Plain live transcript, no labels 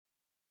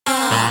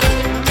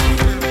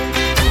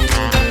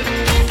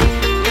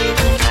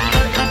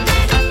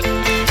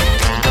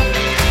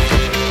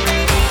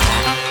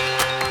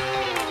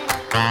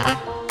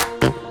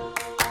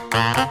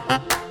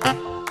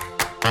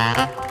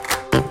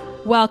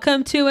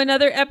Welcome to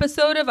another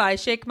episode of I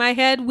Shake My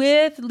Head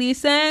with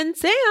Lisa and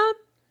Sam.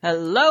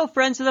 Hello,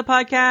 friends of the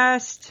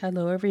podcast.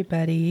 Hello,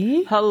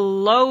 everybody.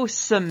 Hello,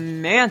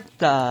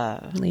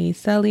 Samantha.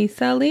 Lisa.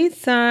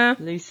 Lisa.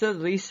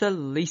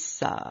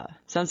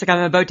 Sounds like I'm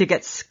about to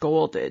get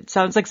scolded.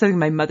 Sounds like something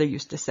my mother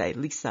used to say.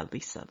 Lisa.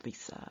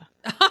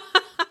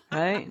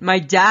 Right? My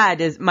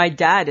dad is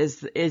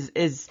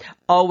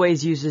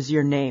always uses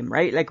your name,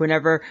 right? Like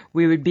whenever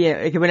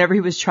whenever he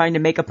was trying to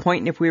make a point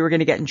and if we were going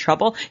to get in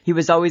trouble, he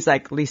was always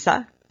like,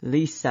 Lisa.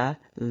 If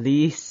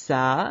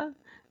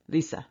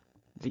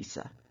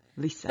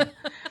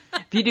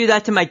you do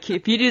that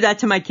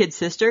to my kid's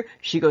sister,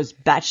 she goes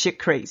batshit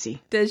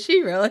crazy. Does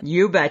she really?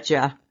 You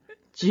betcha.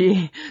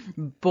 Gee,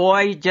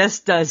 boy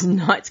just does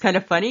not. It's kind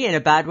of funny in a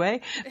bad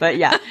way, but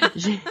yeah,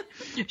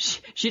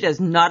 she does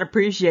not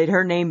appreciate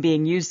her name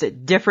being used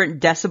at different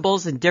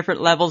decibels and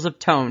different levels of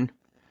tone.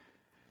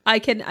 I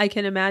can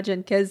imagine,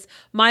 because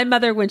my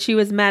mother, when she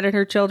was mad at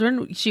her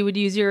children, she would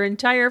use your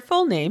entire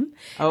full name.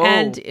 Oh.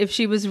 And if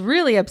she was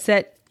really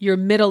upset, your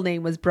middle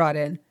name was brought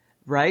in.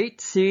 Right?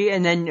 See,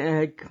 and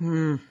then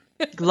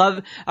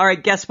glove. All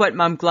right, guess what,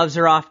 Mom? Gloves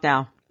are off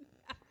now.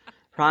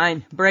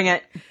 Fine, bring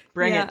it.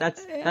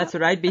 That's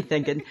what I'd be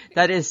thinking.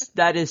 That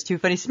is too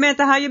funny.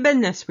 Samantha, how you been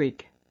this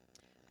week?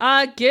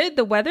 Good.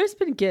 The weather's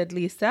been good,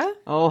 Lisa.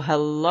 Oh,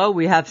 hello.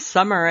 We have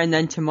summer, and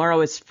then tomorrow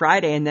is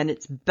Friday, and then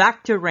it's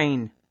back to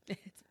rain.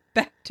 It's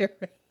back to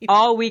rain.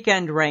 All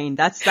weekend rain.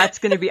 That's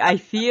going to be, I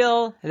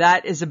feel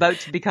that is about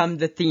to become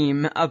the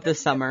theme of the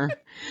summer.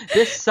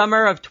 This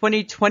summer of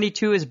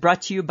 2022 is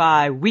brought to you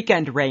by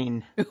weekend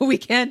rain.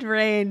 Weekend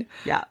rain.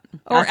 Yeah.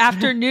 Or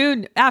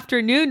afternoon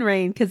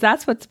rain, because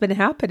that's what's been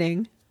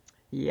happening.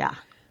 Yeah.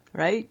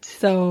 Right?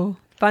 So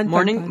fun.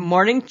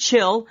 Morning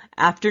chill,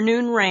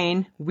 afternoon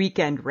rain,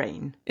 weekend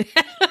rain.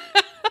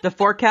 The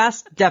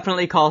forecast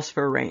definitely calls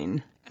for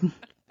rain.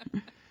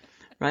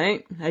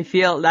 Right? I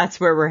feel that's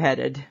where we're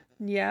headed.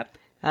 Yep.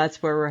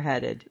 That's where we're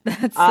headed.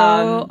 That's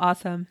so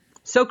awesome.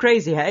 So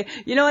crazy, hey?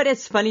 You know what?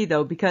 It's funny,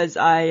 though, because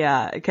so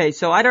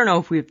I don't know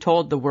if we've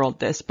told the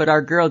world this, but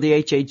our girl, the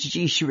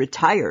HHG, she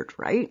retired,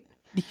 right?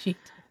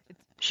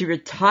 She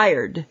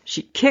retired.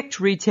 She kicked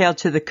retail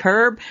to the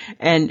curb,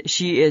 and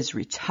she is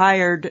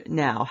retired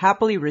now.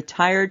 Happily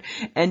retired.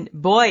 And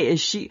boy, is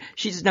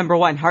she's number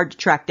one, hard to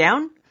track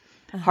down.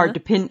 Hard to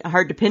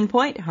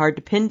pinpoint, hard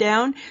to pin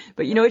down.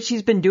 But you know what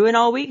she's been doing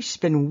all week? She's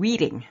been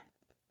weeding.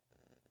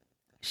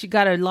 She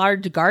got a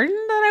large garden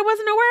that I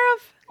wasn't aware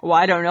of? Well,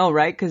 I don't know,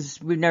 right? Because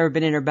we've never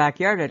been in her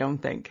backyard, I don't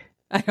think.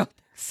 I don't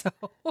think so.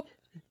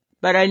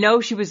 But I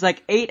know she was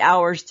like 8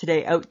 hours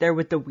today out there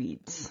with the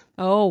weeds.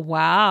 Oh,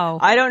 wow.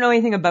 I don't know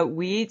anything about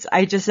weeds.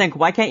 I just think,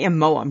 why can't you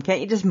mow them? Can't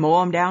you just mow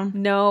them down?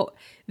 No,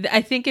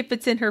 I think if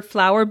it's in her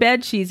flower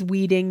bed, she's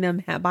weeding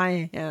them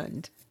by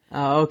hand.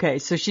 Oh, okay.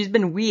 So she's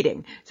been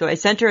weeding. So I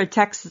sent her a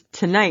text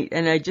tonight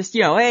and I just,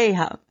 hey,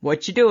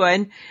 what you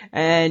doing?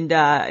 And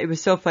it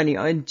was so funny.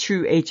 In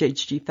true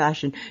HHG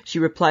fashion, she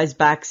replies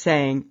back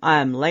saying,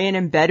 I'm laying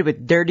in bed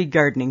with dirty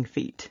gardening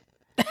feet.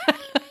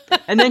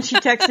 And then she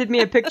texted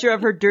me a picture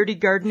of her dirty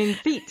gardening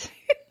feet.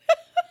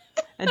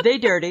 And they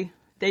dirty.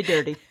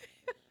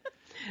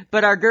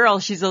 But our girl,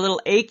 she's a little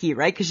achy,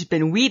 right? Because she's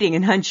been weeding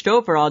and hunched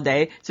over all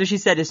day. So she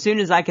said, as soon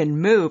as I can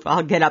move,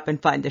 I'll get up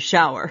and find the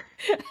shower.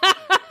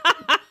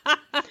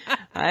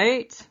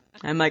 Right?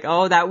 I'm like,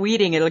 oh, that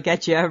weeding, it'll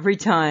get you every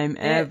time.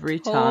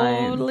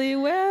 Totally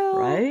will.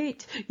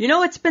 Right? You know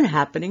what's been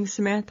happening,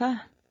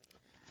 Samantha?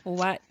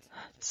 What?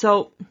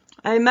 So,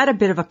 I'm at a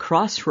bit of a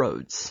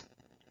crossroads.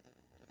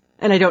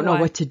 And I don't know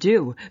what to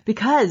do.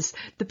 Because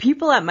the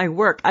people at my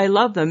work, I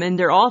love them, and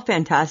they're all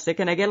fantastic,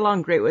 and I get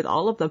along great with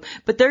all of them.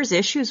 But there's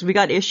issues. We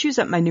got issues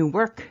at my new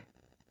work.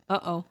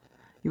 Uh-oh.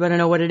 You want to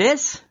know what it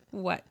is?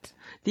 What?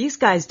 These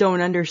guys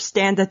don't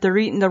understand that they're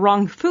eating the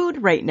wrong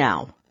food right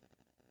now.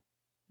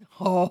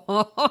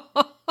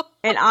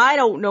 And I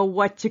don't know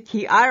I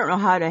don't know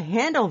how to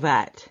handle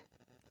that.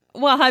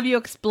 Well, have you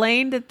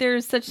explained that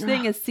there's such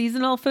thing as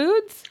seasonal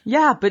foods?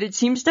 Yeah, but it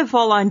seems to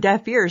fall on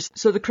deaf ears.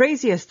 So the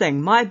craziest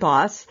thing, my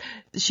boss,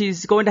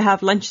 she's going to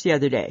have lunch the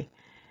other day.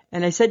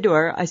 And I said to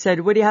her,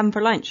 what are you having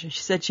for lunch?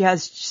 She said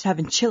she's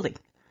having chili.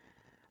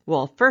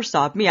 Well, first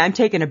off, I'm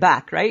taken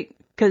aback, right?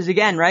 Because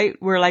again, right,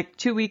 we're like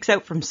 2 weeks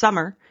out from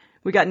summer.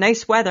 We got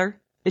nice weather.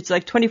 It's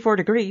like 24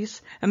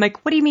 degrees. I'm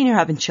like, what do you mean you're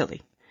having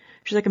chili?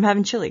 She's like, I'm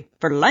having chili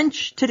for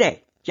lunch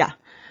today. Yeah.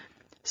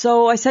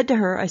 So I said to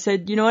her,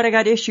 you know what? I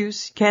got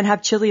issues. Can't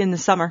have chili in the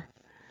summer.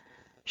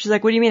 She's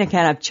like, what do you mean I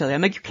can't have chili?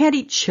 I'm like, you can't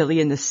eat chili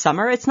in the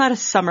summer. It's not a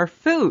summer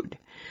food.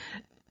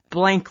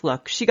 Blank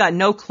look. She got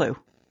no clue.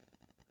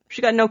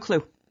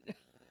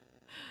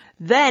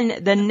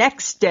 Then the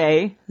next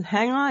day,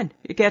 hang on,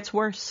 it gets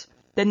worse.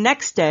 The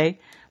next day,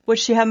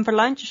 what's she having for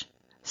lunch?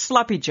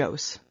 Sloppy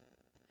Joes.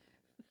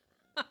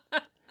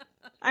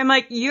 I'm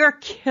like, you're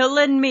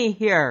killing me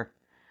here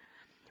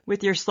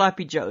with your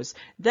Sloppy Joes.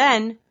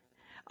 Then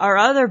our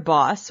other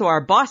boss, so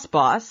our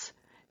boss,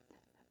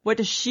 what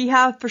does she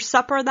have for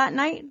supper that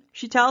night?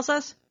 She tells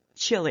us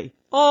chili.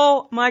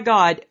 Oh my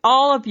God.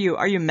 All of you,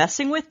 are you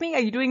messing with me? Are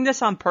you doing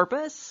this on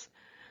purpose?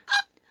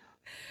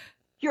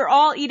 You're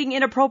all eating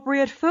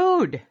inappropriate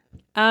food.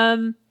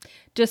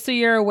 Just so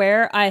you're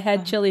aware, I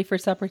had chili for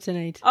supper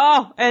tonight.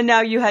 Oh, and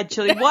now you had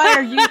chili. Why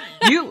are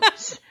you,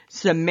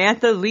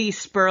 Samantha Lee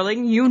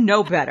Sperling, you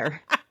know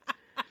better.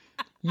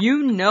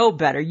 You know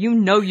better. You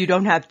know you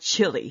don't have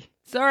chili.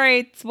 Sorry,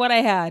 it's what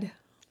I had.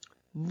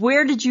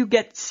 Where did you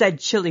get said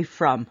chili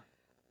from?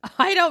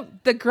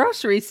 The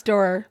grocery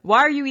store. Why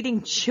are you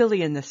eating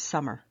chili in the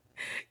summer?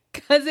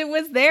 Because it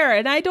was there,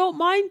 and I don't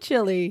mind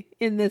chili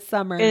in this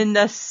summer. In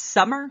the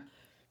summer?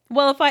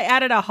 Well, if I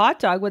added a hot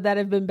dog, would that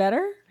have been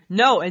better?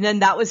 No, and then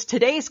that was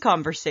today's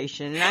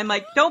conversation. And I'm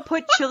like, don't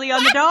put chili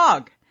on the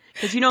dog.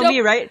 Because you know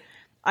me, right?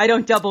 I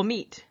don't double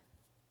meat.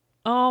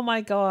 Oh,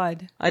 my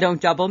God. I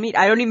don't double meat.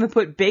 I don't even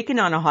put bacon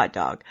on a hot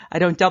dog. I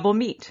don't double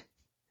meat.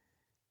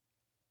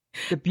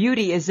 The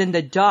beauty is in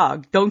the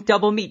dog. Don't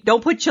double meat.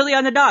 Don't put chili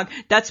on the dog.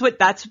 That's what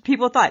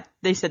people thought.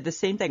 They said the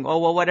same thing. Oh,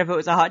 well, what if it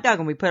was a hot dog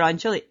and we put on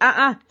chili?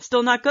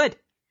 Still not good.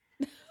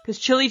 Because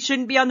chili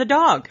shouldn't be on the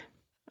dog.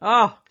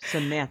 Oh,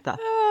 Samantha.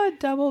 Oh,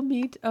 double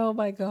meat. Oh,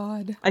 my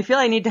God. I feel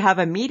I need to have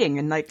a meeting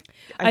and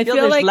I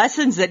feel there's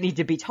lessons that need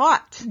to be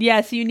taught.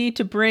 Yes, you need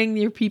to bring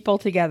your people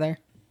together.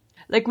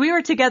 Like we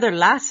were together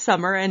last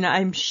summer and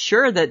I'm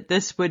sure that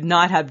this would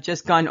not have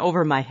just gone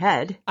over my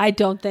head. I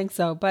don't think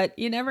so, but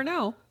you never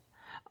know.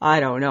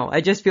 I don't know.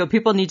 I just feel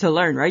people need to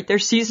learn, right?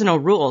 There's seasonal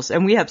rules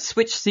and we have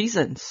switched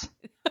seasons.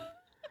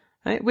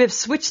 Right? We have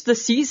switched the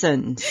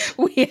seasons.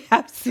 We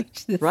have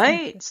switched the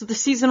right? So the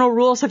seasonal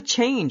rules have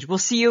changed. We'll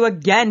see you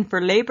again for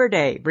Labor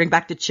Day. Bring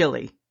back the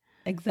chili.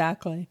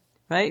 Exactly.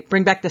 Right?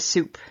 Bring back the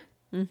soup.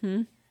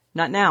 Mm-hmm.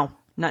 Not now.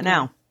 Not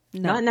now.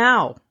 No. Not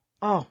now.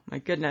 Oh, my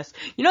goodness.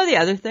 You know the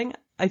other thing?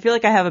 I feel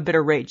like I have a bit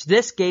of rage.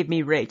 This gave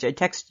me rage. I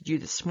texted you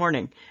this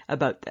morning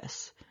about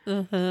this.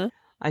 Mm-hmm.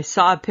 I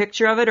saw a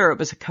picture of it or it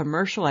was a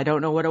commercial. I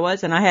don't know what it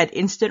was. And I had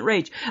instant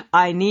rage.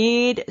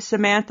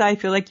 Samantha, I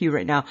feel like you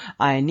right now.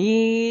 I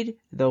need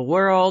the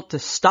world to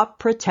stop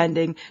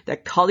pretending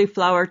that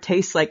cauliflower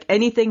tastes like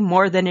anything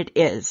more than it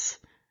is.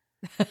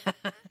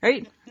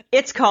 Right?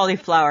 It's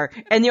cauliflower.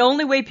 And the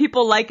only way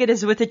people like it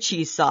is with a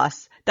cheese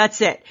sauce.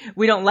 That's it.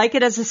 We don't like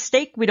it as a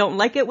steak. We don't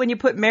like it when you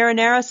put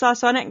marinara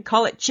sauce on it and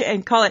call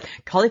it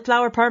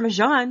cauliflower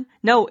parmesan.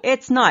 No,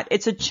 it's not.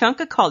 It's a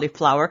chunk of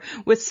cauliflower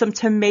with some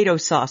tomato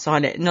sauce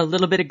on it and a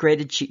little bit of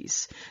grated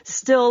cheese.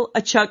 Still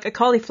a chunk of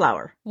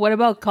cauliflower. What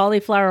about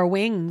cauliflower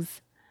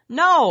wings?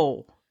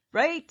 No,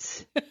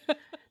 right?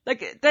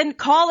 Then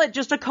call it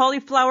just a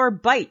cauliflower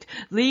bite.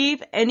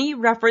 Leave any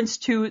reference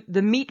to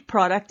the meat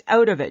product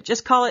out of it.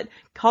 Just call it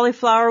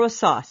cauliflower with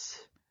sauce.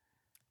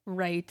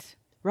 Right.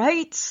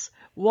 Right?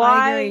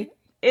 Why?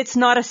 It's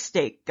not a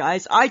steak,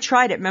 guys. I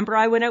tried it. Remember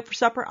I went out for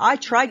supper? I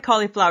tried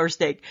cauliflower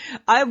steak.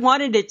 I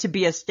wanted it to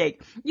be a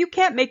steak. You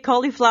can't make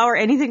cauliflower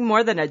anything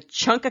more than a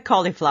chunk of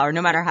cauliflower,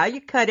 no matter how you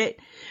cut it,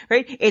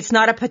 right? It's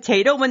not a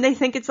potato when they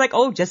think it's like,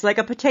 oh, just like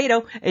a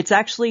potato. It's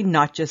actually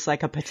not just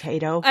like a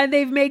potato. And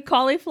they've made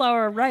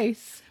cauliflower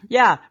rice.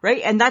 Yeah,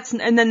 right? And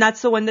then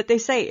that's the one that they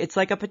say. It's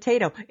like a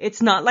potato.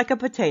 It's not like a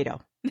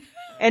potato.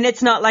 And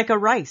it's not like a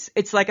rice.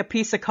 It's like a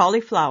piece of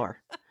cauliflower.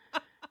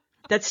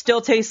 That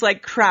still tastes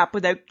like crap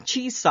without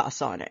cheese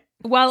sauce on it.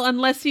 Well,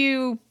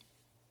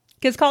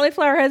 because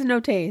cauliflower has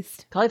no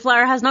taste.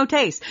 Cauliflower has no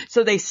taste.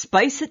 So they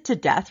spice it to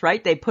death,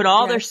 right? They put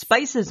all their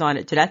spices on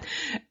it to death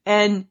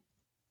and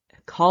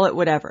call it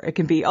whatever. It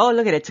can be, oh,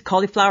 look at it. It's a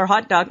cauliflower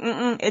hot dog.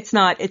 It's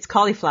not. It's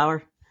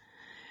cauliflower.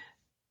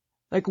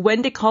 Like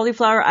when did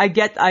cauliflower, I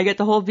get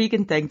the whole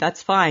vegan thing.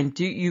 That's fine.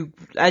 Do you,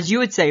 as you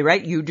would say,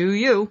 right? You do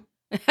you.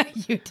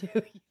 You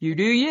do. You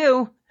do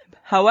you.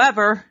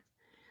 However,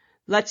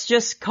 let's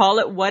just call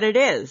it what it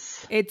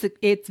is.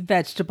 It's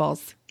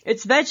vegetables.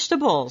 It's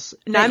vegetables.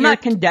 And I'm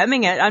not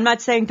condemning it. I'm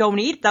not saying don't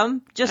eat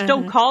them. Just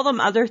don't call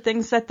them other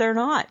things that they're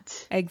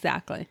not.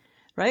 Exactly.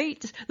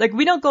 Right? Like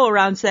we don't go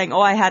around saying, oh,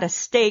 I had a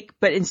steak,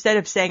 but instead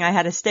of saying I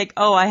had a steak,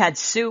 oh, I had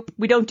soup.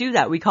 We don't do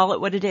that. We call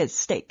it what it is,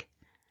 steak.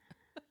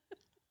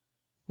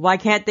 Why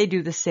can't they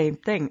do the same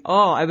thing?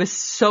 Oh, I was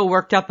so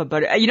worked up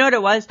about it. You know what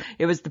it was?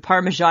 It was the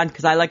Parmesan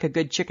because I like a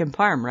good chicken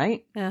parm,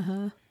 right?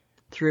 Uh-huh.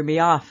 Threw me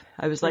off.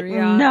 I was like,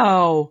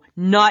 no,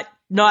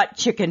 not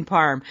chicken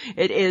parm.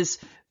 It is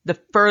the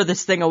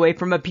furthest thing away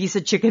from a piece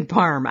of chicken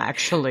parm,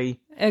 actually.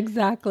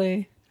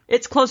 Exactly.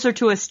 It's closer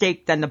to a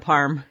steak than the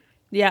parm.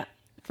 Yeah,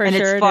 sure it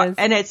is.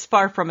 And it's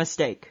far from a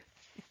steak.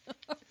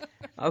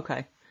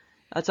 Okay.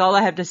 That's all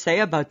I have to say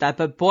about that.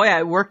 But boy,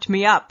 it worked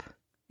me up.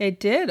 It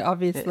did,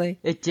 obviously.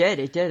 It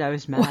did. I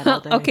was mad all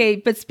day. Okay,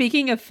 but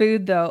speaking of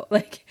food, though,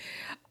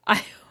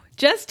 I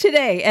just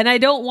today, and I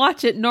don't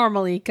watch it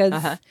normally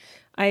because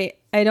I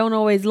don't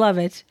always love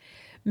it.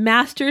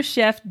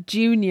 MasterChef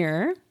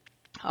Junior.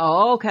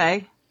 Oh,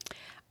 okay.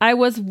 I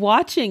was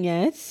watching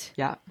it.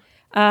 Yeah.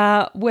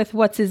 With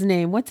what's his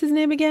name? What's his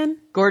name again?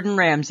 Gordon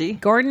Ramsay.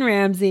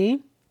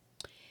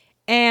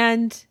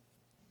 And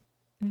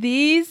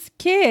these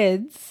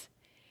kids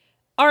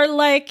are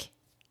like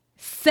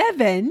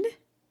 7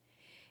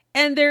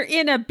 and they're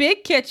in a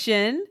big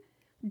kitchen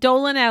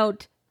doling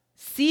out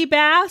sea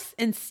bass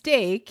and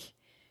steak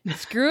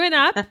screwing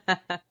up.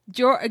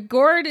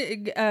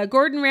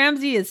 Gordon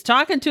Ramsay is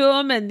talking to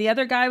him, and the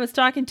other guy was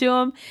talking to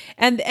him,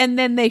 and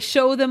then they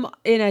show them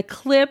in a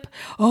clip.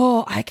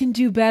 Oh, I can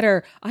do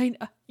better.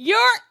 You're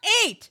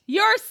 8.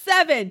 You're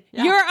 7.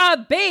 Yeah. You're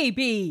a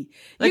baby.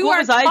 Like, you what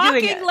are was I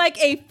talking doing?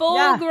 like a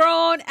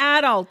full-grown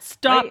adult.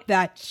 Stop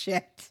that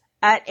shit.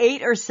 At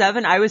 8 or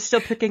 7, I was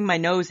still picking my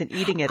nose and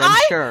eating it, I'm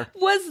sure. I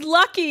was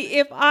lucky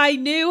if I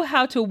knew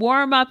how to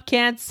warm up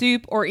canned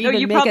soup or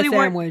even make a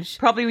sandwich.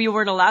 Probably you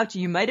weren't allowed to.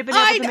 You might have been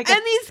able to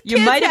make you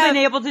might have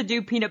been able to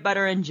do peanut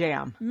butter and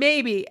jam.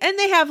 Maybe. And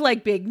they have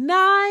like big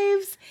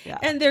knives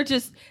and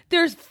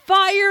there's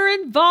fire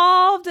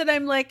involved. And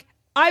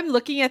I'm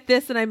looking at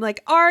this and I'm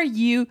like, are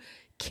you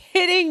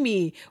kidding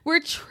me?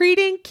 We're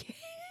treating kids.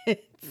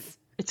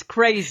 It's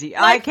crazy.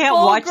 I can't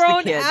watch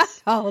the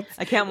kids. Adults.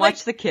 I can't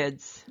watch the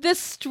kids. The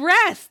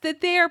stress that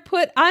they are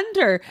put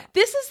under.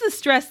 This is the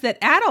stress that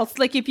adults,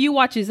 like if you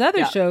watch his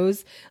other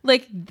shows,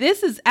 like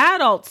this is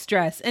adult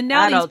stress. And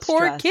now these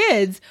poor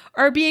kids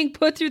are being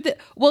put through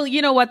well,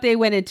 you know what? They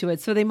went into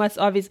it. So they must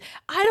obviously,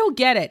 I don't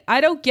get it.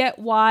 I don't get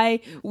why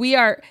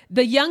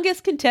the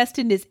youngest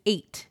contestant is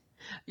 8.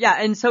 Yeah.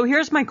 And so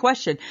here's my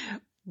question.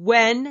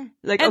 They're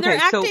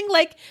acting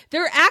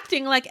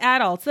like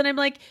adults, and I'm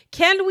like,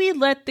 can we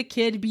let the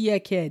kid be a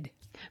kid?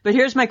 But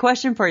here's my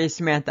question for you,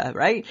 Samantha,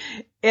 right?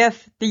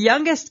 If the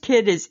youngest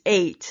kid is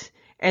 8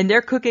 and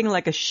they're cooking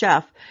like a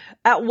chef,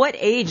 at what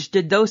age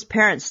did those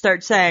parents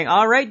start saying,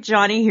 all right,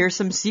 Johnny, here's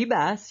some sea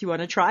bass. You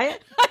want to try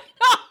it?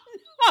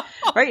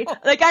 Right?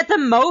 Like at the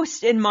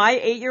most in my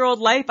 8-year-old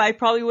life, I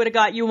probably would have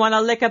got, you want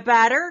to lick a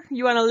batter?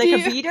 You want to lick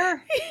a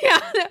beater? Yeah.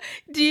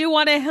 Do you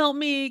want to help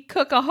me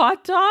cook a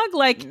hot dog?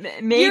 Like,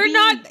 maybe.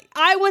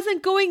 I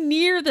wasn't going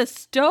near the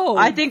stove.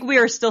 I think we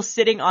are still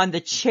sitting on the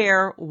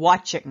chair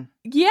watching.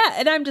 Yeah.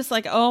 And I'm just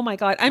like, oh my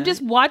God. I'm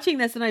just watching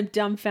this and I'm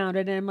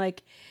dumbfounded. And I'm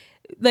like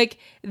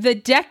the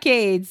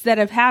decades that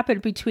have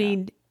happened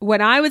between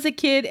when I was a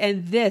kid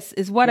and this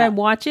is what I'm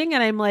watching.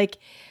 And I'm like,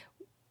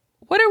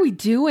 what are we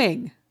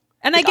doing?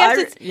 And I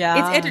guess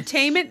it's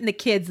entertainment and the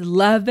kids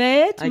love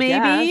it,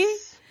 maybe.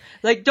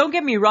 Like, don't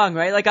get me wrong,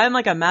 right? Like, I'm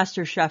like a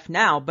master chef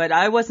now, but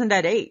I wasn't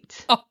at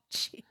 8. Oh,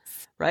 jeez.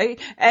 Right?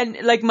 And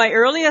like my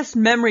earliest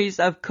memories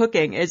of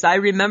cooking is I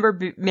remember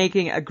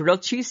making a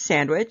grilled cheese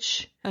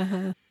sandwich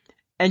and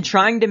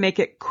trying to make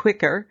it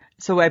quicker.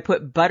 So I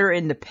put butter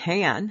in the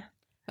pan.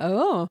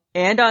 Oh.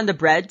 And on the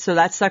bread, so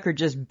that sucker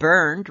just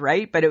burned,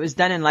 right? But it was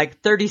done in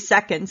like 30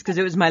 seconds because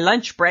it was my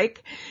lunch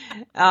break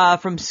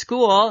from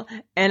school.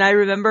 And I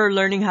remember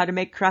learning how to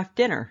make Kraft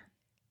Dinner.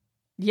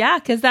 Yeah,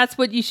 because that's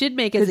what you should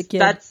make as a kid.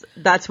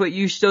 That's what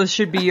those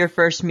should be your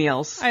first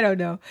meals. I don't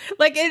know.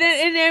 Like,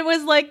 and it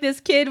was like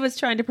this kid was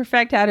trying to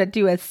perfect how to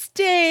do a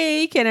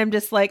steak. And I'm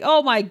just like,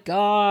 oh my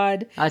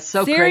God. That's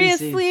so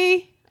seriously?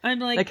 Crazy. I'm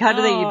like, how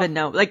do they even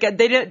know? Like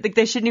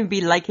they shouldn't even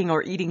be liking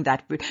or eating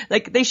that food.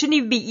 Like they shouldn't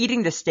even be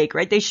eating the steak,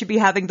 right? They should be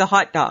having the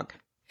hot dog.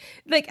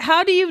 Like,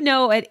 how do you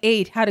know at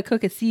 8 how to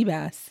cook a sea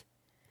bass?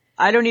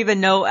 I don't even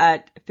know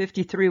at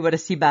 53 what a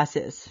sea bass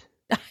is.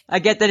 I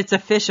get that it's a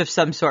fish of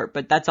some sort,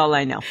 but that's all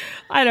I know.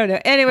 I don't know.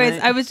 Anyways,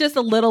 right? I was just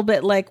a little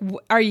bit like,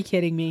 are you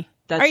kidding me?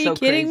 Are you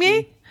kidding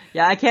me?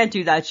 Yeah, I can't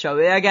do that show.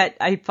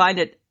 I find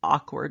it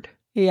awkward.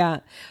 Yeah.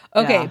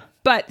 Okay. Yeah.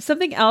 But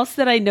something else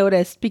that I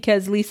noticed,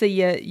 because Lisa,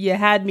 you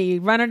had me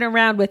running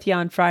around with you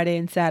on Friday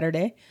and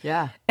Saturday.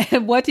 Yeah.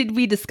 And what did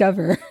we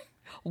discover?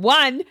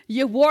 1,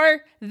 you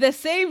wore the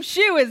same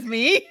shoe as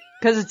me.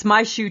 Because it's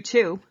my shoe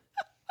too.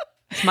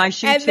 It's my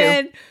shoe too. And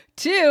then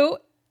 2,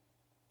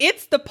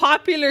 it's the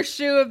popular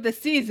shoe of the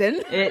season.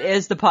 It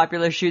is the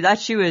popular shoe. That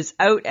shoe is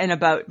out and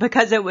about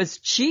because it was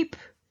cheap.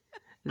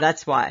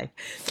 That's why.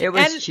 It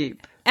was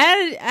cheap.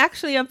 And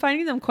actually, I'm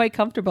finding them quite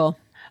comfortable.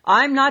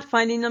 I'm not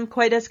finding them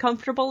quite as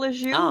comfortable as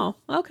you. Oh,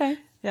 okay.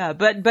 Yeah,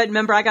 but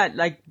remember, I got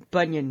like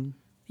bunion.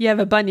 You have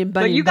a bunion.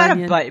 But you got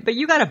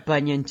a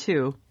bunion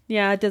too.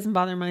 Yeah, it doesn't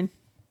bother mine.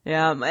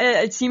 Yeah,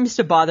 it seems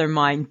to bother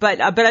mine,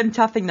 but I'm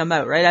toughing them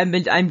out, right?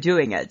 I'm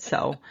doing it,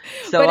 so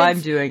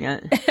I'm doing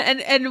it.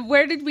 And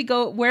where did we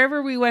go?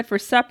 Wherever we went for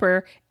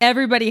supper,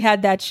 everybody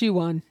had that shoe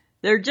on.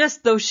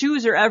 Those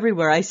shoes are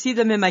everywhere. I see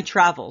them in my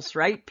travels,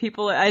 right?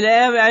 People, and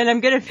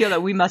I'm gonna feel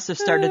that we must have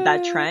started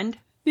that trend.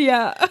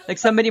 Yeah. Like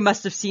somebody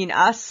must have seen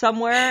us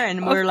somewhere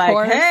and we're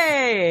like,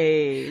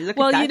 hey, look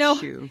at that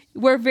shoe.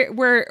 We're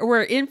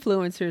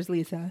influencers,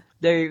 Lisa.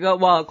 There you go.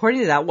 Well, according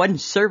to that one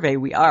survey,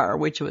 we are,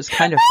 which was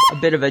kind of a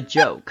bit of a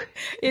joke.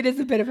 It is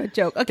a bit of a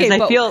joke. Okay.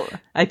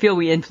 I feel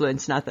we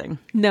influence nothing.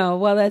 No,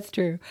 well, that's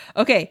true.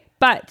 Okay.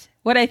 But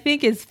what I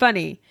think is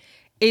funny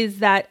is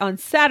that on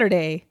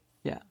Saturday,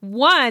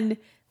 1,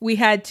 we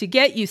had to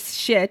get you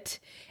shit.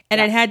 And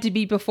it had to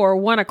be before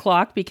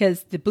 1:00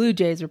 because the Blue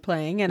Jays were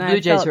playing. And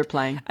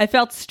I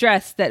felt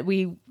stressed that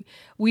we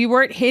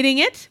weren't hitting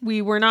it.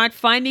 We were not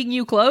finding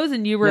you clothes,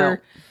 and you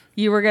were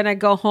going to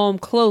go home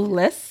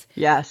clothless.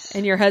 Yes.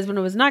 And your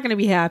husband was not going to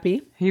be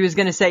happy. He was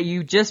going to say,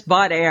 you just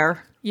bought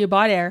air. You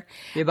bought air.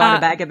 You bought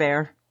a bag of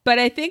air. But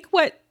I think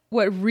what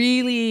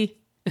really,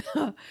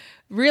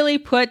 really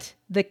put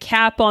the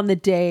cap on the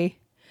day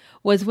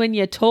was when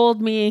you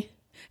told me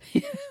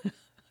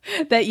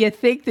that you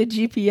think the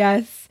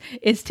GPS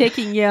is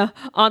taking you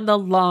on the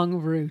long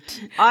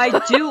route.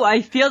 I do.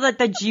 I feel that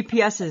the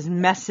GPS is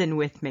messing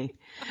with me.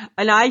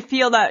 And I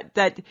feel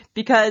that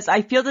because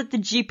I feel that the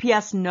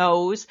GPS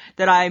knows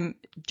that I'm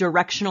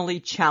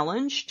directionally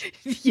challenged.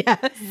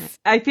 Yes.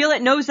 I feel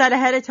it knows that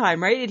ahead of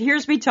time, right? It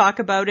hears me talk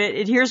about it.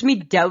 It hears me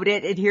doubt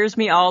it. It hears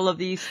me all of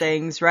these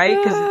things, right?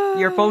 Because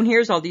your phone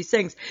hears all these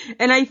things.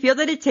 And I feel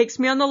that it takes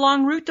me on the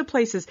long route to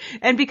places.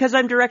 And because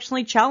I'm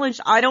directionally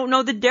challenged, I don't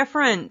know the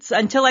difference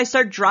until I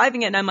start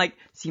driving it. And I'm like,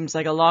 seems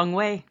like a long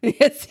way.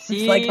 It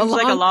seems like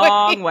a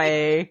long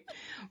way.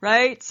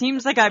 Right?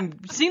 Seems like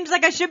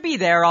I should be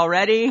there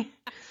already.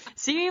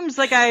 Seems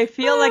like I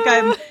feel like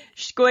I'm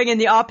going in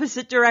the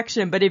opposite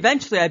direction, but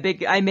eventually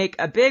I make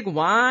a big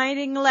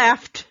winding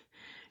left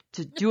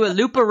to do a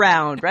loop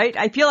around, right?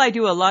 I feel I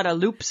do a lot of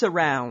loops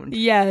around.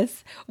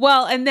 Yes.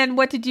 Well, and then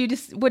what did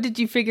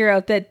you figure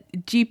out that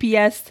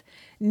GPS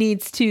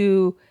needs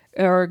to,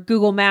 or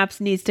Google Maps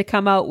needs to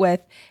come out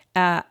with,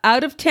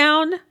 out of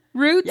town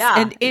routes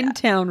and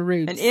in-town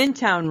routes. And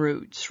in-town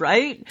routes,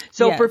 right?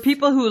 So for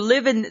people who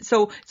live in,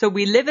 so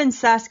we live in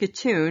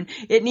Saskatoon,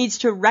 it needs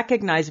to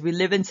recognize we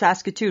live in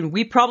Saskatoon.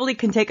 We probably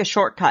can take a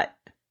shortcut.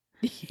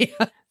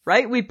 Yeah.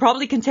 Right? We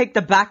probably can take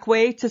the back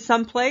way to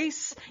some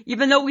place,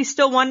 even though we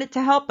still want it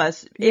to help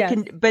us.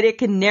 It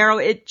can narrow,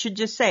 it should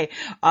just say,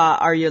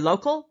 are you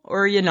local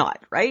or are you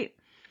not, right?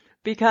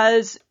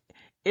 Because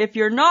if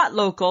you're not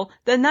local,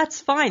 then that's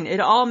fine.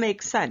 It all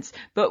makes sense.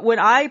 But when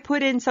I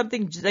put in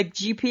something like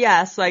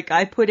GPS, like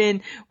I put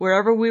in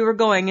wherever we were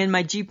going in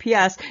my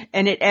GPS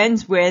and it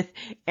ends with,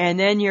 and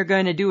then you're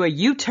going to do a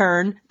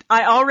U-turn,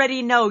 I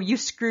already know you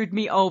screwed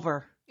me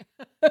over.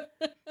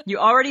 You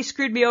already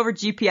screwed me over,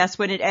 GPS,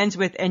 when it ends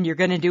with, and you're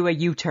going to do a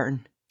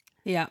U-turn.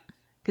 Yeah.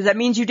 Because that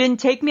means you didn't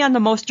take me on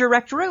the most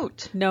direct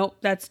route. Nope,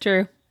 that's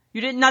true.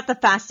 You didn't, not the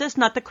fastest,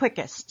 not the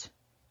quickest.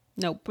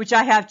 Nope. Which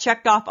I have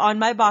checked off on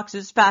my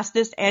boxes,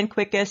 fastest and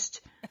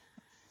quickest.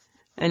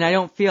 And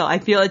I feel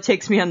it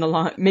takes me on the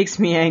long, makes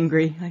me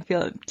angry. I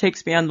feel it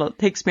takes me on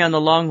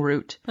the long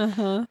route.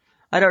 Uh-huh.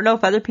 I don't know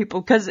if other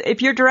people, because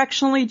if you're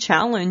directionally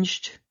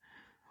challenged,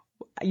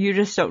 you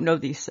just don't know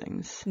these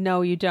things.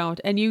 No, you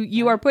don't. And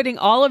you are putting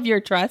all of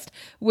your trust,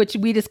 which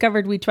we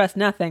discovered we trust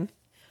nothing.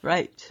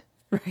 Right.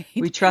 Right.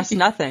 We trust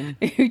nothing.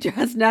 You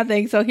trust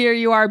nothing. So here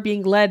you are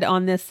being led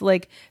on this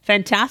like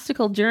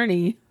fantastical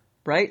journey.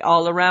 Right?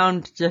 All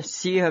around,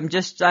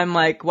 I'm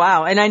like,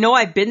 wow. And I know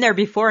I've been there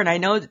before, and I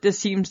know that this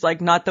seems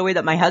like not the way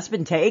that my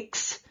husband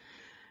takes,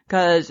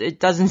 because it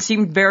doesn't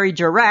seem very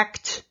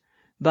direct.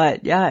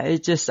 But yeah,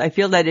 I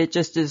feel that it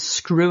just is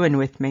screwing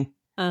with me.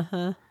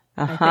 Uh-huh.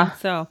 Uh-huh. I think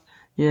so.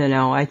 You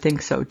know, I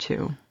think so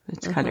too.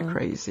 It's kind of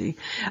crazy.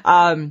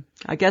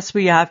 I guess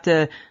we have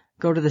to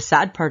go to the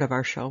sad part of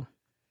our show.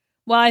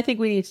 Well, I think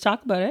we need to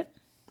talk about it.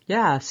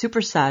 Yeah,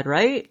 super sad,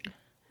 right?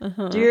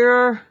 Uh-huh.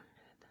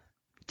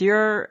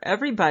 Dear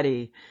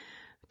everybody,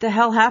 what the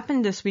hell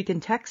happened this week in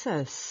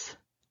Texas?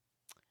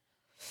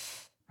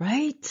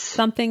 Right?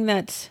 Something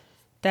that's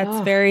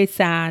very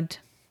sad.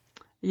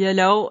 You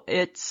know,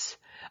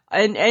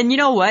 and you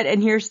know what?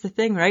 And here's the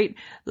thing, right?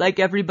 Like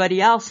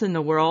everybody else in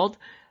the world,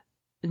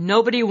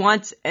 nobody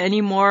wants any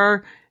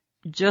more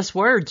just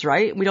words,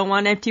 right? We don't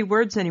want empty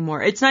words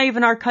anymore. It's not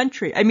even our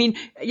country. I mean,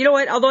 you know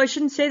what? Although I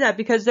shouldn't say that,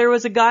 because there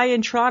was a guy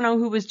in Toronto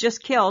who was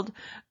just killed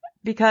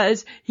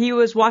because he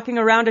was walking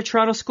around a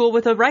Toronto school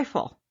with a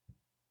rifle.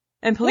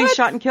 And police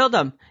shot and killed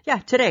him. Yeah,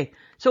 today.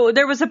 So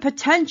there was a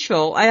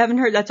potential. I haven't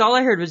heard. That's all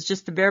I heard was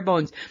just the bare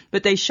bones.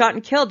 But they shot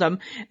and killed him.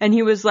 And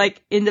he was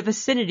like in the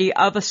vicinity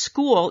of a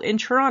school in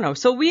Toronto.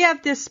 So we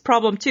have this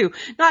problem too.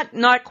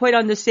 Not quite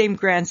on the same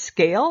grand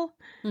scale.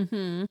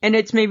 Mm-hmm. And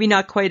it's maybe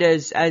not quite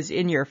as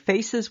in your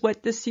face as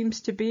what this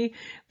seems to be.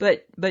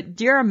 But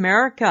dear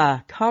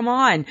America, come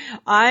on.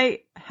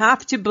 I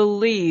have to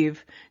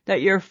believe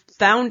that your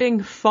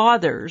founding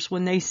fathers,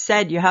 when they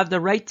said you have the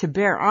right to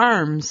bear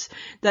arms,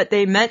 that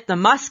they meant the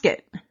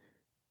musket.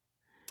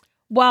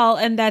 Well,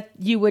 and that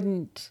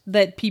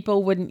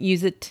people wouldn't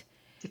use it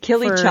to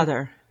kill each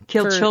other,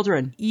 kill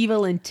children.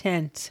 Evil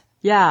intent.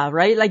 Yeah,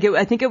 right. Like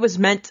I think it was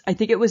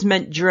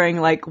meant during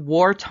like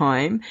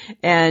wartime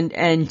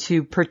and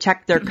to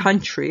protect their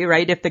country,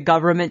 right? If the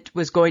government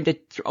was going to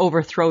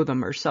overthrow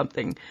them or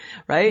something,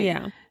 right?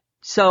 Yeah.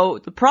 So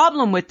the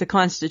problem with the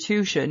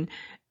Constitution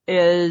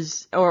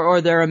is,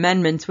 or their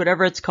amendments,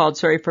 whatever it's called,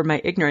 sorry for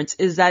my ignorance,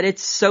 is that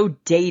it's so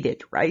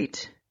dated,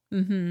 right?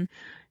 Mm-hmm.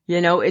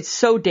 You know, it's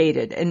so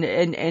dated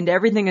and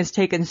everything is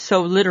taken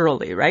so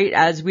literally, right?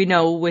 As we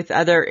know with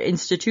other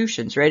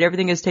institutions, right?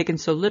 Everything is taken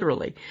so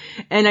literally.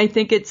 And I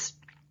think it's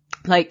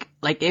like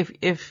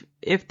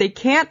if they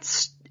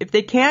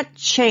can't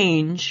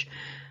change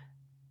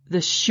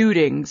the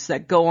shootings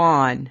that go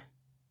on,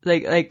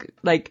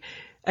 like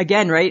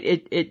again,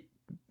 right?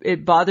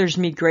 It bothers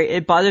me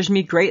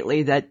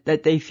greatly that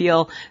they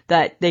feel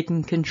that they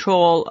can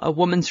control a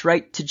woman's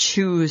right to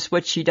choose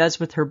what she does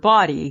with her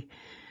body,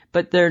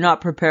 but they're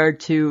not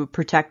prepared to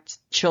protect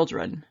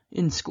children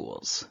in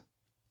schools.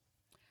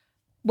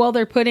 Well,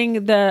 they're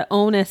putting the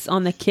onus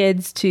on the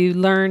kids to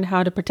learn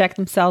how to protect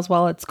themselves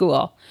while at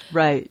school.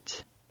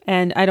 Right.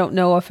 And I don't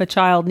know if a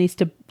child needs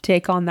to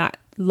take on that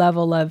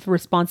level of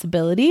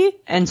responsibility.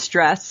 And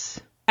stress.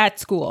 At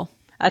school.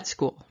 At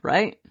school,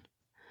 right?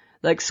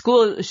 Like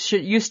school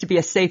used to be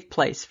a safe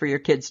place for your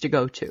kids to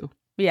go to.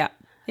 Yeah,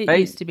 it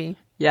used to be.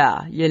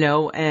 Yeah, you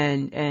know,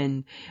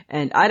 and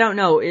I don't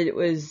know, it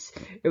was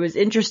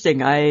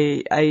interesting.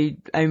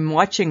 I'm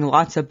watching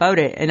lots about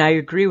it, and I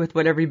agree with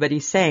what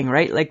everybody's saying,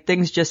 right? Like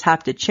things just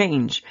have to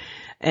change.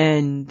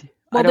 And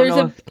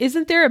well,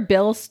 isn't there a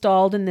bill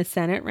stalled in the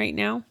Senate right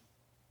now?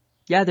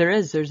 Yeah, there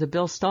is. There's a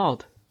bill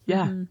stalled.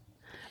 Yeah. Mm-hmm.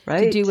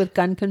 Right. To do with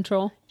gun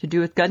control.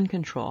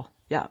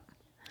 Yeah.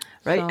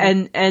 Right.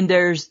 So. And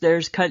there's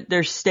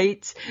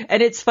states,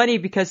 and it's funny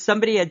because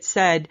somebody had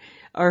said,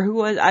 or who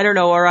was, I don't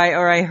know, or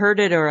I heard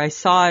it, or I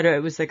saw it, or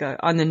it was like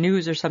on the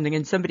news or something,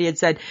 and somebody had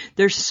said,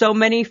 there's so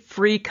many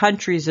free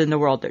countries in the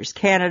world. There's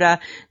Canada,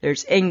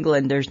 there's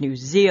England, there's New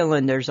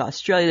Zealand, there's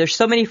Australia. There's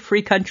so many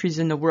free countries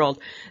in the world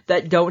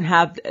that don't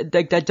have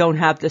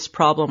this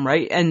problem,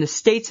 right? And the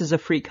States is a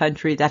free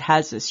country that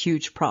has this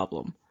huge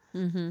problem.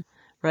 Mm-hmm.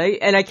 Right?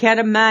 And I can't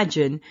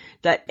imagine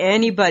that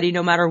anybody,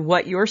 no matter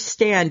what your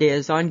stand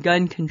is on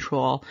gun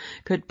control,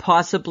 could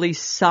possibly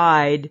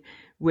side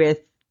with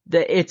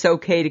it's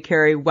okay to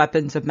carry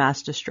weapons of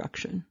mass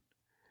destruction.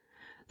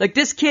 Like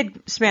this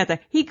kid, Samantha,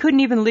 he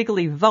couldn't even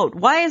legally vote.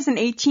 Why is an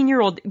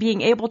 18-year-old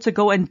being able to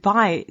go and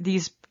buy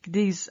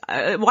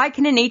why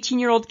can an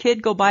 18-year-old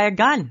kid go buy a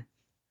gun?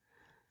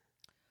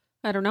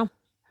 I don't know.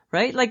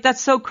 Right? Like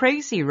that's so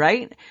crazy,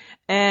 right?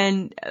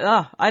 And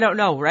I don't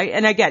know, right?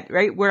 And I get,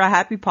 right, we're a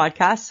happy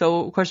podcast,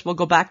 so of course we'll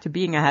go back to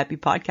being a happy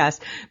podcast,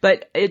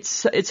 but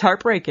it's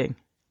heartbreaking.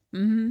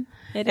 Mm-hmm.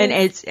 It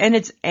is.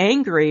 It's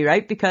angry,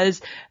 right?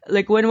 Because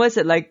like when was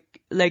it? Like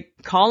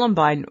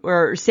Columbine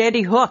or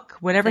Sandy Hook,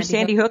 whenever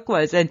Sandy Hook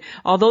was, and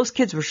all those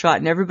kids were shot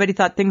and everybody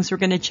thought things were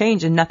going to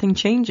change and nothing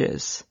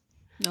changes.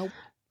 Nope.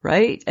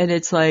 Right? And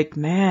it's like,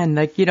 man,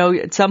 like, you know,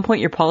 at some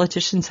point your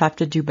politicians have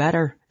to do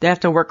better. They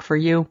have to work for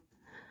you.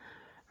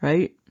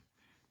 Right?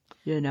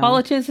 You know,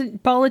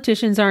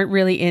 politicians aren't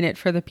really in it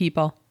for the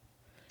people.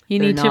 They're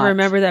need not. To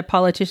remember that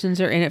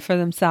politicians are in it for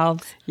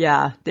themselves.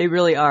 Yeah, they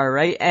really are,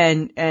 right?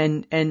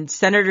 And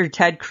Senator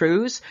Ted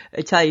Cruz,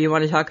 I tell you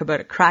want to talk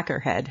about a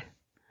crackerhead,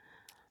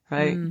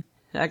 right? Mm.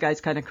 That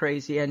guy's kind of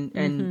crazy,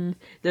 and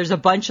there's a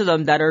bunch of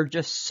them that are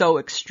just so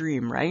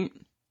extreme, right?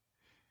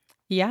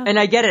 Yeah. And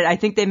I get it. I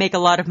think they make a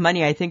lot of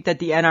money. I think that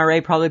the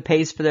NRA probably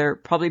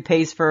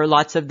pays for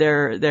lots of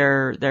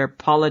their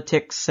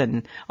politics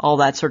and all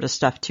that sort of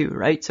stuff too,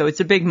 right? So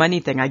it's a big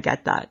money thing. I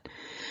get that.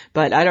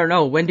 But I don't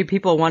know. When do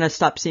people want to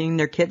stop seeing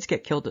their kids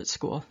get killed at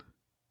school?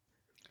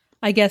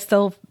 I guess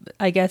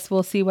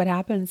we'll see what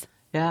happens.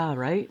 Yeah,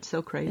 right?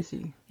 So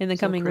crazy. In the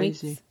coming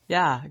weeks.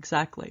 Yeah,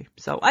 exactly.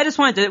 So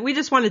we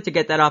just wanted to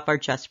get that off our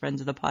chest,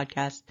 friends of the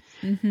podcast.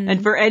 Mm-hmm.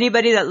 And for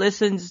anybody that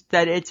listens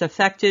that it's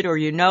affected, or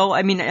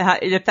I mean,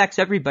 it affects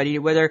everybody,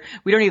 whether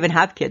we don't even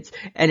have kids,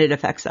 and it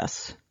affects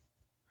us.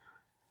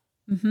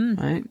 Mm-hmm.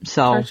 Right?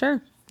 So, for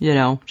sure. You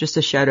know, just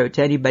a shout out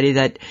to anybody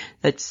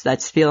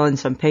that's feeling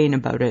some pain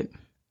about it.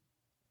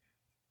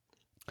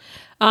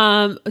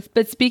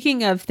 But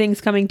speaking of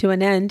things coming to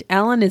an end,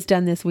 Ellen is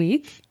done this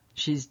week.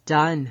 She's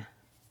done.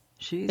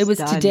 It was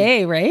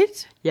today,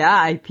 right? Yeah,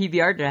 I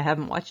PVR'd it. I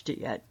haven't watched it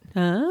yet.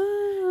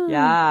 Oh.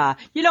 Yeah.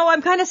 You know,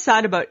 I'm kind of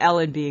sad about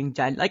Ellen being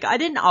done. Like,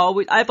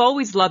 I've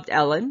always loved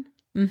Ellen.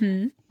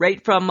 Mm-hmm.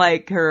 Right from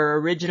like her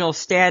original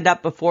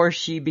stand-up before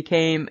she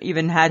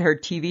even had her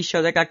TV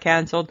show that got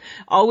canceled.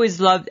 Always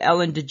loved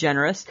Ellen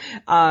DeGeneres.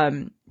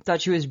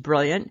 Thought she was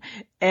brilliant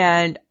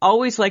and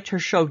always liked her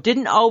show.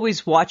 Didn't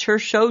always watch her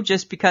show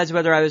just because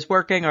whether I was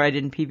working or I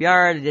didn't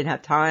PVR, I didn't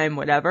have time,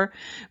 whatever.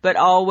 But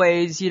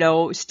always,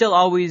 still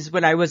always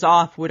when I was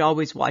off would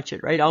always watch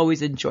it, right?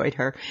 Always enjoyed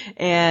her.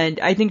 And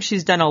I think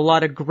she's done a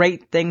lot of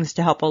great things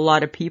to help a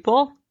lot of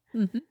people.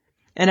 Mm-hmm.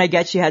 And I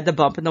get she had the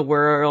bump in the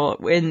road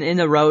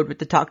with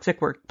the toxic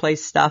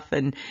workplace stuff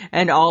and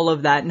all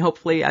of that. And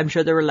hopefully, I'm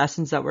sure there were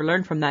lessons that were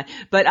learned from that.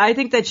 But I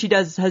think that she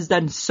has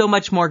done so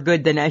much more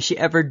good than she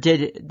ever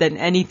did than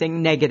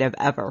anything negative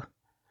ever.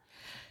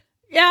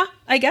 Yeah,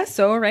 I guess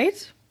so,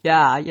 right?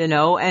 Yeah,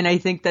 and I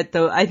think that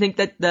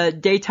the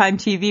daytime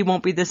TV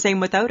won't be the same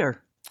without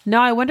her. No,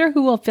 I wonder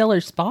who will fill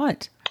her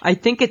spot. I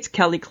think it's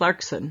Kelly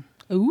Clarkson.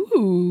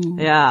 Ooh.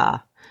 Yeah.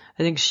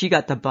 I think she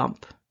got the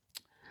bump.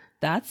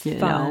 That's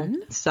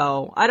fun.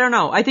 So, I don't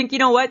know. I think, you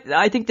know what?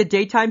 I think the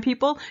daytime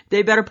people,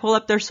 they better pull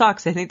up their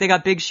socks. I think they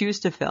got big shoes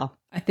to fill.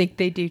 I think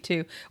they do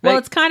too. Well,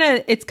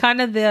 right? it's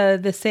kind of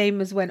the same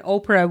as when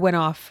Oprah went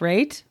off,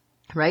 right?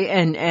 Right.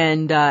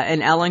 And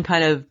Ellen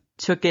kind of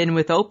took in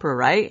with Oprah,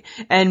 right?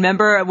 And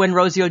remember when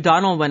Rosie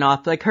O'Donnell went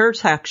off, like her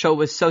talk show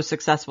was so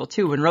successful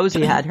too when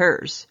Rosie had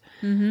hers.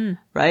 Mm-hmm.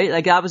 Right?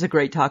 Like that was a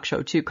great talk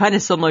show too. Kind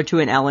of similar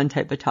to an Ellen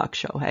type of talk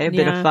show. Hey, a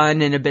bit of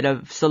fun and a bit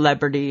of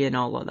celebrity and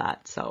all of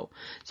that. So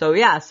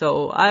yeah.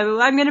 So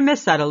I'm going to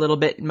miss that a little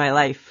bit in my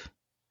life.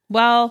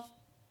 Well,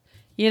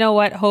 you know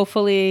what?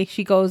 Hopefully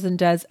she goes and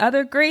does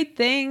other great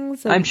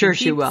things. So I'm sure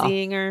she keep will.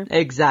 Seeing her.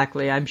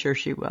 Exactly. I'm sure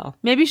she will.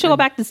 Maybe she'll go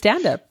back to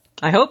stand up.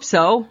 I hope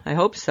so. I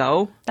hope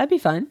so. That'd be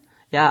fun.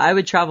 Yeah, I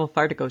would travel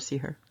far to go see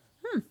her.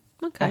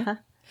 Okay.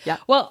 Yeah.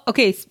 Well,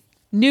 okay.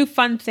 New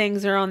fun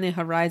things are on the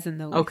horizon,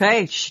 though. Lisa.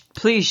 Okay.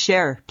 Please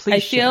share.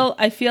 Please share.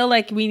 I feel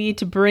like we need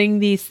to bring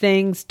these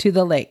things to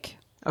the lake.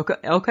 Okay.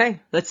 Okay.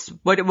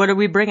 What are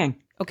we bringing?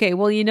 Okay.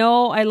 Well, you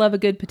know, I love a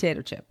good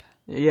potato chip.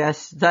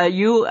 Yes.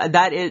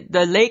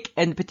 The lake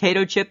and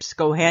potato chips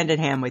go hand in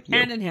hand with you.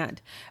 Hand in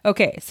hand.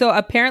 Okay. So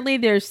apparently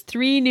there's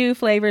 3 new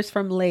flavors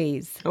from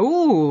Lay's.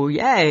 Ooh,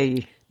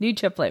 yay. New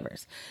chip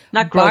flavors.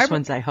 Not gross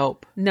ones, I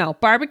hope. No.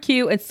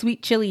 Barbecue and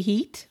sweet chili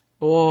heat.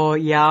 Oh,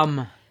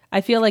 yum.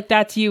 I feel like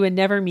that's you and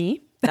never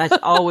me. That's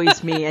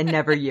always me and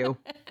never you.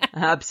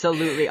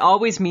 Absolutely.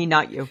 Always me,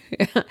 not you.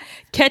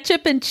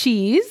 Ketchup and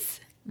cheese.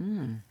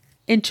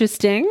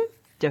 Interesting.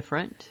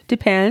 Different.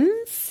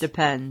 Depends.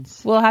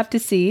 We'll have to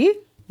see.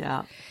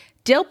 Yeah.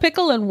 Dill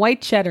pickle and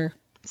white cheddar.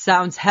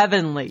 Sounds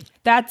heavenly.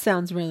 That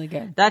sounds really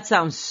good. That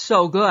sounds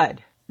so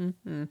good.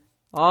 Mm-hmm.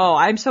 Oh,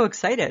 I'm so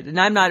excited. And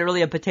I'm not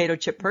really a potato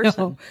chip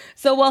person. No.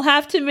 So we'll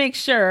have to make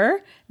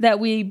sure that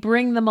we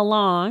bring them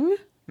along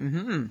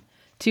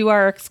to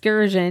our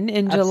excursion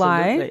in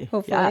July,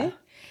 hopefully.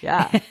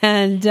 Yeah.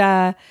 And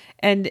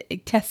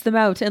test them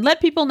out and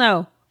let people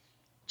know.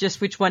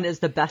 Just which one is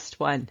the best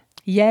one.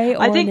 Yay or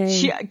nay. I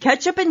think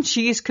ketchup and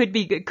cheese could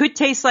be good. Could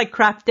taste like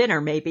Kraft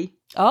Dinner, maybe.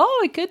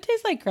 Oh, it could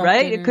taste like Kraft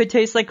Dinner. Right? It could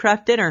taste like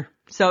Kraft Dinner.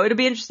 So it'll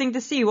be interesting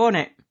to see, won't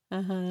it?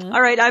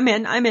 All right, I'm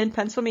in.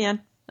 Pencil me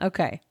in.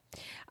 Okay.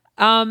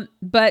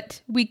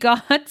 But we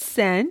got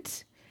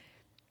sent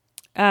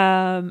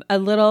a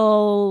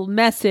little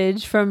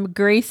message from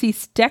Gracie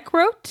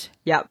Steckroat.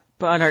 Yep,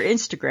 on our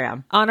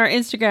Instagram. On our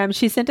Instagram,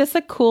 she sent us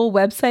a cool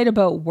website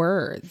about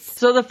words.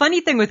 So the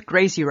funny thing with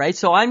Gracie, right?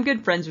 So I'm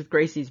good friends with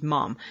Gracie's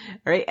mom,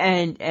 right?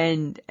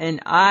 And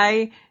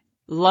I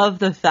love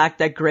the fact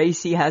that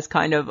Gracie has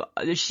kind of,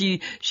 she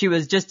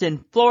was just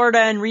in Florida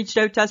and reached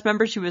out to us.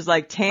 Remember, she was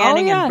like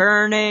tanning and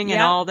burning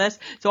and all this.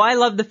 So I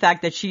love the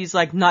fact that she's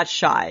like not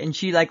shy and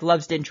she like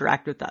loves to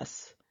interact with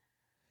us.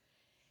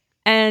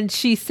 And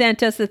she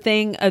sent us a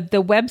thing of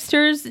the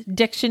Webster's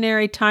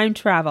Dictionary time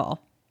travel.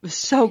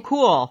 So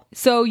cool.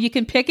 So you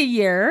can pick a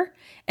year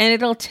and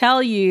it'll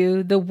tell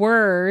you the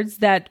words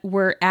that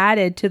were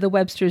added to the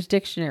Webster's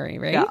Dictionary,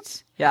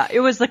 right? Yeah,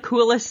 it was the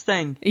coolest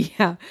thing.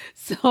 Yeah.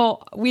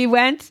 So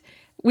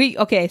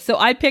so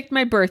I picked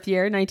my birth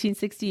year,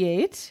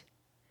 1968.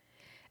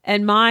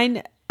 And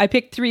mine, I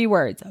picked 3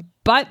 words. 2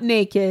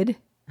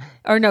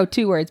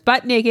 words.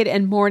 Butt naked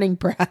and morning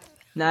breath.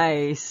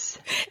 Nice.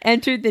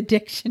 Entered the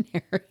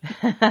dictionary.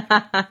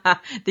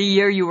 The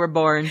year you were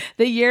born.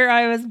 The year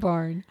I was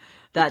born.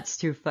 That's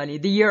too funny.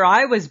 The year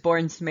I was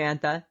born,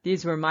 Samantha,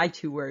 these were my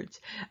 2 words.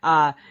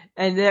 And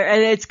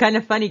it's kind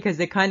of funny because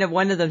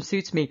one of them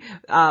suits me.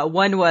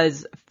 One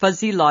was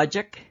fuzzy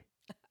logic.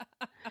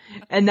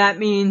 And that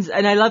means,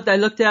 and I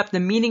looked it up. The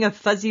meaning of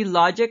fuzzy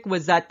logic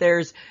was that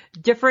there's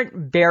different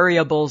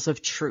variables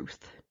of truth.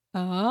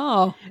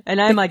 Oh.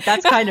 And I'm like,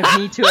 that's kind of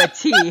me to a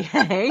T,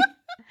 hey?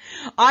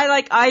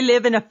 I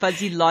live in a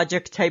fuzzy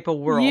logic type of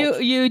world.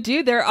 You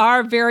do. There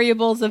are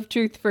variables of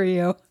truth for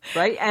you.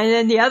 Right? And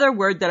then the other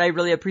word that I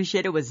really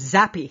appreciated was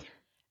zappy.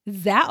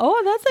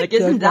 Oh, that's a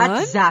good isn't that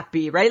one.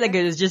 zappy, right? Like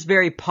it was just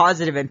very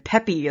positive and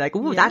peppy. Like,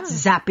 ooh, that's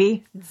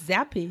zappy.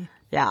 Zappy.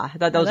 Yeah, I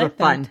thought those were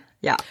fun.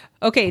 Yeah.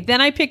 Okay, then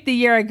I picked the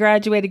year I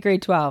graduated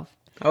grade 12.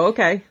 Oh,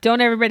 okay.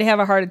 Don't everybody have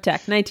a heart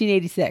attack?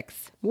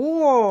 1986.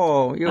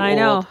 Whoa, you're old. I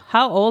know.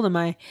 How old am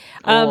I?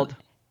 Old.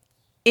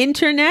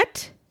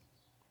 Internet.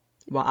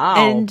 Wow.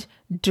 And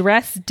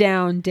dress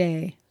down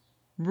day.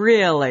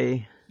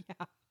 Really?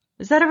 Yeah.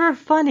 Is that ever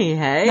funny,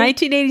 hey?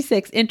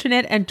 1986,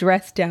 internet and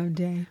dress down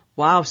day.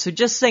 Wow. So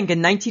just think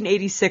in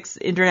 1986,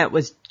 internet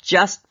was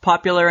just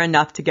popular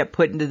enough to get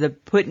put into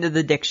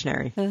the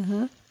dictionary.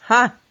 Uh-huh.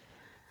 Huh.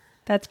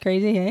 That's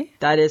crazy, hey?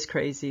 That is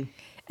crazy.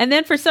 And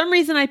then for some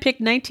reason I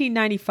picked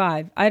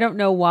 1995. I don't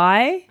know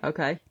why.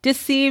 Okay.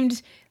 Just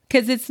seemed,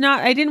 because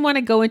I didn't want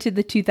to go into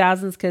the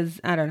 2000s because,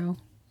 I don't know.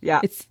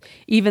 Yeah. It's,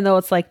 even though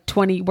it's like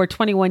we're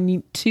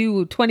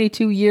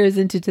 22 years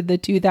into the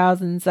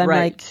 2000s. I'm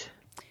like,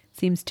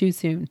 seems too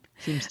soon.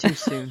 Seems too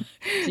soon.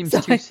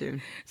 Too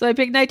soon. So I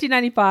picked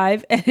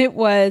 1995 and it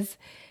was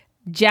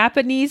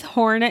Japanese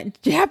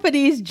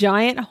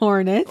giant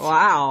hornet.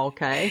 Wow.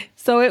 Okay.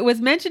 So it was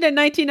mentioned in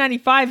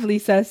 1995,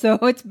 Lisa. So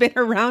it's been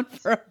around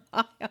for a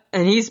while.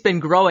 And he's been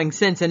growing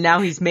since, and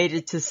now he's made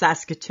it to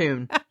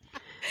Saskatoon.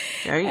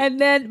 Right?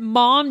 And then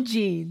mom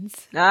jeans.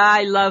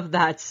 I love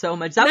that so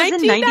much. That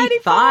was in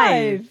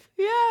 95.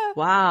 Yeah.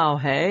 Wow.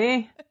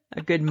 Hey,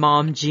 a good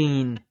mom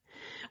jean,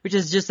 which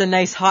is just a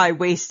nice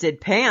high-waisted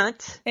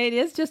pant. It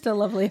is just a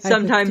lovely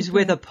sometimes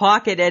with a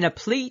pocket and a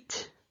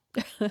pleat.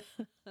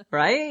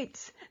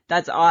 Right?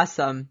 That's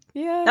awesome.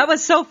 Yeah. That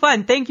was so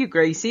fun. Thank you,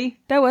 Gracie.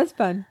 That was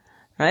fun.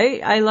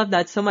 Right? I love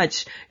that so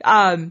much.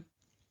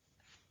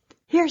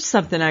 Here's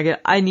something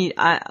I need.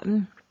 I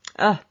don't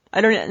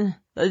know.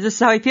 This is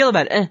how I feel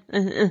about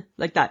it.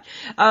 Like that.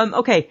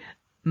 Okay.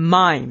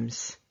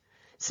 mimes.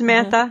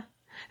 Samantha,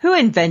 who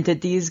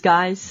invented these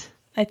guys?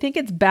 I think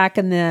it's back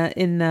in the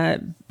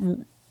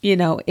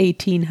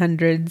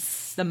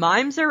 1800s. The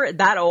mimes are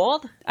that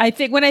old?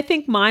 When I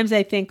think mimes,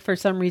 I think for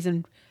some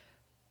reason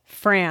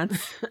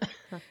France.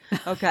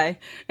 Okay.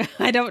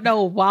 I don't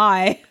know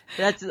why.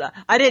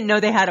 I didn't know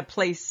they had a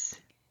place.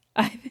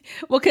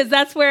 Because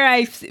that's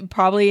where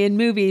probably in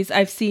movies,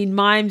 I've seen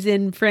mimes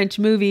in French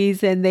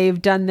movies, and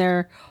they've done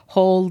their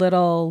whole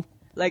little...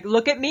 Like,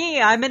 look at me,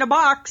 I'm in a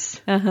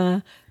box.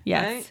 Uh-huh.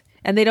 Yes. Right?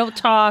 And they don't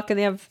talk, and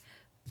they have,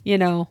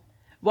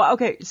 Well,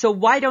 okay, so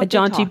why don't a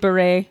jaunty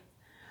beret.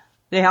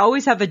 They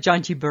always have a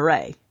jaunty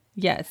beret.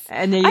 Yes.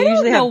 And they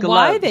usually have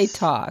gloves. Why they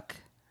talk.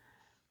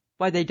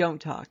 Why they don't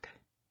talk.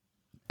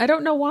 I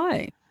don't know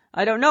why.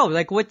 I don't know.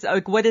 Like,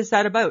 what is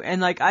that about?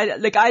 And I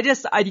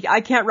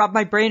can't wrap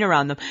my brain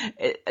around them.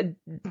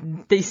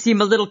 They seem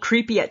a little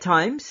creepy at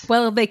times.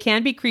 Well, they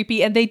can be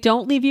creepy, and they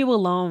don't leave you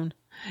alone.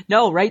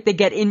 No, right? They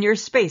get in your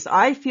space.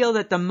 I feel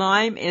that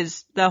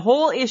the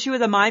whole issue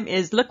of the mime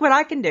is, look what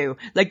I can do.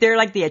 Like, they're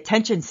like the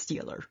attention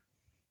stealer.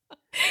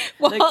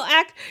 Well,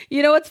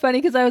 you know what's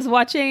funny? Because I was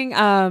watching,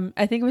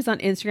 I think it was on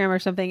Instagram or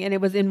something, and it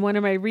was in one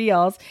of my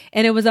reels,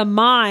 and it was a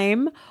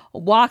mime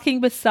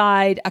walking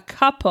beside a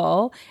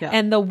couple,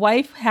 and the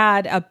wife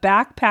had a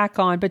backpack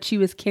on, but she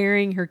was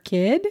carrying her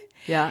kid.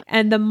 Yeah.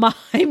 And the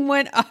mime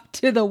went up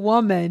to the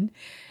woman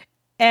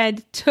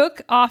and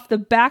took off the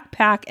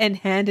backpack and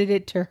handed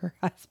it to her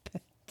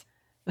husband.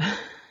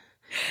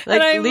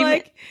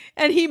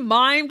 And he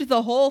mimed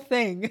the whole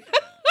thing.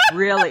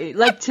 Really?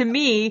 Like, to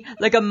me,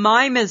 like a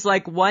mime is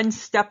like one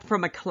step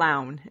from a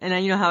clown.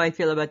 And you know how I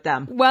feel about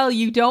them. Well,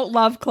 you don't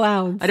love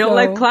clowns. I don't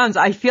like clowns.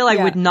 I feel I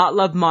would not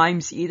love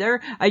mimes either.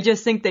 I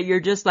just think that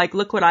you're just like,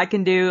 look what I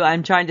can do.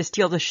 I'm trying to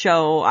steal the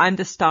show. I'm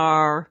the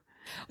star.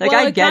 Like,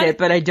 I get it,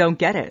 but I don't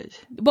get it.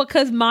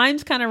 Because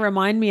mimes kind of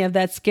remind me of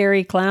that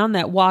scary clown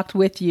that walked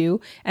with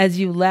you as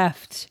you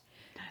left.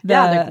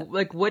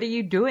 Like what are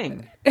you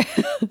doing?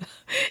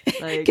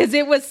 Because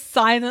it was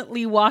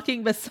silently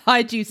walking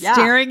beside you,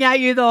 staring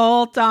at you the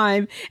whole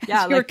time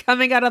as you were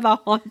coming out of the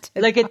haunted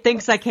house. It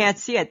thinks I can't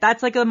see it.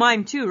 That's like a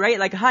mime too, right?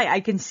 Like, hi,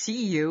 I can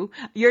see you.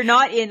 You're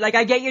not in, like,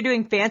 I get you're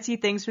doing fancy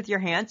things with your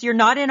hands. You're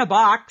not in a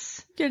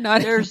box. You're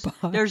not in a box.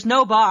 There's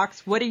no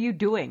box. What are you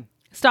doing?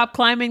 Stop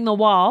climbing the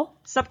wall.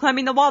 Stop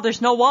climbing the wall.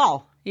 There's no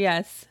wall.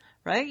 Yes.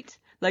 Right?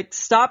 Like,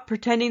 stop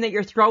pretending that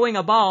you're throwing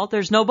a ball.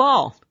 There's no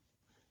ball.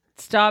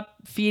 Stop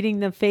feeding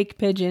the fake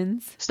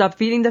pigeons. Stop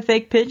feeding the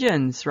fake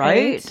pigeons,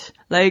 right?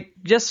 Like,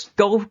 just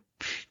go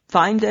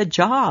find a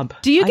job.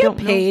 Do you get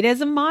paid as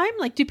a mime?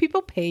 Like, do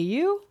people pay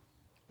you?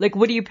 Like,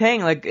 what are you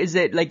paying? Like,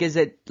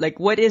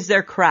 what is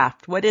their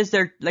craft? What is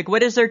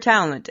their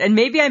talent? And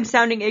maybe I'm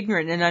sounding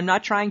ignorant and I'm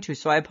not trying to,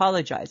 so I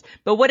apologize.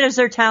 But what is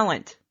their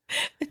talent?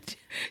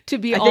 To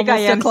be almost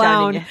a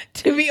clown.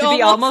 To be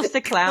almost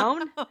a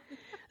clown?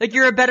 Like,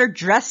 you're a better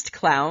dressed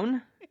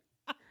clown.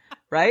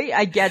 Right?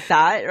 I get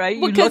that, right?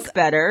 You look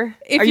better.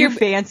 Are you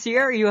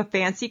fancier? Are you a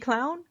fancy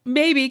clown?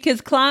 Maybe,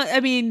 because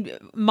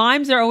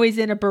mimes are always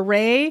in a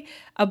beret,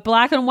 a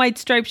black and white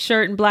striped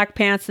shirt, and black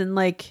pants, and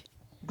like...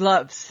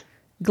 Gloves,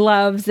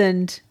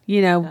 and,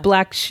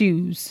 black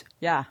shoes.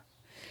 Yeah.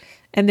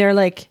 And they're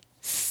like,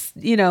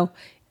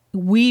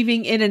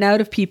 weaving in and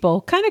out of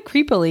people, kind of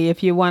creepily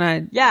if you want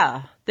to...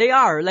 Yeah, they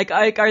are. Like,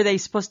 are they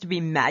supposed to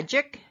be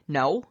magic?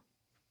 No.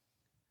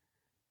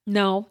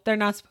 No, they're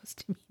not supposed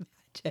to be magic.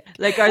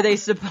 Like, are they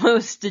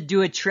supposed to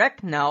do a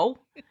trick? No.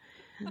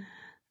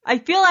 I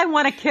feel I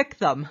want to kick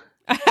them.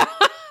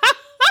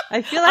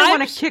 I feel I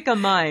want to kick a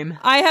mime.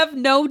 I have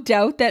no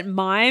doubt that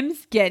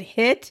mimes get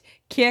hit,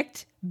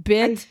 kicked,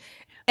 bit,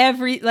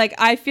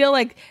 I feel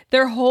like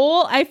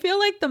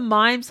the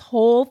mime's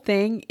whole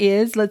thing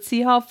is, let's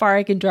see how far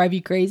I can drive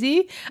you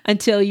crazy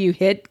until you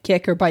hit,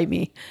 kick, or bite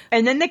me.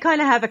 And then they kind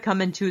of have it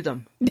coming to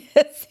them.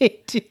 Yes,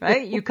 they do.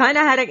 Right? You kind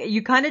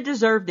of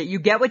deserved it. You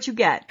get what you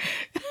get.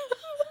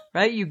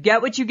 Right? You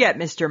get what you get,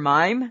 Mr.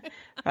 Mime.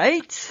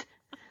 Right?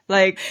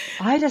 Like,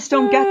 I just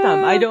don't get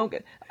them. I don't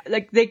get,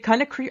 like, they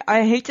kind of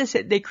I hate to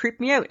say, they creep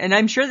me out. And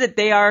I'm sure that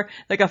they are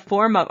like a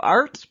form of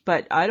art,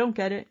 but I don't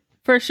get it.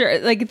 For sure.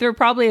 Like, they're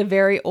probably a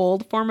very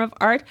old form of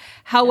art.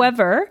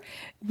 However,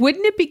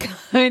 wouldn't it be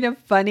kind of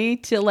funny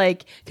to,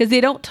 like, because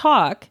they don't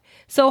talk.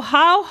 So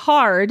how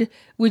hard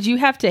would you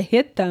have to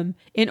hit them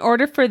in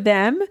order for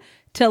them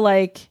to,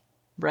 like...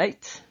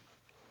 Right.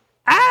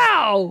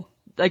 Ow!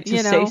 Like, to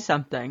say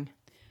something.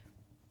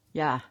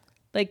 Yeah.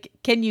 Like,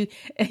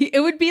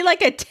 it would be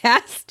like a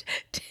test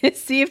to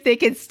see if they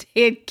can stay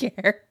in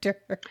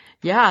character.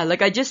 Yeah.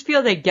 Like, I just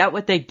feel they get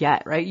what they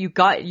get, right? You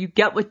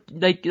get what,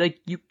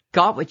 you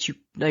got what you,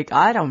 like,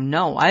 I don't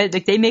know.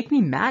 They make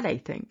me mad, I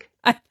think.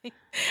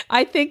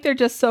 I think they're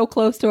just so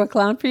close to a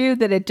clown for you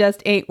that it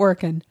just ain't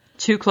working.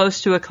 Too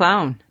close to a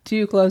clown.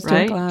 Too close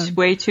to a clown.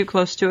 Way too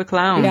close to a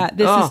clown. Yeah,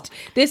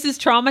 this is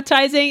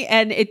traumatizing,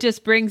 and it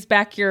just brings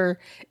back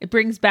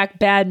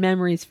bad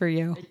memories for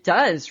you. It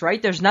does,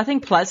 right? There's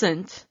nothing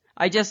pleasant.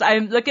 I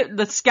look at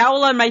the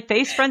scowl on my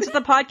face, friends of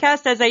the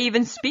podcast, as I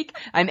even speak.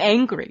 I'm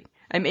angry.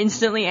 I'm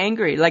instantly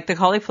angry, like the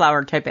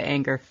cauliflower type of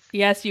anger.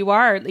 Yes, you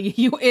are.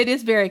 It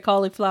is very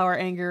cauliflower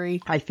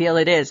angery. I feel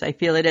it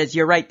is.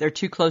 You're right. They're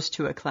too close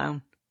to a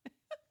clown.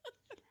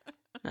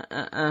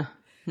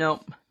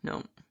 Nope.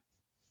 Not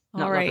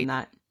loving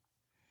that.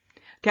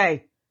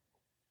 Okay.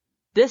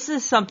 This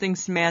is something,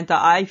 Samantha,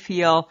 I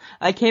feel,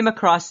 I came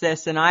across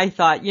this and I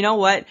thought, you know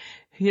what?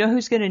 You know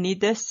who's going to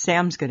need this?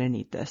 Sam's going to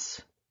need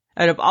this.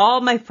 Out of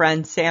all my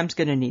friends, Sam's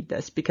going to need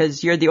this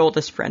because you're the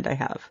oldest friend I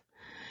have.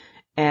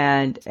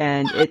 And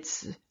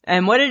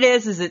what it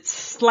is it's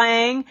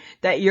slang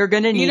that you're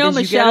going to need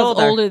as you get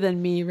older. Michelle's older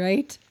than me,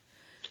 right?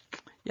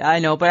 Yeah, I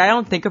know, but I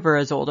don't think of her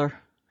as older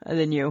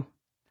than you.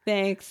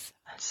 Thanks.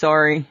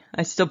 Sorry.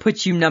 I still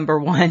put you number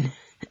one.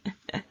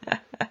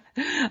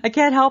 I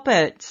can't help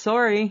it.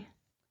 Sorry.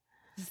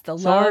 The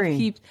love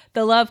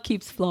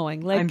keeps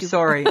flowing. I'm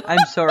sorry.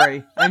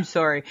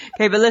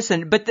 Okay, but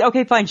listen,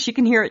 okay, fine. She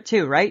can hear it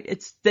too,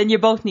 right? Then you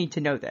both need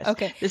to know this.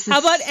 Okay. How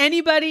about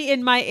anybody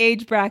in my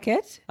age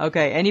bracket?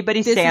 Okay.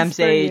 Anybody Sam's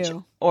age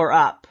or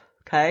up.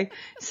 Okay.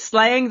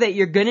 Slang that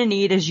you're going to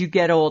need as you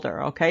get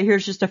older. Okay.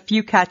 Here's just a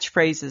few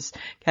catchphrases.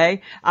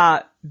 Okay.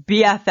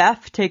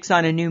 BFF takes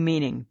on a new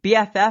meaning.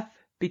 BFF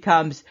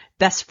becomes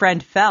best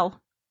friend fell.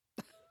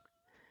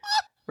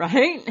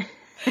 Right?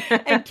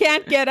 And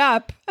can't get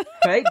up.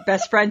 Right?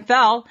 Best friend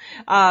fell.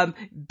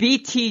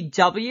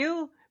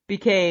 BTW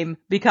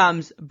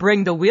becomes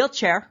bring the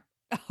wheelchair.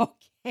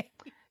 Okay.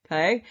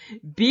 Okay.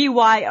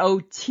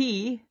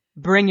 BYOT,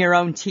 bring your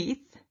own teeth.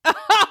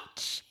 Oh,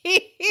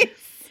 jeez.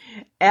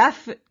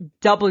 FWIW,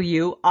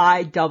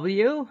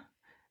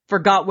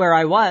 forgot where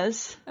I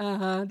was.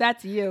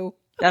 That's you.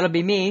 That'll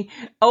be me.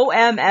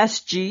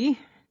 OMSG,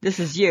 this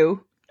is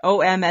you.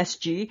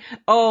 OMSG.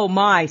 Oh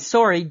my,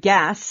 sorry,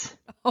 gas.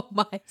 Oh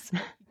my.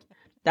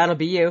 That'll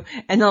be you.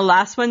 And the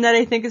last one that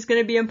I think is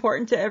going to be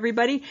important to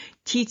everybody,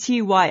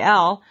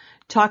 TTYL,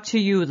 talk to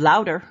you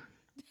louder.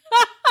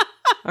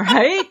 All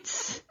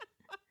right?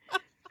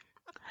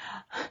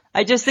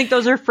 I just think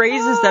those are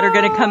phrases that are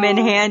going to come in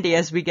handy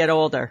as we get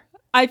older.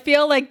 I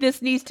feel like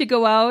this needs to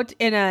go out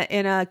in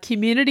a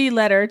community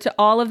letter to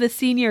all of the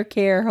senior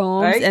care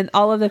homes and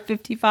all of the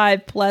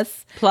 55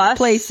 plus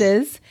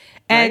places,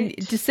 and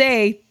to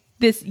say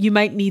this, you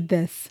might need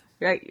this.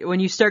 Right. When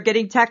you start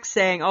getting texts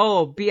saying,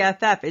 oh,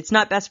 BFF, it's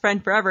not best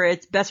friend forever,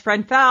 it's best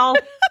friend fell.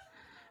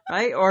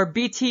 Right? Or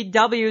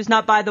BTW is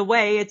not by the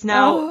way, it's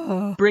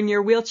now bring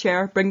the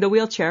wheelchair.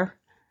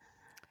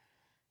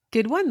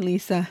 Good one,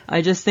 Lisa.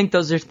 I just think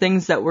those are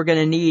things that we're going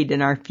to need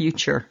in our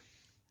future.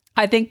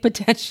 I think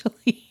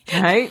potentially.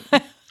 Right?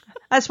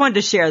 I just wanted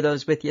to share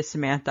those with you,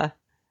 Samantha.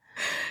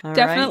 All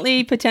Definitely,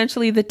 right?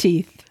 Potentially the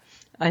teeth.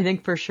 I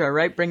think for sure,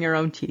 right? Bring your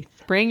own teeth.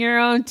 Bring your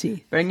own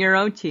teeth. Bring your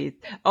own teeth.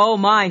 Oh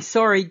my,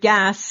 sorry,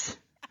 gas.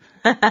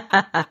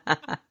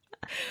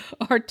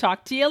 Or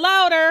talk to you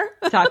louder.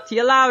 Talk to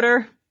you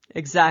louder.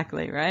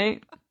 Exactly,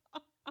 right?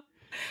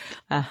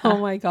 Oh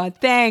my God.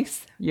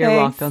 Thanks. You're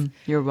welcome.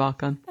 You're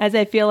welcome. As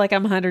I feel like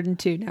I'm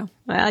 102 now.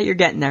 Well, you're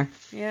getting there.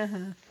 Yeah.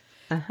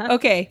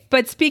 Okay.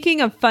 But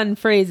speaking of fun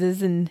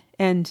phrases and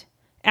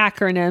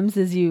acronyms,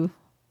 as you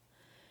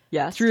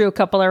threw a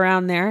couple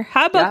around there,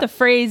 how about the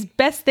phrase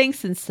best thing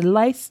since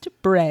sliced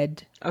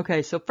bread?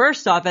 Okay. So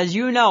first off, as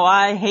you know,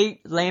 I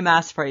hate lame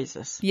ass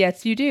phrases.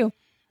 Yes, you do.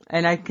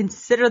 And I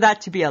consider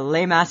that to be a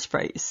lame ass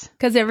phrase.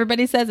 Because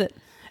everybody says it.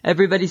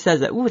 Everybody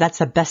says it. Ooh, that's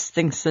the best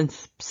thing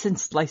since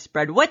sliced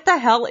bread. What the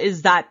hell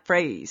is that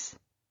phrase?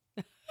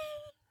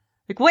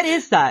 Like, what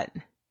is that?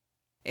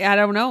 I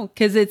don't know.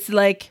 Because it's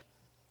like,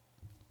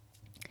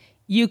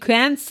 you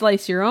can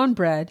slice your own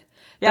bread.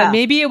 Yeah. But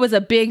maybe it was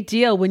a big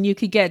deal when you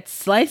could get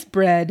sliced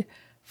bread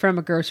from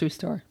a grocery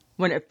store.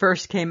 When it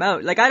first came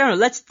out. Like, I don't know.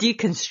 Let's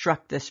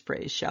deconstruct this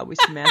phrase, shall we,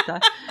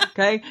 Samantha?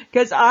 Okay?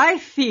 Because I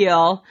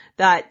feel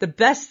that the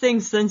best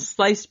thing since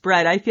sliced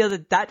bread, I feel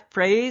that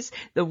phrase,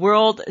 the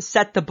world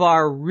set the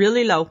bar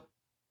really low.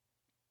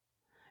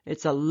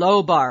 It's a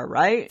low bar,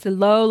 right? It's a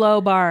low,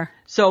 low bar.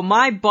 So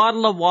my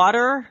bottle of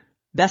water,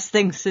 best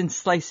thing since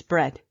sliced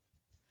bread.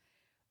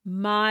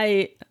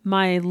 My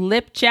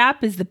lip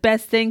chap is the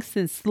best thing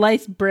since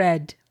sliced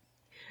bread.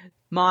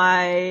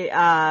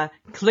 My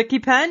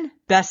clicky pen,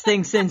 best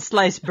thing since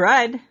sliced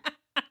bread.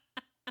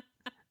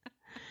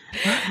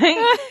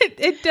 Right?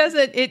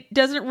 It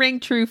doesn't ring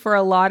true for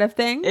a lot of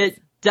things.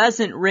 It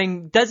doesn't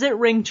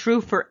ring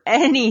true for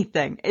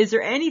anything. Is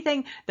there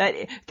anything that,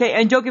 okay,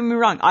 and don't get me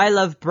wrong, I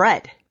love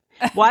bread.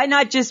 Why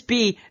not just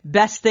be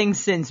best thing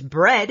since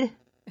bread?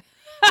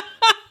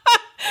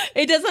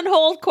 It doesn't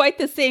hold quite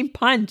the same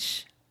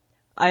punch.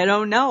 I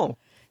don't know.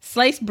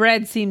 Sliced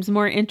bread seems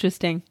more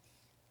interesting.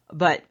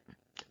 But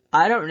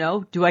I don't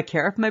know. Do I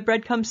care if my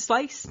bread comes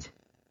sliced?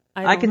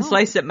 I can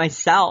slice it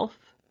myself.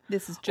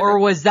 This is true. Or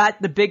was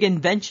that the big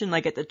invention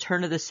like at the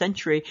turn of the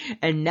century?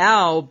 And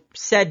now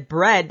said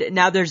bread,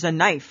 now there's a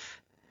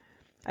knife.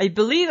 I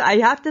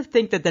have to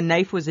think that the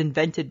knife was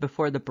invented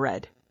before the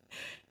bread.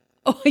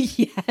 Oh,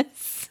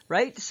 yes.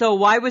 Right? So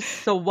why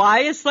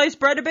is sliced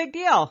bread a big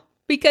deal?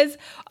 Because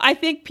I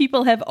think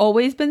people have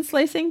always been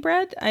slicing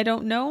bread. I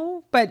don't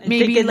know, but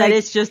maybe thinking that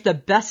it's just the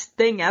best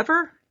thing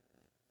ever.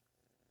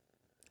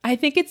 I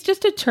think it's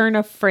just a turn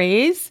of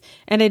phrase,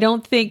 and I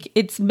don't think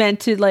it's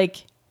meant to,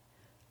 like,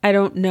 I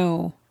don't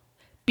know,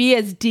 be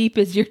as deep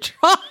as you're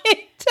trying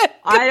to go.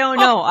 I don't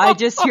know. I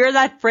just hear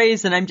that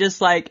phrase and I'm just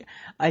like,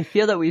 I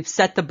feel that we've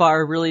set the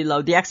bar really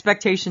low. The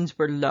expectations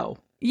were low.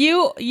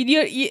 You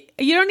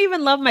don't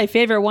even love my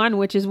favorite one,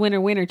 which is winner,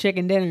 winner,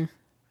 chicken dinner.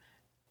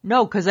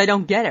 No, because I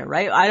don't get it,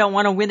 right? I don't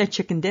want to win a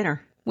chicken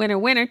dinner. Winner,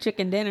 winner,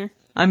 chicken dinner.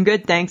 I'm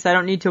good, thanks. I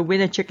don't need to win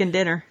a chicken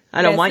dinner.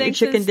 I don't want your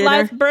chicken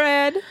dinner. Sliced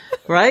bread.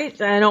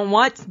 Right? I don't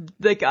want,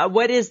 like,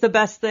 what is the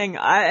best thing?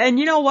 And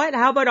you know what?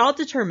 How about I'll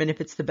determine if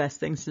it's the best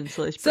thing since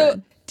sliced bread.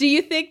 So, do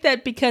you think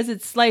that because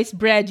it's sliced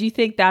bread, you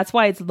think that's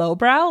why it's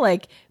lowbrow?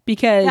 Like,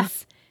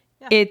 because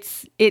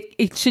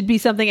it should be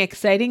something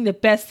exciting? The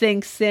best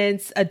thing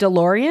since a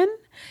DeLorean?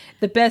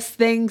 The best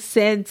thing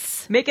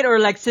since... Make it, or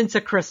like since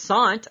a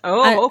croissant.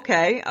 Oh,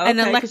 okay. An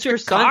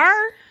electric car?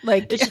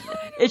 Like,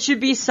 it should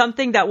be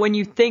something that when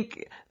you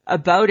think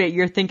about it,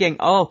 you're thinking,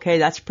 oh, okay,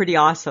 that's pretty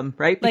awesome,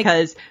 right?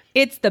 Because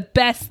it's the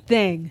best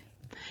thing.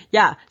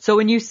 Yeah. So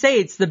when you say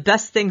it's the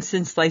best thing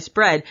since sliced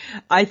bread,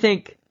 I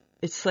think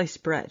it's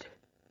sliced bread.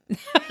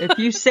 If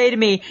you say to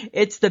me,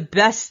 it's the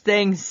best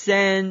thing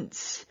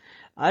since,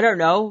 I don't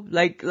know,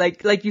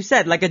 like you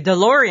said, like a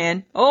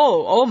DeLorean.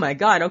 Oh my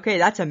God. Okay.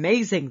 That's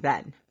amazing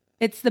then.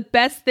 It's the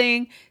best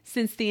thing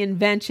since the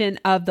invention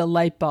of the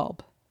light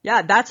bulb.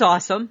 Yeah. That's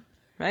awesome.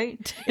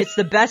 Right? It's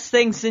the best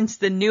thing since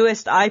the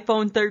newest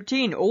iPhone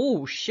 13.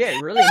 Oh,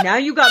 shit. Really? Now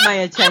you got my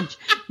attention.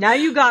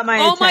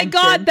 Oh, my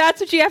God. That's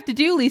what you have to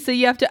do, Lisa.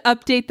 You have to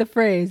update the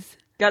phrase.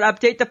 Got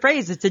to update the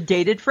phrase. It's a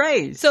dated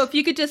phrase. So if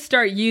you could just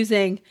start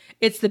using,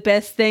 it's the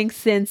best thing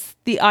since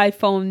the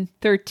iPhone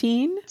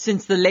 13.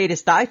 Since the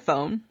latest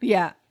iPhone.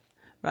 Yeah.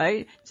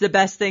 Right? It's the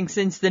best thing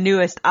since the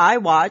newest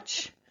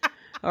iWatch.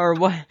 Or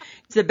what?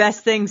 It's the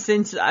best thing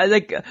since, I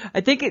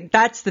think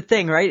that's the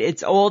thing, right?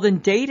 It's old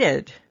and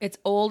dated. It's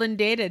old and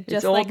dated,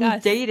 just like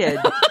us. It's old and dated,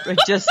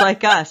 just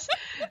like us,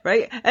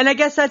 right? And I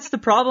guess that's the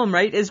problem,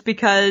 right? Is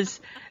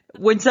because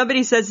when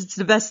somebody says it's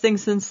the best thing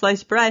since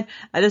sliced bread,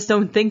 I just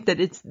don't think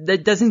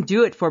that doesn't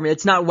do it for me.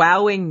 It's not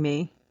wowing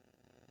me.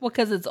 Well,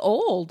 because it's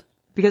old.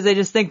 Because I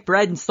just think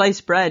bread and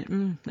sliced bread.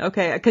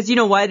 Okay. Because you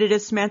know what it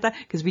is, Samantha?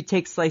 Because we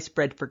take sliced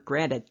bread for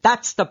granted.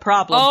 That's the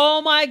problem.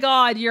 Oh my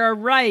God, you're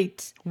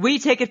right. We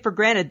take it for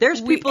granted.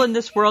 There's people in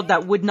this world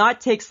that would not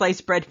take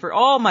sliced bread for,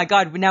 oh my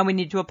God, now we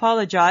need to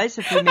apologize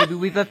if maybe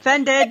we've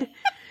offended.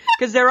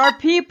 Because there are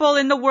people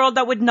in the world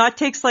that would not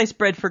take sliced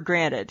bread for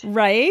granted.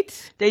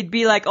 Right. They'd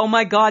be like, oh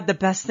my God, the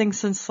best thing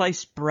since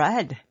sliced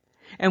bread.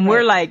 And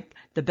we're like,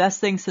 the best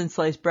thing since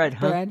sliced bread,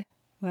 huh? Bread?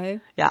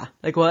 What? Yeah.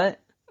 Like what?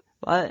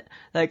 What?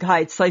 Like,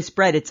 hi, it's sliced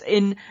bread. It's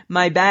in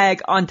my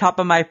bag on top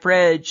of my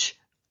fridge.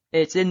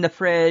 It's in the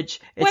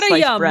fridge. It's what are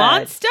you, a bread.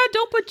 monster?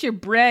 Don't put your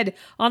bread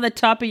on the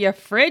top of your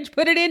fridge.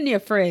 Put it in your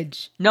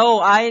fridge.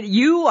 No,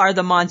 you are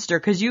the monster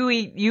because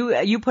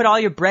you put all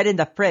your bread in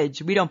the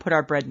fridge. We don't put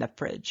our bread in the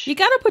fridge. You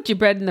gotta put your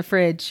bread in the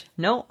fridge.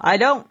 No, I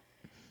don't.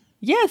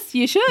 Yes,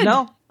 you should.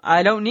 No,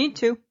 I don't need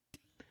to.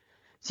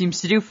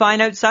 Seems to do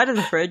fine outside of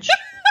the fridge.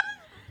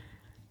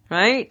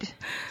 Right?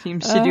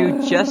 Seems to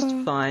do just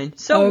fine.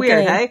 So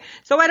weird, hey?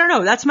 So I don't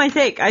know. That's my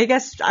take. I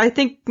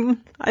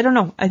don't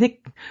know. I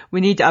think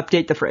we need to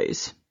update the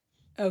phrase.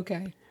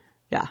 Okay.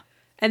 Yeah.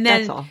 And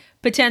then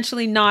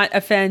potentially not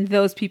offend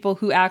those people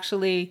who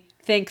actually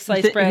think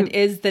sliced bread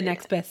is the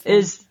next best thing.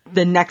 Is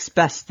the next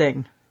best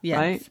thing. Yes.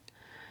 Right?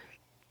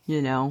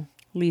 You know.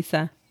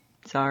 Lisa.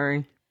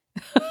 Sorry.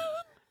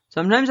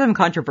 Sometimes I'm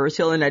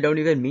controversial and I don't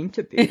even mean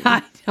to be.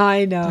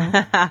 I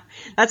know.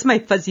 That's my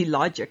fuzzy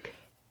logic.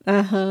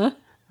 Uh-huh.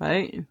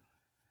 Right?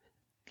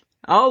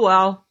 Oh,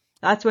 well,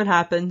 that's what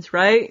happens,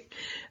 right?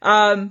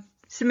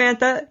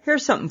 Samantha,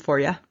 here's something for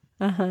you.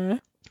 Uh-huh.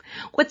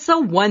 What's the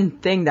one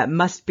thing that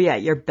must be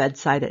at your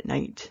bedside at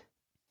night?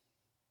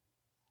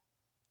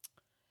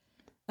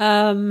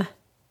 BioFreeze.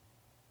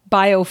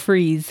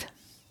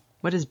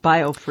 What is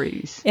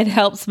BioFreeze? It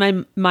helps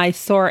my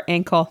sore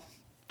ankle.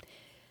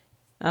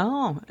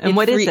 Oh, and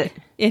what is it?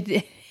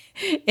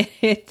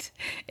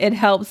 It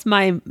helps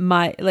my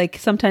like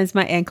sometimes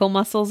my ankle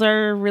muscles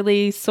are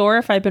really sore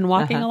if I've been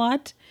walking a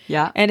lot.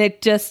 Yeah. And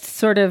it just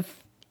sort of,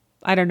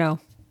 I don't know,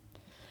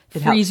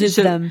 freezes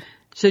them.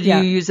 So do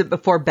you use it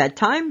before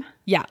bedtime?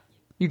 Yeah.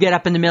 You get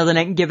up in the middle of the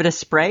night and give it a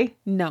spray?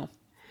 No.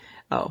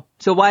 Oh,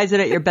 so why is it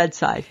at your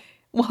bedside?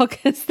 Well,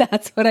 because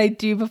that's what I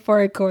do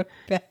before I go to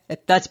bed.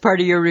 That's part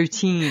of your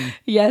routine.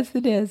 Yes,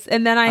 it is.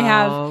 And then I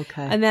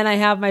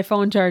have my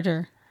phone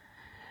charger.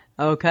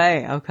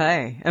 Okay.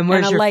 And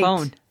where's your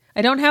phone?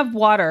 I don't have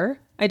water.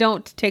 I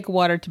don't take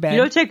water to bed. You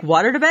don't take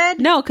water to bed?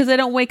 No, because I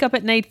don't wake up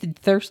at night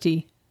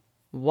thirsty.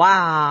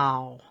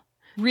 Wow.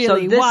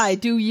 Really? Why?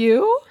 Do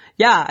you?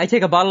 Yeah, I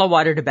take a bottle of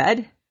water to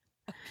bed.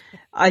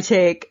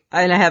 And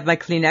I have my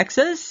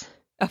Kleenexes.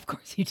 Of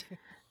course you do.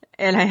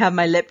 And I have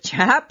my lip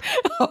chap.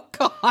 Oh,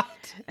 God.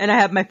 And I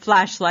have my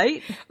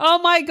flashlight. Oh,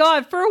 my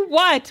God. For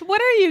what?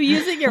 What are you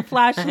using your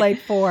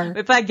flashlight for?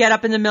 If I get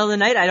up in the middle of the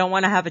night, I don't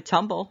want to have a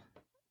tumble.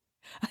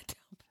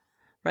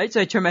 Right?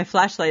 So I turn my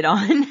flashlight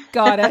on.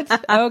 Got it.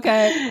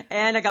 Okay.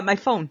 And I got my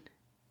phone.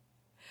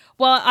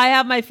 Well, I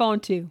have my phone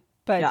too,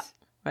 but. Yeah.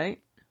 Right?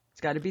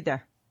 It's got to be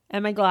there.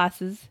 And my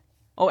glasses.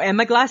 Oh, and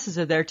my glasses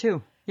are there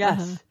too.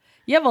 Yes. Uh-huh.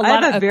 You have a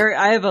lot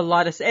I have a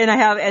lot of,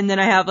 and then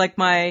I have like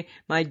my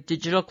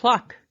digital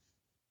clock.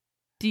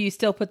 Do you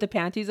still put the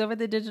panties over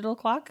the digital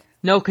clock?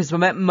 No, because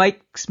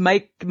Mike,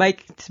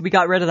 we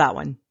got rid of that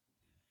one.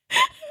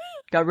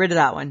 Got rid of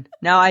that one.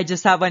 Now I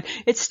just have one.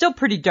 It's still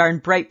pretty darn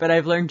bright, but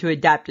I've learned to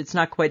adapt. It's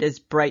not quite as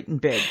bright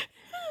and big.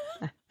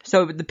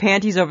 So the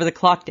panties over the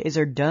clock days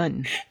are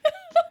done.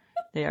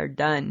 They are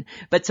done.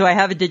 But so I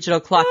have a digital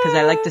clock because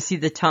I like to see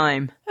the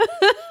time.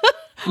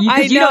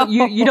 You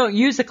don't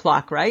use a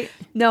clock, right?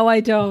 No,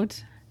 I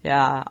don't.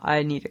 Yeah,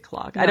 I need a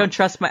clock. No. I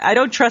trust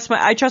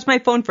my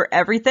phone for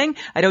everything.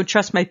 I don't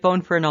trust my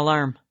phone for an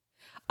alarm.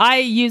 I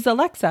use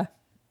Alexa.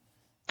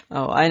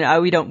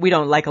 Oh, we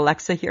don't like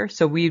Alexa here,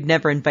 so we've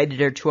never invited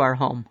her to our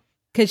home.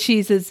 Because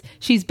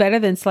she's better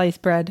than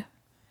sliced bread.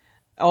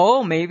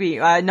 Oh, maybe.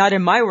 Not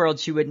in my world,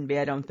 she wouldn't be,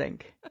 I don't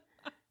think.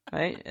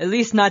 Right? At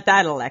least not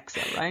that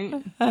Alexa, right?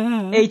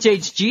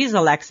 HHG's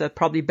Alexa,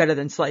 probably better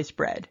than sliced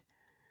bread.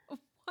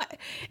 What?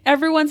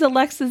 Everyone's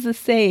Alexa's the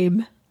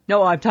same.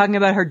 No, I'm talking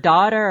about her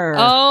daughter.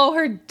 Oh,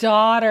 her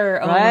daughter.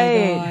 Oh,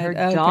 right, my God. her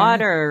Okay.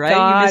 daughter, right?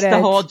 Got You missed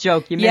the whole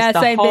joke. I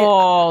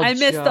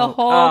missed the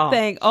whole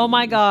thing. Oh,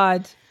 my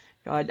God.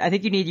 God, I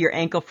think you need your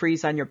ankle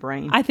freeze on your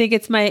brain. I think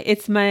it's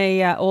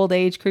my old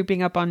age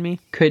creeping up on me.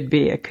 Could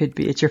be. It could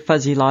be. It's your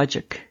fuzzy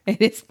logic.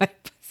 It is my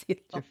fuzzy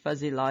logic. Your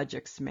fuzzy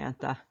logic,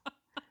 Samantha.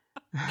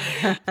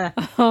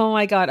 Oh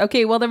my God.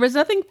 Okay. Well, there was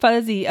nothing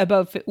fuzzy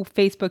about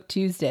Facebook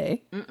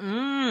Tuesday.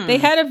 Mm-mm. They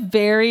had a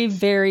very,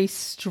 very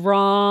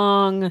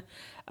strong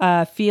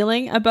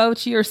feeling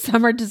about your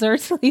summer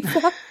desserts,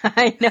 Lisa.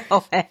 I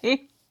know, eh?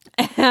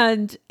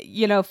 And,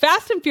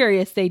 Fast and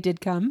Furious, they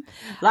did come.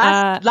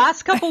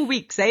 Last couple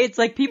weeks, eh? It's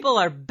like people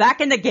are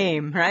back in the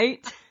game,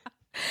 right?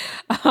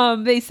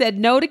 They said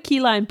no to key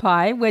lime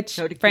pie, which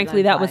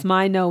frankly, that was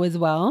my no as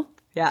well.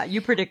 Yeah,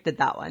 you predicted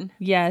that one.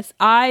 Yes,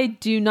 I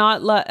do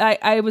not love,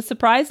 I was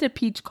surprised at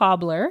peach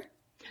cobbler.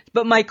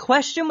 But my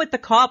question with the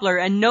cobbler,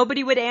 and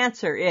nobody would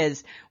answer,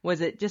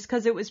 was it just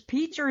because it was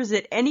peach or is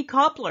it any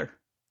cobbler?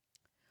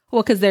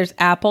 Well, because there's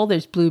apple,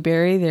 there's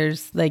blueberry, you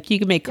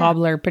can make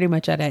cobbler pretty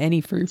much out of any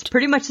fruit. It's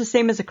pretty much the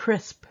same as a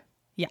crisp.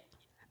 Yeah.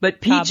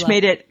 But peach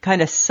made it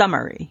kind of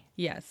summery.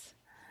 Yes.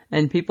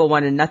 And people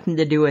wanted nothing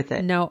to do with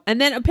it. No. And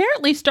then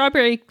apparently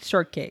strawberry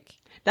shortcake.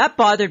 That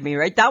bothered me,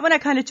 right? That one I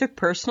kind of took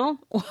personal.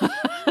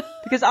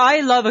 Because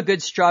I love a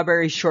good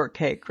strawberry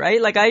shortcake, right?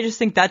 Like, I just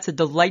think that's a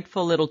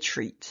delightful little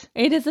treat.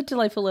 It is a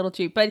delightful little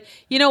treat. But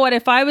you know what?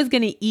 If I was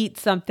going to eat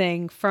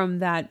something from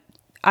that,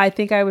 I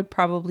think I would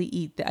probably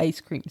eat the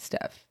ice cream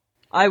stuff.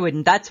 I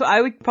wouldn't.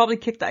 I would probably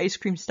kick the ice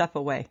cream stuff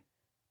away.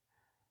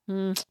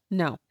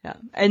 No. Yeah.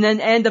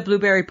 And the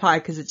blueberry pie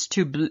because it's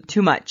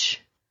too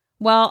much.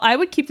 Well, I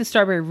would keep the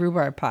strawberry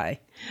rhubarb pie.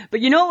 But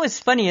you know what was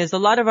funny is a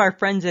lot of our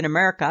friends in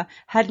America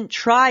hadn't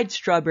tried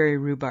strawberry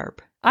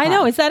rhubarb. I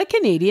know. Is that a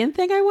Canadian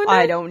thing, I wonder?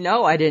 I don't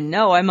know. I didn't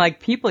know. I'm like,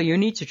 people, you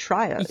need to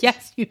try it.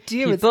 Yes, you do.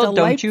 People, it's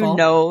delightful.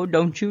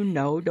 Don't you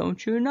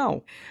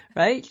know?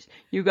 Right?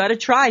 You got to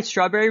try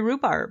strawberry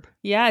rhubarb.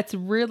 Yeah, it's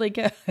really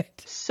good.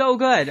 So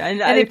good. And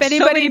if anybody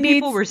so many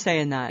people were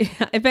saying that.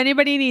 If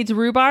anybody needs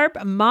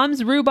rhubarb,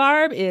 Mom's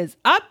Rhubarb is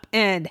up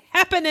and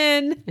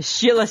happening. Is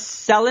Sheila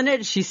selling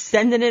it? She's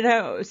sending it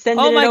out, it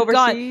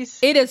overseas?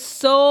 God. It is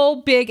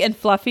so big and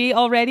fluffy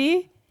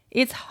already.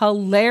 It's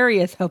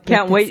hilarious how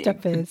big this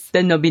stuff is.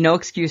 Then there'll be no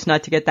excuse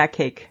not to get that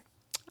cake.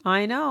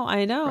 I know.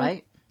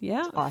 Right?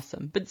 Yeah. It's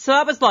awesome. But so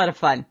that was a lot of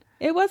fun.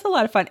 It was a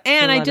lot of fun.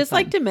 And I'd just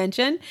like to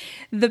mention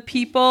the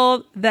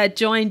people that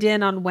joined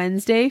in on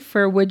Wednesday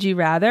for Would You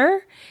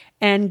Rather.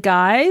 And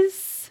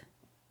guys,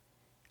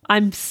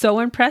 I'm so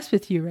impressed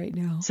with you right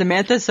now.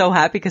 Samantha's so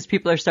happy because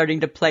people are starting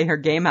to play her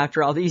game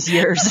after all these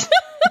years.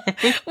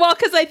 Well,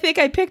 because I think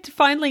I picked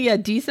finally a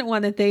decent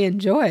one that they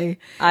enjoy.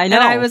 I know.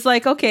 And I was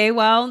like, okay,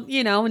 well,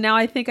 now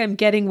I think I'm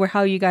getting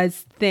how you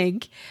guys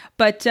think.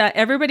 But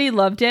everybody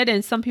loved it.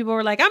 And some people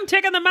were like, I'm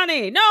taking the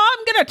money. No,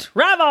 I'm going to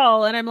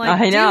travel. And I'm like,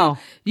 I know.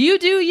 You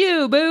do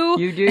you, boo.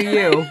 You do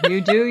you.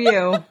 You do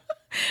you.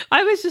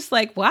 I was just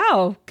like,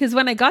 wow. Because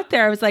when I got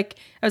there, I was like,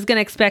 I was going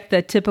to expect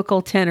the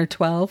typical 10 or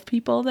 12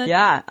 people that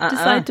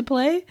decide to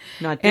play.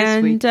 Not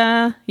this week.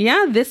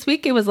 And this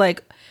week it was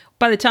like,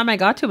 by the time I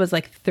got to it, was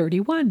like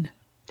 31.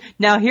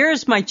 Now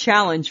here's my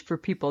challenge for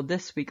people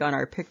this week on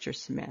our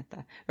pictures,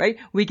 Samantha. Right?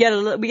 We get a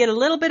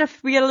little bit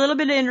of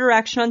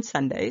interaction on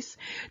Sundays.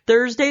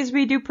 Thursdays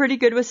we do pretty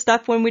good with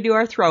stuff when we do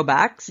our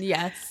throwbacks.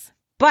 Yes.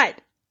 But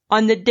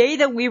on the day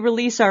that we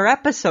release our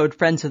episode,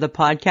 friends of the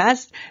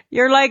podcast,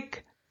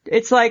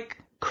 it's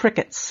like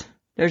crickets.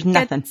 There's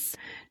nothing.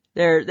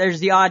 There's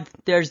the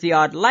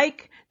odd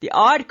like, the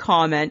odd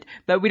comment,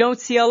 but we don't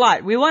see a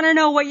lot. We want to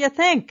know what you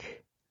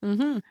think.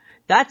 Mm-hmm.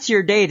 That's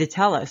your day to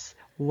tell us.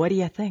 What do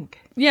you think?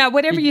 Yeah,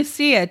 whatever you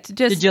see it.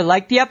 Did you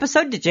like the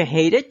episode? Did you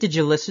hate it? Did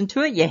you listen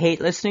to it? You hate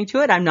listening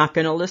to it? I'm not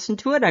going to listen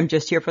to it. I'm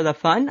just here for the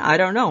fun. I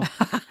don't know.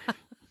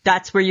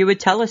 That's where you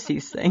would tell us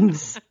these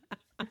things.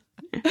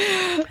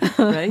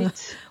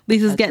 Right?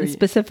 Lisa's getting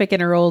specific in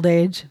her old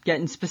age.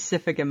 Getting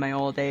specific in my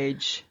old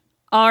age.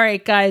 All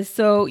right, guys.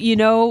 So,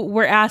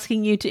 we're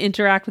asking you to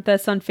interact with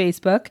us on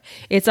Facebook.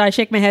 It's I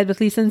Shake My Head with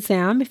Lisa and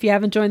Sam. If you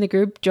haven't joined the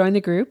group, join the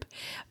group.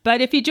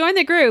 But if you join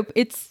the group,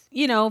 it's,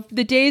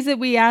 the days that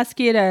we ask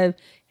you to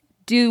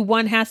do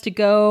One Has to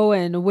Go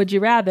and Would You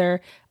Rather,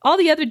 all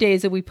the other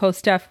days that we post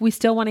stuff, we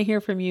still want to hear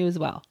from you as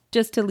well,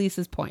 just to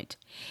Lisa's point.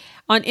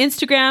 On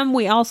Instagram,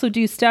 we also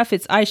do stuff.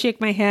 It's I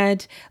Shake My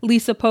Head.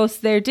 Lisa posts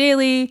there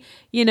daily,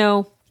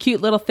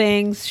 cute little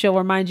things. She'll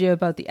remind you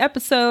about the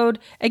episode.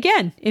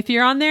 Again, if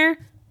you're on there,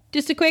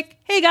 just a quick,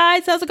 hey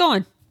guys, how's it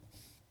going?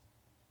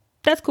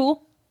 That's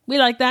cool. We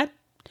like that.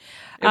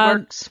 It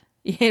works.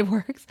 It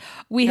works.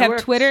 We have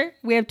Twitter.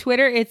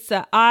 It's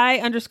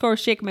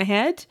I_shake my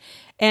head.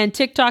 And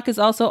TikTok is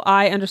also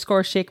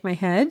I_shake my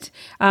head.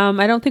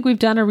 I don't think we've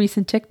done a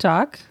recent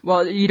TikTok.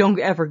 Well, you don't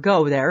ever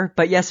go there,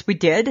 but yes, we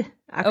did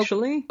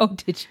actually. Oh,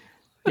 did you?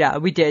 Yeah,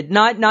 we did.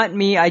 Not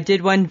me. I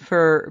did one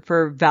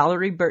for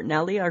Valerie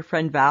Bertinelli, our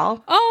friend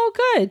Val. Oh,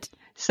 good.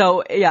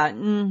 So yeah,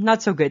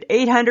 not so good.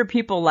 800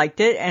 people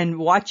liked it and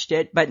watched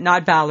it, but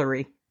not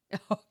Valerie.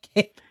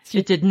 Okay.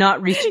 It did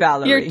not reach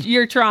Valerie.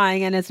 You're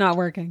trying and it's not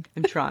working.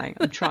 I'm trying.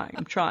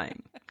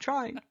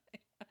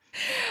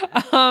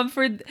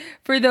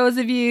 For those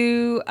of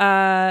you,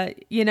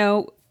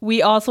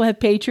 we also have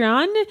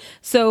Patreon.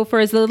 So for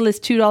as little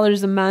as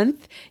 $2 a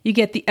month, you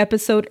get the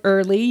episode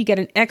early. You get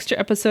an extra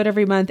episode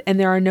every month, and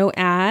there are no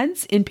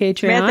ads in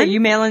Patreon. Samantha, you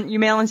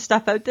mailing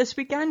stuff out this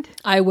weekend?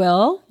 I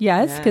will,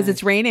 yes, because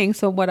it's raining.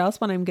 So what else?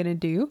 What I'm going to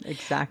do?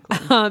 Exactly.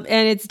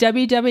 And it's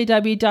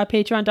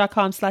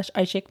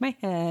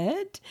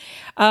www.patreon.com/IShakeMyHead.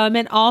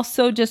 And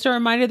also just a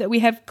reminder that we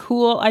have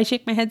cool I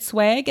Shake My Head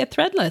swag at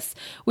Threadless,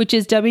 which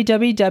is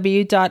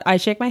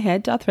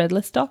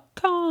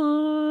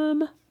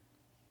www.ishakemyhead.threadless.com.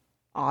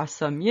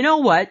 Awesome. You know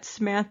what,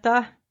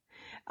 Samantha?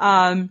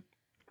 Kate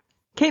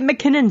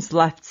McKinnon's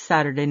left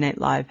Saturday Night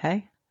Live,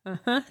 hey?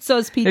 Uh-huh. So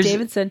is Pete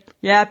Davidson.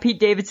 Yeah, Pete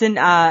Davidson,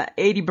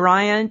 Aidy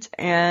Bryant,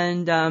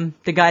 and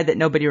the guy that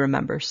nobody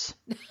remembers.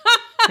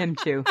 Him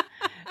too.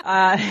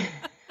 I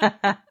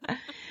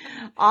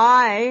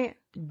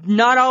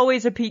not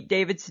always a Pete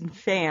Davidson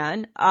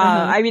fan.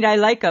 I mean, I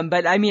like him,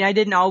 but I mean, I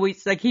didn't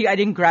always I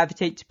didn't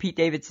gravitate to Pete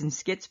Davidson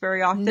skits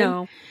very often.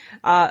 No.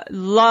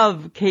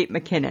 Love Kate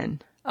McKinnon.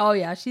 Oh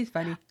yeah, she's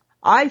funny.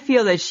 I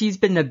feel that she's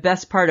been the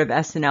best part of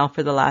SNL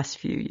for the last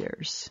few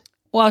years.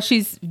 Well,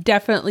 she's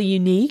definitely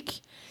unique.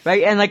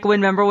 Right? And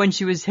remember when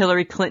she was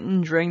Hillary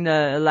Clinton during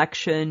the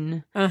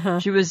election? Uh-huh.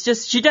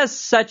 She does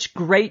such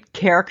great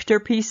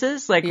character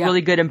pieces, really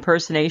good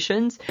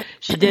impersonations.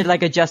 She did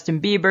a Justin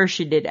Bieber,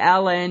 she did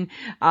Ellen.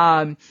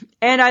 And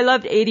I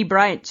loved Aidy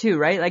Bryant too,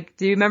 right?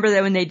 Do you remember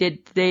that when they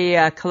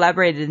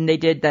collaborated and they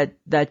did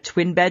that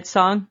twin bed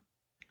song?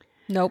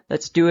 Nope.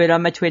 Let's do it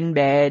on my twin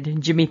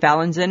bed. Jimmy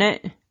Fallon's in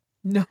it?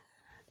 No.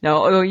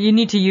 No, oh, you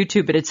need to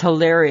YouTube it. It's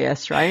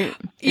hilarious, right?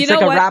 It's a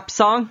rap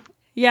song.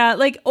 Yeah,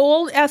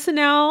 old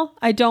SNL,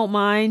 I don't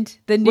mind.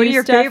 The new what are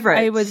your stuff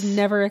favorites? I was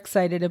never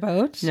excited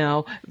about.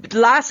 No. The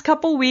last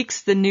couple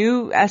weeks, the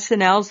new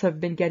SNLs have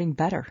been getting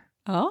better.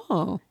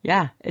 Oh.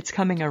 Yeah, it's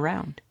coming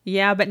around.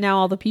 Yeah, but now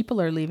all the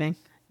people are leaving.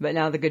 But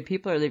now the good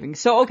people are leaving.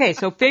 So, okay,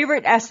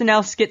 favorite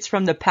SNL skits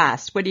from the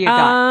past. What do you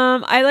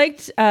got? I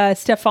liked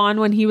Stefan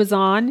when he was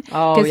on.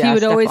 Oh, because he would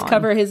Stefan. always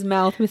cover his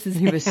mouth with his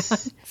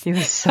hands. He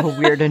was so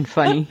weird and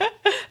funny.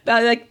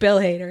 I like Bill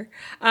Hader.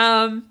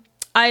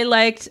 I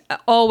liked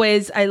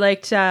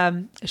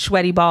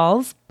Sweaty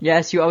Balls.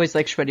 Yes, you always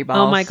like Sweaty Balls.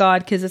 Oh my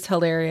God, because it's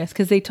hilarious.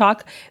 Because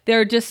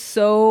they're just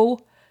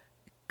so...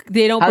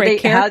 They don't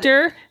break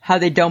character. How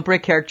they don't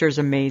break character is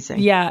amazing.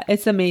 Yeah,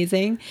 it's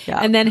amazing. Yeah.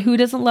 And then who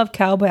doesn't love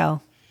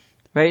cowbell?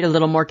 Right? A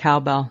little more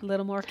cowbell. A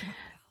little more cowbell.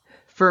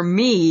 For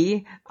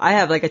me, I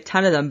have a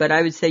ton of them, but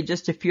I would say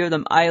just a few of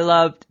them. I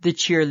loved the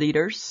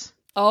cheerleaders.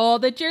 Oh,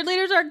 the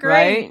cheerleaders are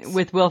great. Right?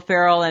 With Will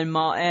Ferrell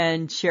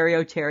and Sherry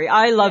O'Terry.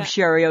 I love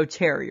Sherry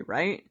O'Terry,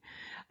 right?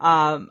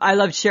 I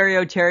loved Sherry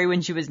O'Terry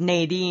when she was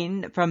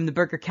Nadine from the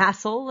Burger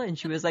Castle, and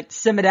she was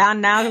simmer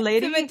down now,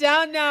 lady. Simmer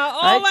down now.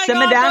 Oh right? my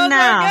simmer God, down those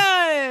now.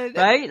 are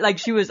good. Right?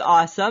 She was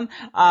awesome.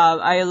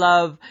 I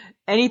love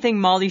anything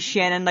Molly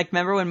Shannon.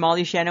 Remember when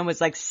Molly Shannon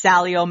was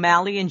Sally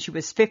O'Malley and she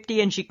was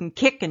 50 and she can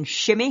kick and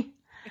shimmy?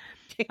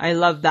 I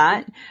love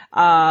that.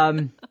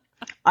 I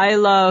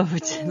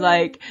loved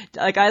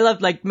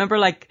remember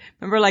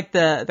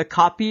the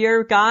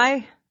copier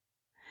guy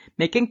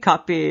making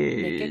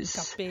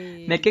copies,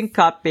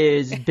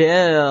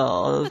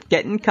 Bill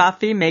getting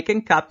coffee,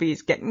 making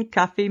copies, getting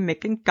coffee,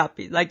 making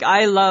copies.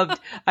 I loved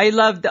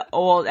the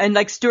old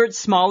and Stuart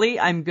Smalley.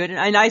 I'm good,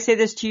 and I say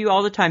this to you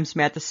all the time,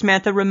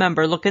 Samantha.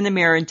 Remember, look in the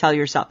mirror and tell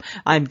yourself,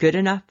 I'm good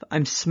enough,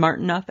 I'm smart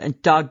enough,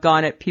 and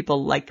doggone it,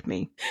 people like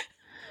me.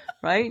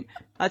 right?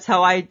 That's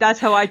how I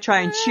try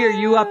and cheer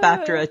you up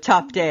after a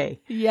tough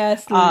day.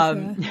 Yes,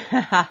 Lisa.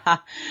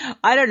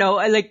 I don't know.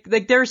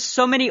 Like there's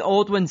so many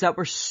old ones that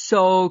were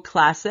so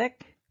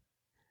classic.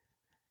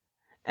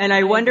 And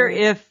I wonder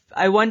if,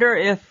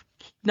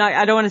 not,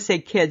 I don't want to say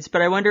kids,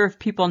 but I wonder if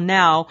people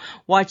now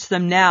watch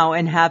them now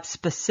and have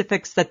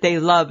specifics that they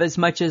love as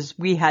much as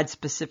we had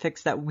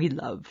specifics that we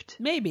loved.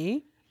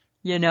 Maybe.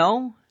 You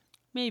know?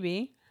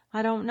 Maybe.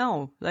 I don't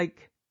know.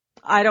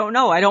 I don't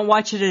know. I don't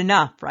watch it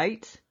enough,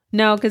 right?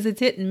 No, because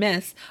it's hit and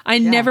miss. I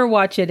never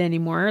watch it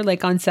anymore,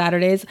 like on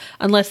Saturdays,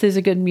 unless there's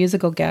a good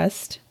musical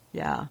guest.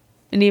 Yeah.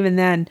 And even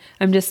then,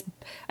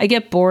 I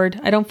get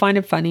bored. I don't find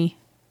it funny.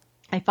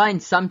 I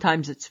find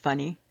sometimes it's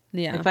funny.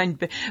 Yeah. but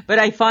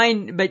to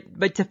find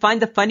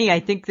the funny, I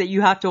think that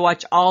you have to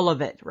watch all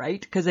of it, right?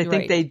 Because I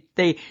think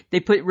they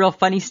put real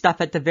funny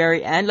stuff at the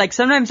very end. Like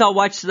sometimes I'll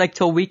watch like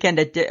till weekend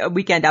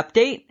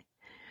update.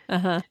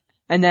 Uh-huh.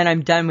 And then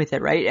I'm done with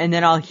it, right? And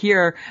then I'll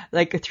hear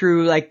like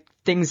through like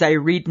things I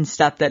read and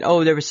stuff that,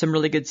 oh, there was some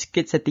really good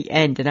skits at the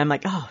end. And I'm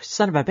like, oh,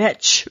 son of a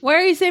bitch. Why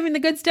are you saving the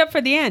good stuff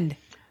for the end?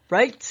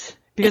 Right?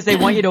 Because they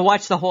want you to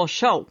watch the whole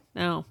show.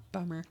 Oh,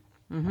 bummer.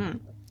 Mm-hmm.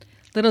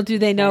 Little do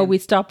they know we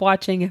stop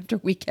watching after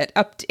Weekend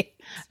Update.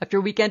 After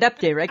Weekend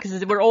Update, right?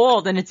 Because we're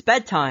old and it's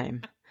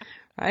bedtime,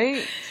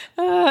 right?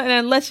 And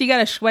unless you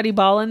got a sweaty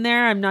ball in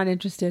there, I'm not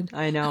interested.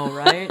 I know,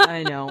 right?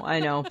 I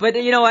know.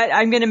 But you know what?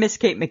 I'm going to miss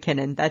Kate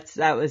McKinnon.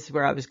 That was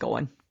where I was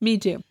going. Me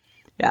too.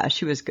 Yeah,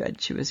 she was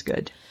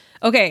good.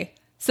 Okay,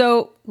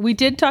 so we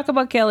did talk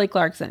about Kelly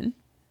Clarkson.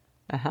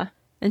 Uh-huh.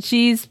 And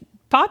she's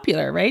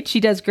popular, right? She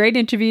does great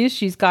interviews.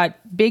 She's got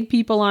big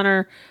people on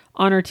her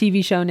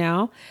TV show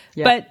now.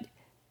 Yeah. But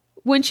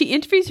when she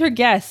interviews her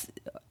guests,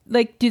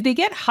 like, do they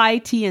get high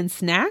tea and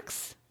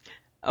snacks?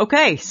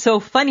 Okay,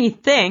 so funny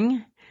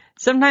thing,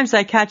 sometimes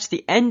I catch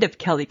the end of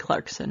Kelly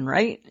Clarkson,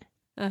 right?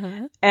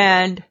 Uh-huh.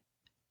 And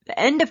the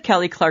end of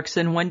Kelly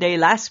Clarkson one day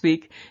last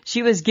week,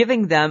 she was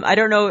giving them, I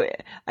don't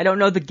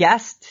know the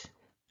guest.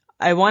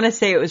 I want to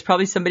say it was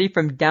probably somebody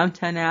from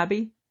Downton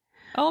Abbey.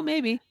 Oh,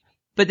 maybe.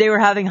 But they were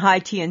having high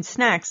tea and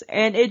snacks,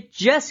 and it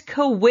just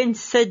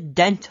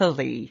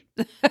coincidentally,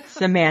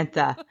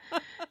 Samantha,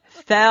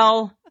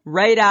 fell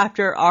right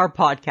after our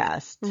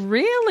podcast.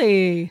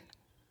 Really?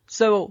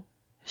 So,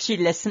 she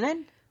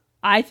listening?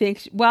 I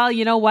think. Well,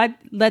 you know what?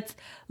 Let's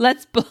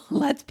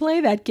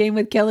play that game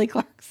with Kelly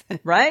Clarkson.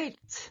 Right?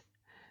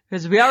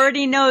 Because we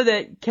already know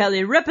that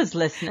Kelly Ripa's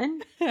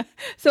listening.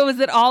 So, is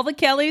it all the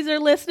Kellys are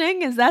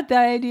listening? Is that the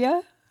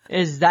idea?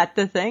 Is that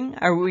the thing?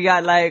 Are we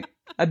got like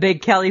a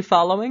big Kelly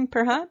following,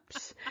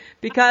 perhaps?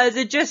 Because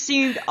it just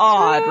seemed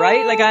odd,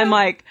 right? Like I'm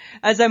like,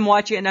 as I'm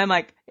watching it, and I'm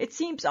like, it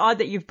seems odd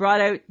that you've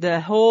brought out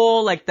the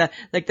whole, like the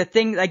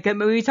thing, like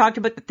we talked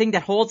about the thing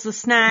that holds the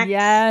snacks.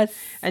 Yes.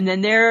 And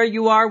then there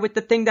you are with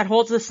the thing that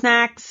holds the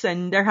snacks,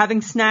 and they're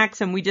having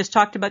snacks, and we just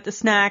talked about the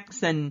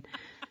snacks, and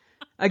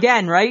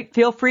again, right?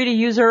 Feel free to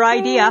use her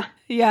idea.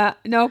 Yeah,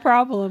 no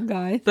problem,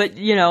 guys. But,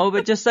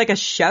 but just like a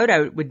shout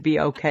out would be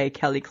okay,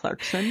 Kelly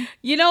Clarkson.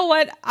 You know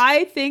what?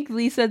 I think,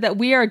 Lisa, that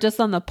we are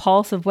just on the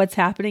pulse of what's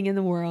happening in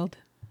the world.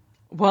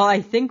 Well,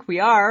 I think we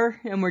are,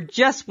 and we're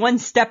just one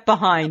step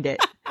behind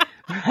it,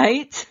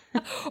 right?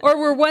 Or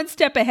we're one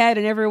step ahead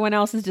and everyone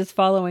else is just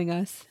following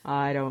us.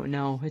 I don't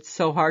know. It's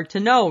so hard to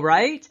know,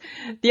 right?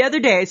 The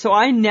other day, so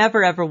I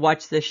never ever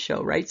watched this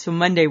show, right? So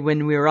Monday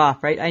when we were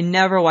off, right? I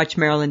never watched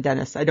Marilyn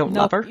Dennis. I don't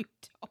love her.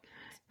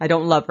 I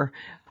don't love her.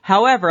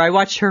 However, I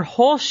watched her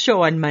whole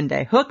show on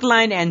Monday, hook,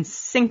 line, and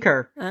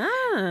sinker,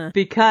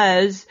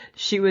 because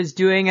she was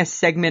doing a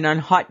segment on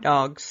hot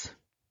dogs.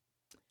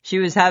 She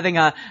was having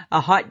a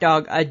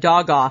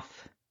dog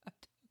off,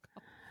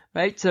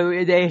 right? So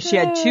she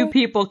had two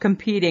people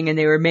competing, and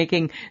they were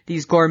making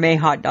these gourmet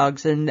hot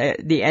dogs, and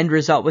the end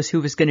result was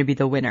who was going to be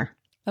the winner.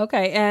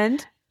 Okay,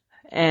 and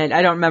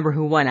I don't remember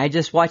who won. I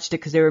just watched it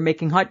because they were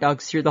making hot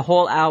dogs through the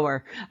whole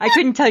hour. I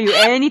couldn't tell you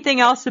anything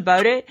else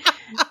about it.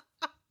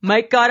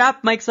 Mike got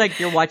up. Mike's like,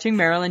 you're watching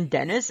Marilyn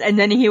Dennis? And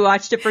then he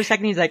watched it for a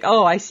second. He's like,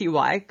 oh, I see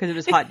why. Because it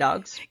was hot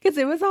dogs. Because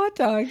it was hot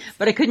dogs.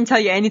 But I couldn't tell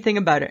you anything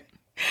about it.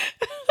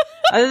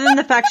 Other than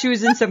the fact she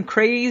was in some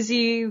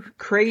crazy,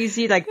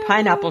 like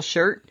pineapple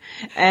shirt.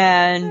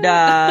 And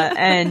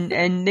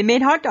they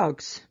made hot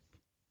dogs.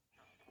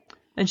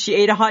 And she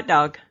ate a hot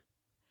dog.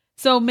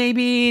 So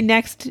maybe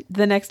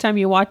the next time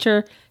you watch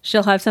her,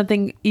 she'll have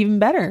something even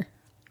better.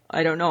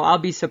 I don't know. I'll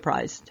be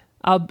surprised.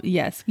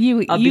 Yes,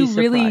 you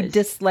really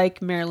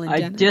dislike Marilyn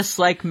Dennis. I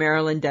dislike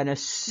Marilyn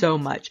Dennis so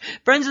much.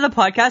 Friends of the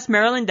podcast,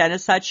 Marilyn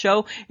Dennis, that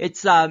show,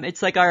 it's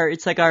like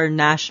our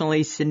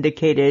nationally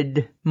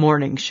syndicated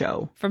morning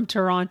show. From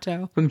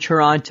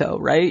Toronto,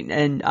 right?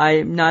 And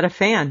I'm not a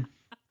fan.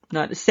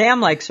 Sam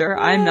likes her.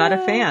 I'm not a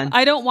fan.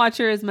 I don't watch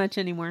her as much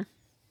anymore.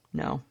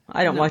 No,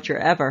 I don't watch her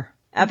ever.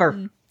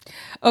 Mm-hmm.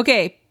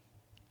 Okay.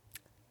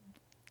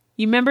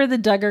 You remember the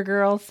Duggar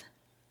Girls?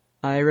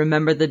 I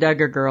remember the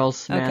Duggar Girls,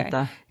 Samantha.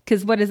 Okay.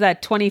 Because what is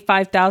that,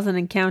 25,000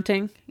 and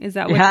counting? Is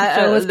that what the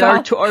show is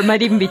called? Or it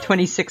might even be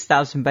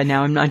 26,000 by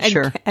now. I'm not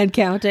sure. And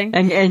counting.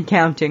 And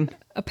counting.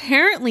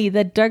 Apparently,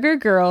 the Duggar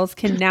girls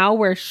can now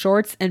wear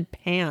shorts and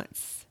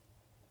pants.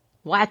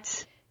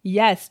 What?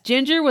 Yes,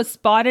 Ginger was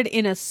spotted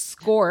in a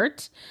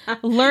skort,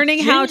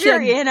 learning how to...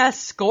 Ginger in a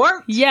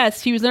skort?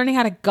 Yes, she was learning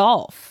how to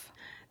golf.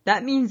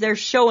 That means they're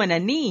showing a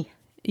knee.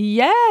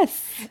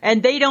 Yes.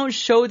 And they don't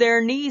show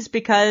their knees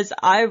because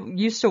I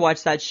used to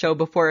watch that show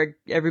before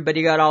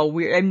everybody got all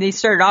weird. I mean, they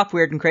started off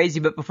weird and crazy,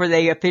 but before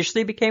they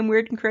officially became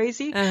weird and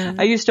crazy,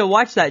 I used to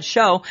watch that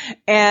show.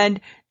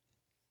 And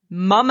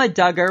Mama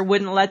Duggar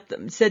wouldn't let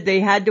them, said they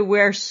had to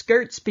wear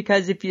skirts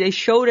because if they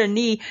showed a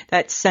knee,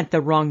 that sent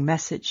the wrong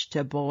message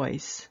to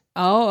boys.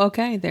 Oh,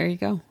 okay. There you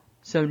go.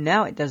 So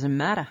now it doesn't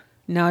matter.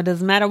 No, it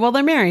doesn't matter. Well,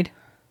 they're married.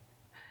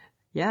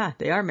 Yeah,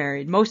 they are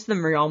married. Most of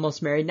them are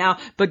almost married now.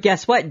 But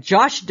guess what?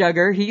 Josh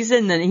Duggar, he's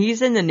in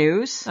the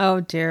news.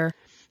 Oh dear.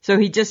 So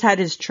he just had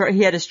his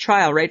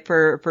trial, right,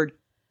 for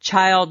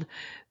child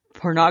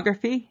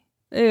pornography.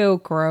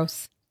 Ew,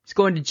 gross. He's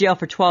going to jail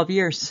for 12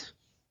 years.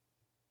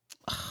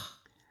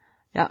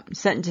 Yeah,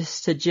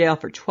 sentenced to jail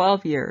for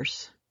 12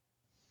 years.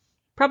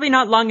 Probably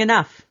not long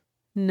enough.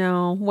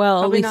 No.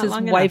 Well, Probably at least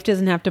his wife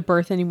doesn't have to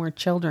birth any more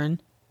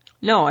children.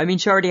 No, I mean,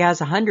 she already has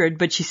 100,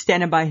 but she's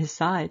standing by his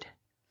side.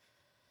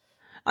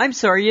 I'm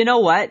sorry, you know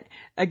what?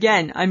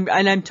 Again,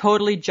 I'm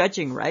totally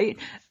judging, right?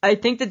 I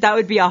think that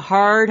would be a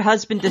hard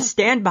husband to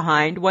stand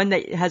behind, one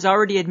that has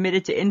already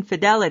admitted to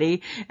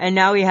infidelity, and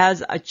now he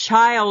has a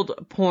child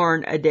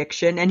porn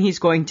addiction, and he's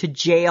going to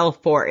jail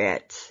for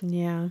it.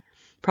 Yeah.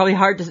 Probably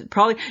hard to,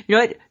 you know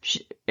what?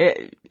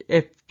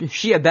 Is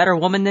she a better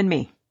woman than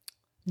me?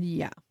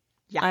 Yeah.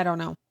 Yeah. I don't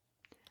know.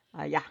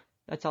 Yeah,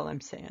 that's all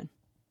I'm saying.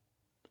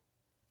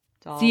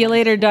 See you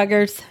later,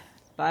 Duggars.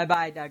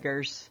 Bye-bye,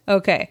 Duggars.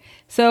 Okay,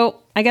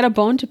 so I got a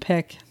bone to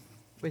pick.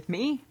 With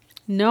me?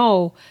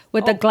 No,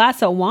 with a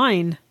glass of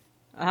wine.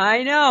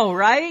 I know,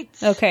 right?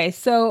 Okay,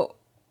 so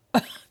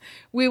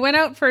we went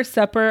out for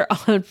supper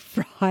on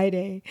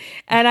Friday,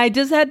 and I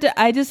just had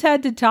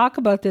to talk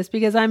about this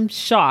because I'm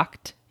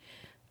shocked.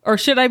 Or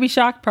should I be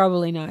shocked?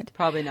 Probably not.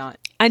 Probably not.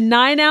 A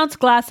 9-ounce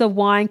glass of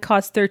wine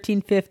cost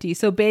 $13.50.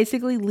 So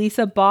basically,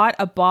 Lisa bought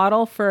a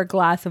bottle for a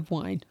glass of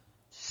wine.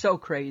 So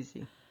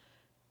crazy.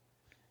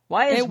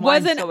 Why is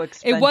wine so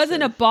expensive? It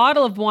wasn't a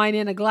bottle of wine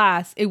in a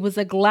glass. It was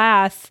a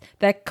glass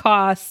that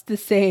cost the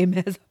same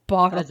as a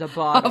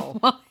bottle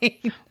of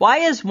wine. Why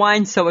is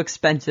wine so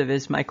expensive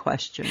is my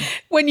question.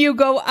 When you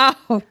go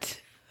out.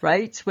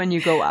 Right? When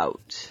you go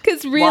out.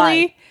 Because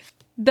really,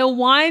 the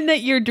wine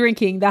that you're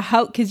drinking,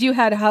 because you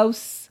had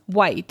house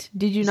white,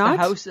 did you not?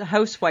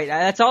 House white.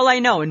 That's all I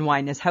know in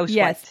wine is house white.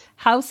 Yes,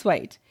 house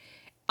white.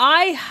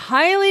 I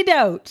highly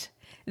doubt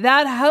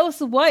that house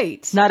white.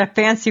 It's not a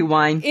fancy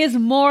wine. Is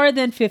more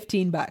than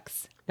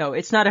 $15. No,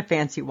 it's not a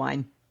fancy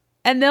wine.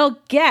 And they'll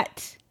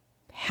get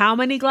how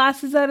many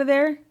glasses out of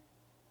there?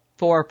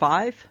 4 or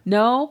 5?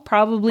 No,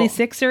 probably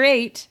 6 or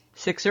 8.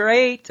 6 or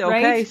 8,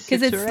 okay. Right?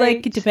 Because it's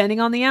like depending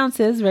on the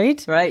ounces,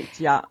 right? Right,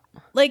 yeah.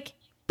 Like,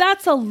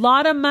 that's a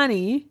lot of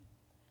money.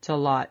 It's a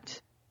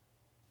lot.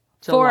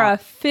 For a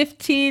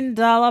 $15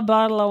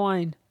 bottle of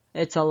wine.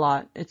 It's a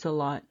lot. It's a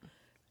lot.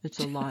 It's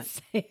a lot.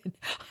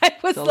 I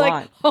was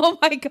like, oh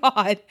my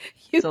God,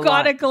 you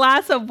got a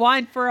glass of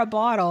wine for a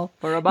bottle.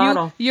 For a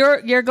bottle.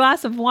 Your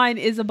glass of wine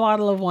is a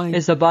bottle of wine.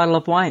 It's a bottle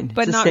of wine.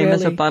 But it's not the same really.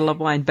 as a bottle of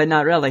wine, but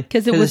not really.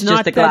 Because it was not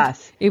just a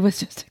glass. It was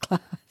just a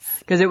glass.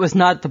 Because it was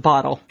not the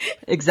bottle.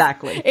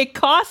 Exactly. It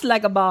cost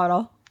like a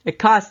bottle. It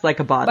cost like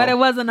a bottle. But it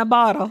wasn't a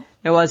bottle.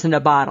 It wasn't a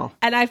bottle.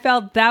 And I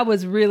felt that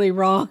was really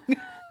wrong. It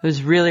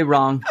was really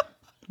wrong.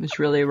 It was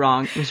really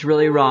wrong. It was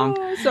really wrong.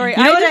 Oh, sorry.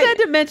 I just had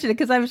to mention it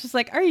because I was just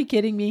like, are you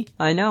kidding me?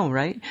 I know,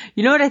 right?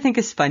 You know what I think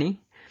is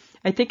funny?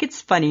 I think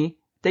it's funny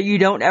that you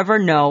don't ever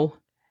know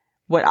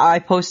what I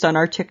post on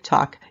our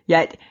TikTok,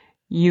 yet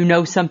you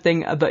know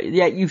something about,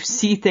 yet you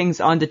see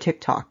things on the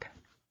TikTok.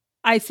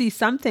 I see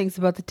some things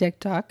about the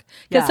TikTok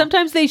because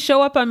sometimes they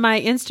show up on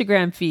my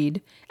Instagram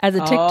feed as a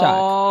TikTok.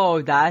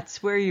 Oh,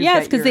 that's where you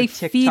get your they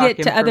TikTok feed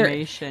it to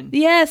information.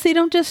 Yes, they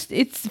don't just.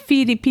 It's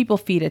feeding people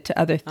feed it to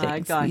other things. I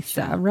gotcha.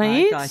 Lisa,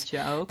 right? I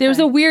gotcha. Okay. There's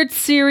a weird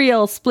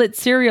split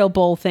cereal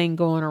bowl thing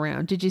going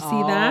around. Did you see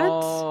that?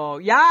 Oh,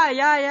 yeah.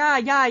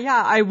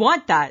 I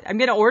want that. I'm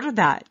gonna order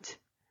that.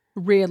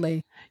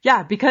 Really?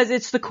 Yeah, because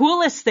it's the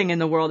coolest thing in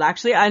the world,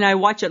 actually, and I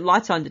watch it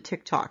lots on the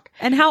TikTok.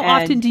 And how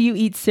often do you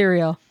eat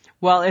cereal?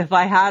 Well, if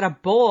I had a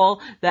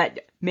bowl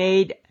that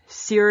made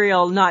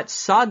cereal not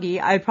soggy,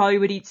 I probably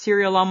would eat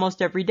cereal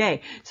almost every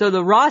day. So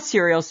the raw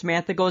cereal,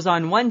 Samantha, goes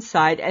on one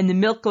side and the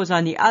milk goes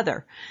on the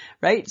other,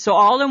 right? So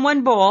all in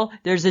one bowl,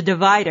 there's a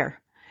divider.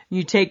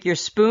 You take your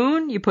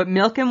spoon, you put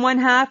milk in one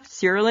half,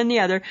 cereal in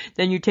the other,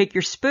 then you take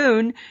your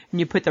spoon and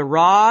you put the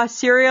raw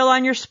cereal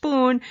on your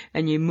spoon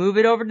and you move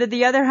it over to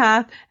the other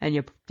half and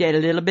you get a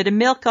little bit of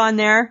milk on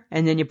there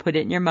and then you put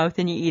it in your mouth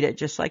and you eat it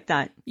just like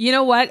that. You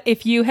know what?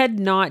 If you had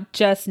not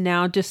just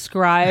now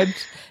described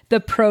the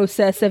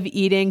process of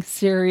eating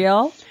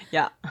cereal,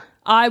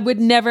 I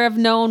would never have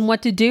known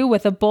what to do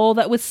with a bowl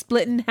that was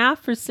split in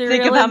half for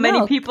cereal. Think of how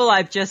many people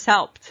I've just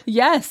helped.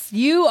 Yes,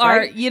 you are.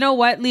 Right? You know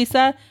what,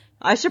 Lisa?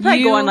 I should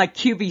probably go on like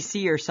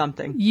QVC or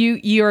something.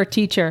 You're a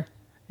teacher.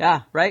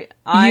 Yeah, right?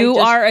 You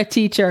are a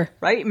teacher.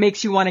 Right? It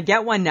makes you want to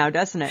get one now,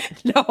 doesn't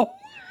it? No.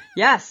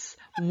 Yes.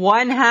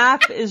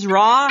 1/2 is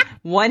raw,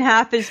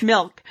 1/2 is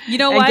milk. You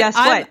know and what? Guess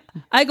what?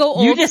 I go old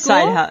school. You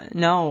decide how.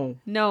 No.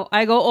 No,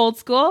 I go old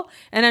school,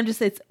 and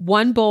it's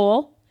one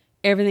bowl,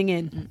 everything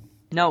in.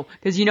 No,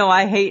 because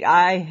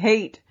I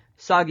hate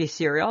soggy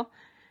cereal,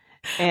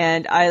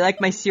 and I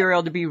like my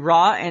cereal to be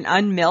raw and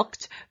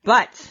unmilked,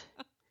 but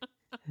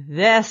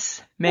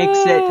this makes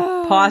it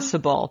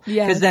possible.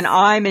 Yes. Because then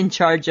I'm in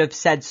charge of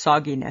said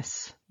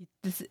sogginess.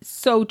 This is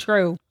so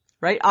true.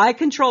 Right? I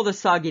control the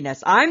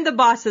sogginess. I'm the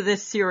boss of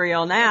this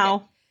cereal now.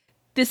 Okay.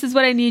 This is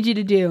what I need you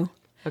to do.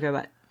 Okay,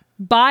 what?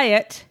 Buy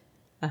it.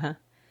 Uh-huh.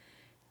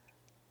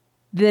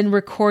 Then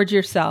record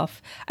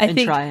yourself. I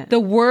think try it. The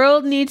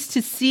world needs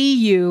to see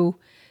you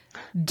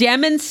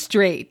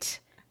demonstrate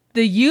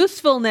the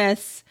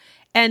usefulness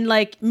and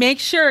make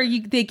sure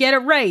they get it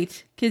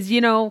right. Because,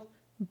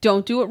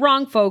 don't do it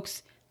wrong,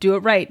 folks. Do it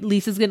right.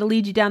 Lisa's going to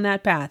lead you down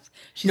that path.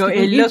 She's going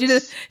to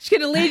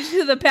lead you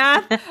to the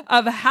path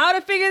of how to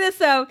figure this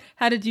out,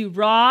 how to do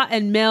raw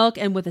and milk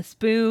and with a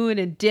spoon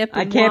and dip.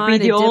 I can't be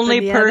the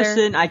only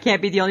person. I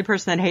can't be the only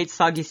person that hates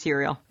soggy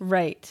cereal.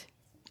 Right.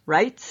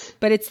 Right?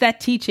 But it's that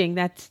teaching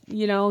that's,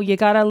 you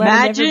got to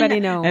let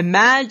everybody know.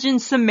 Imagine,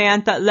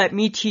 Samantha, let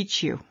me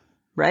teach you.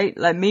 Right?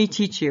 Let me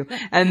teach you.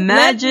 Imagine.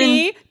 Let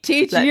me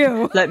teach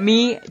you. Let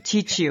me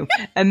teach you.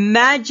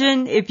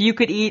 Imagine if you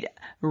could eat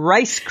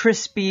Rice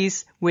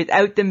Krispies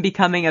without them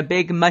becoming a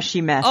big mushy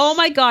mess. Oh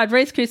my God,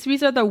 Rice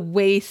Krispies are the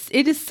waste.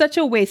 It is such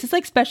a waste. It's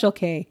like Special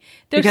K.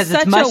 They're because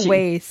such it's mushy, a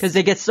waste. Because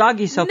they get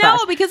soggy so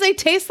fast. No, because they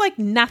taste like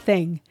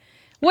nothing.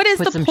 What is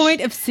the point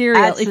of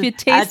cereal if it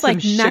tastes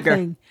like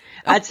nothing?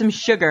 Add some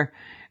sugar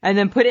and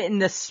then put it in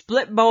the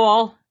split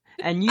bowl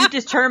and you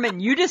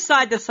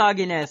decide the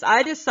sogginess.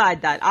 I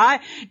decide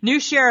that. New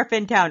sheriff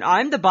in town.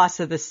 I'm the boss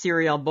of the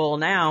cereal bowl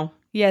now.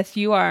 Yes,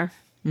 you are.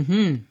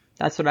 Mm-hmm.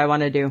 That's what I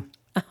want to do.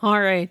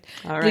 All right.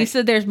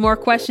 Lisa, there's more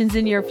questions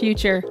in your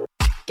future.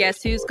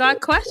 Guess who's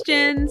got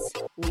questions?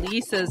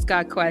 Lisa's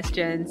got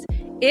questions.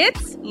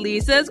 It's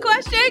Lisa's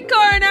Question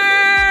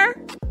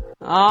Corner.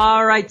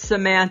 All right,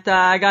 Samantha.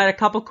 I got a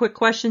couple quick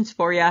questions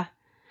for you.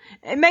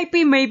 It might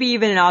be maybe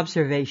even an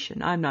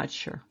observation. I'm not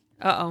sure.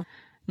 Uh-oh.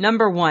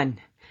 Number 1.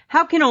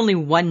 How can only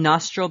one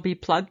nostril be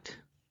plugged?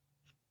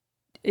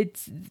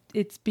 It's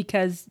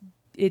because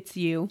it's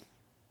you.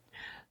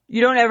 You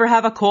don't ever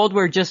have a cold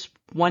where just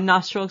one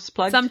nostril is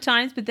plugged?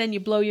 Sometimes, but then you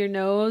blow your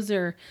nose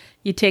or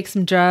you take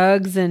some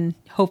drugs and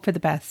hope for the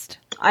best.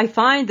 I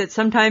find that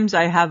sometimes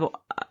I have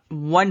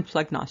one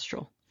plugged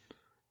nostril.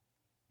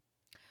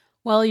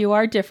 Well, you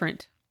are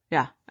different.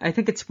 Yeah, I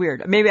think it's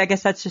weird. Maybe I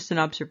guess that's just an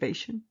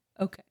observation.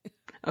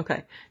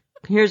 Okay.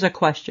 Here's a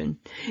question.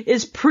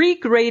 Is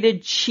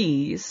pre-grated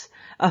cheese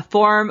a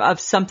form of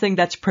something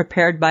that's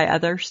prepared by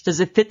others? Does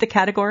it fit the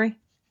category?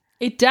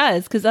 It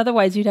does, because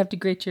otherwise you'd have to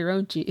grate your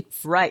own cheese.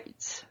 Right.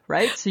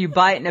 So you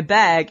buy it in a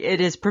bag. It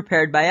is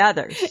prepared by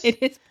others.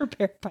 It is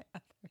prepared by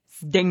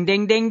others. Ding,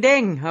 ding, ding,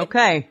 ding.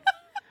 Okay.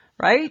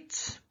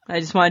 Right? I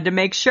just wanted to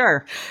make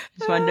sure.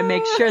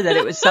 That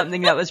it was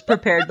something that was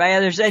prepared by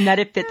others and that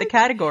it fit the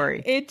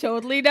category. It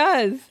totally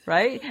does.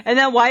 Right? And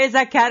then why is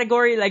that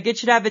category, it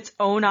should have its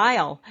own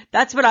aisle?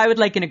 That's what I would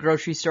like in a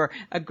grocery store.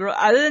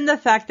 Other than the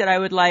fact that I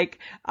would like,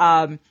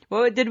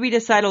 what did we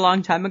decide a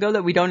long time ago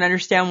that we don't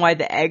understand why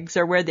the eggs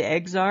are where the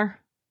eggs are?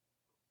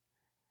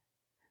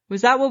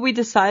 Was that what we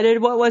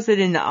decided? What was it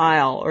in the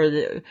aisle?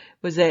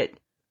 Was it,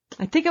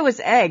 I think it was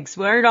eggs.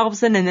 Where it all of a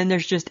sudden and then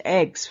there's just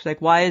eggs.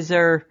 Why is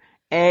there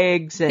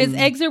eggs? Because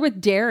eggs are with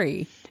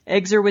dairy.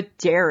 Eggs are with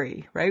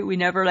dairy, right? We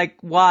never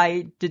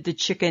why did the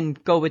chicken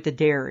go with the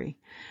dairy?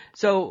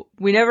 So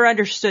we never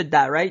understood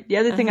that, right? The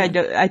other thing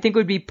I think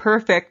would be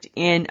perfect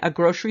in a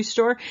grocery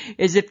store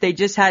is if they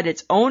just had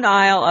its own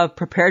aisle of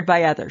prepared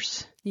by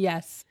others.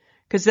 Yes.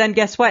 Because then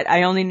guess what?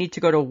 I only need to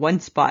go to one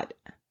spot.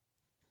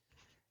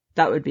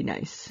 That would be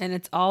nice. And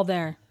it's all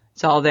there.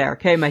 It's all there.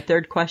 Okay, my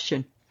third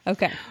question.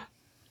 Okay.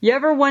 You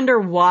ever wonder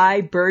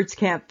why birds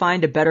can't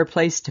find a better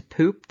place to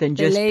poop than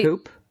just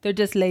poop? They're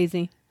just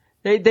lazy.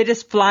 They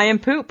just fly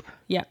and poop.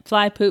 Yeah,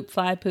 fly poop,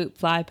 fly poop,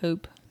 fly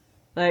poop.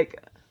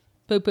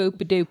 Poop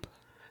poop a doop.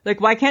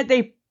 Why can't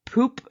they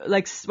poop?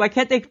 Why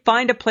can't they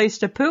find a place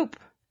to poop?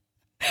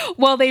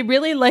 Well, they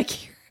really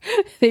like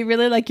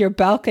your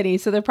balcony,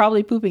 so they're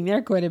probably pooping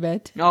there quite a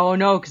bit. Oh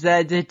no,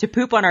 because to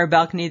poop on our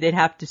balcony, they'd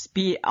have to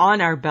be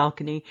on our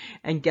balcony,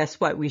 and guess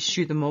what? We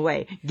shoo them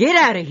away. Get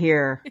out of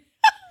here,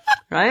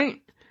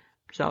 right?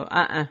 So,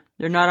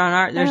 they're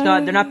not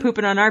they're not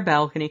pooping on our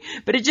balcony.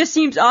 But it just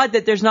seems odd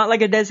that there's not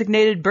a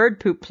designated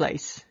bird poop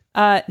place.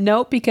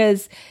 No,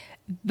 because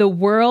the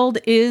world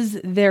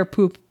is their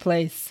poop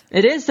place.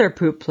 It is their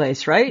poop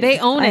place, right? They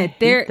own it.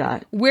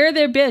 We're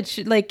their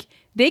bitch.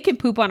 They can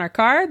poop on our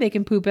car. They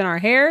can poop in our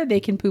hair.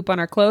 They can poop on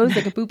our clothes.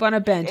 They can poop on a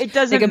bench. It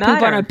doesn't matter. They can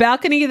poop on our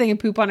balcony. They can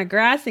poop on a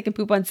grass. They can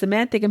poop on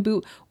cement. They can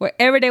poop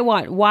wherever they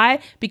want. Why?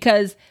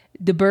 Because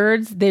the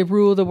birds, they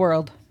rule the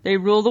world. They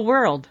rule the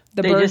world.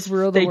 The birds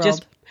rule the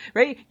world.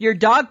 Right? Your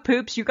dog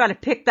poops, you got to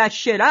pick that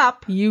shit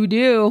up. You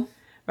do.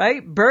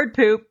 Right? Bird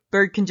poop.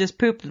 Bird can just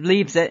poop,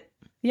 leaves it.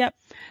 Yep.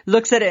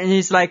 Looks at it and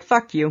he's like,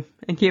 fuck you.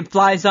 And he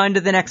flies on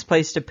to the next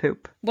place to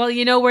poop. Well,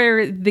 you know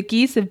where the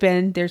geese have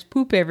been, there's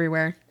poop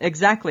everywhere.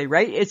 Exactly,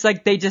 right? It's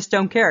like they just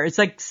don't care. It's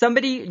like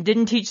somebody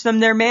didn't teach them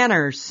their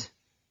manners.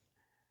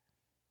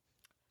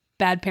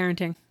 Bad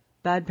parenting.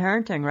 Bad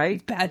parenting,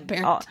 right? Bad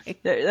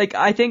parenting. Like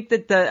I think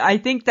that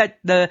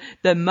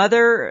the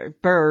mother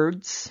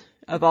birds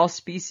of all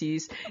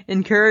species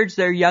encourage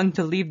their young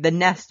to leave the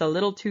nest a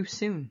little too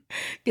soon.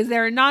 Because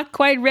they're not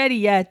quite ready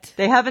yet.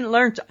 They haven't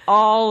learned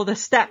all the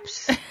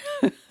steps.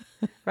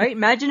 Right?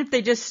 Imagine if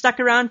they just stuck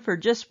around for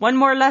just one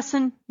more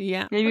lesson.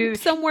 Yeah. Maybe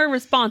somewhere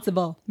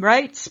responsible.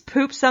 Right?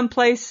 Poop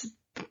someplace.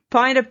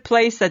 Find a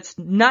place that's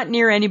not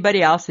near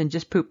anybody else and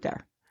just poop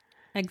there.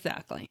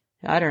 Exactly.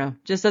 I don't know.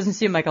 Just doesn't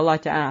seem like a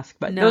lot to ask.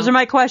 But those are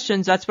my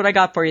questions. That's what I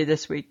got for you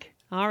this week.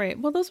 All right.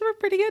 Well, those were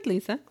pretty good,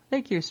 Lisa.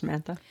 Thank you,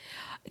 Samantha.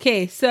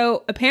 Okay.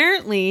 So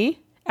apparently,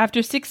 after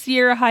a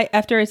 6-year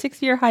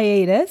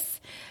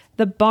hiatus,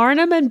 the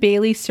Barnum and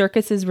Bailey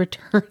Circus is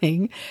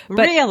returning.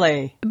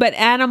 Really? But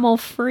animal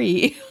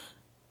free.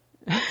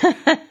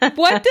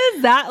 What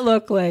does that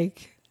look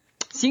like?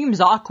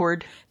 Seems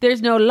awkward.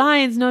 There's no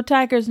lions, no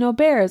tigers, no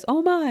bears.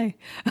 Oh my.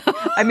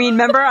 I mean,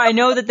 remember, I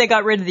know that they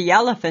got rid of the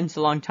elephants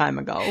a long time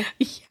ago.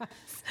 Yes.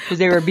 Because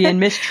they were being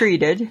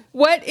mistreated.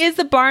 What is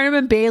the Barnum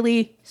and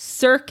Bailey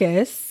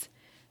Circus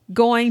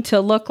going to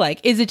look like?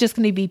 Is it just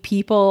going to be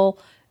people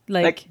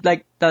like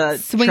the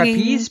swinging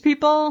trapeze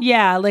people?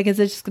 Yeah, like is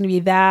it just going to be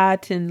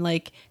that and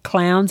like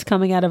clowns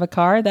coming out of a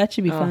car? That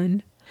should be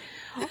fun.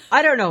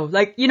 I don't know.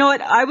 Like, you know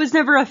what? I was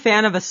never a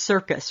fan of a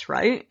circus,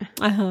 right?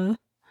 Uh-huh.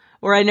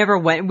 Or I never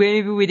went.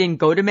 Maybe we didn't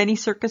go to many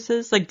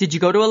circuses. Like, did you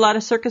go to a lot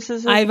of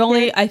circuses? I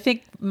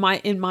think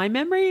in my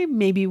memory,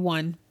 maybe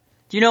one.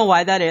 Do you know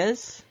why that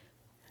is?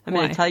 I'm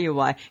going Why? to tell you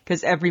why.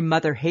 Because every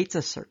mother hates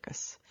a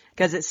circus.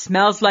 Because it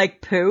smells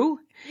like poo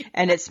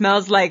and it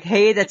smells like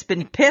hay that's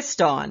been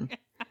pissed on.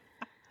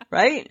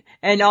 Right?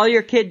 And all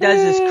your kid does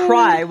is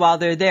cry while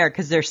they're there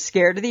because they're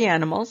scared of the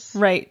animals.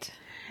 Right.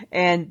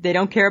 And they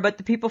don't care about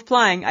the people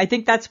flying. I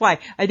think that's why.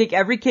 I think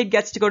every kid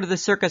gets to go to the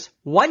circus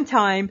one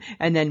time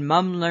and then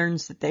mom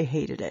learns that they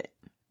hated it.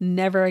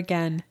 Never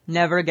again.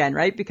 Never again,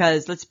 right?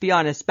 Because let's be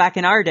honest, back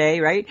in our day,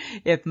 right?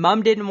 If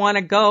mom didn't want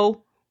to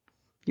go,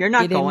 you're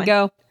not going.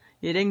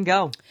 You didn't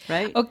go,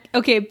 right?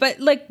 Okay, but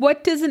like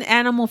what does an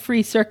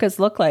animal-free circus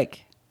look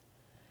like?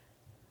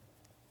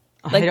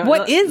 Like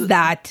what is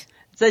that?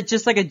 It's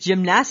just like a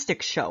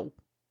gymnastics show.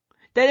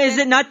 Then is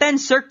it not then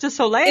Cirque du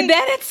Soleil? And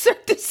then it's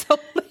Cirque du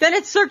Soleil. Then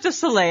it's Cirque du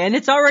Soleil, and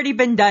it's already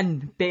been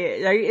done.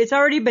 It's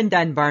already been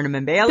done, Barnum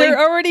and Bailey. They're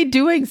already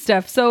doing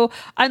stuff. So,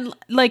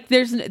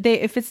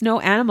 if it's no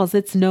animals,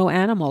 it's no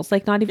animals.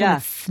 Like not even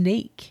a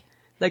snake.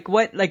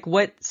 What's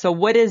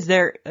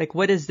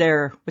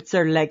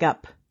their leg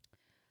up?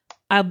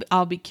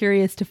 I'll be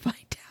curious to find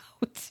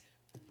out.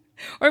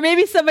 Or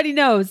maybe somebody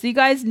knows. Do you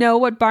guys know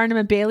what Barnum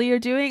and Bailey are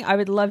doing? I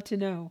would love to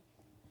know.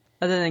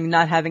 Other than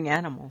not having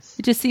animals.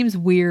 It just seems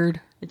weird.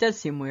 It does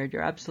seem weird.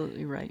 You're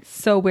absolutely right.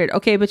 So weird.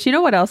 Okay, but you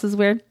know what else is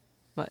weird?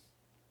 What?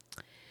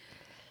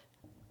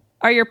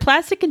 Are your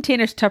plastic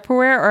containers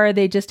Tupperware or are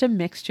they just a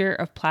mixture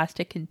of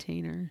plastic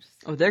containers?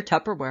 Oh, they're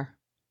Tupperware.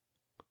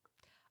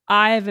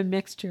 I have a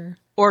mixture.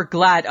 Or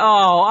Glad.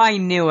 Oh, I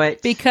knew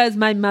it. Because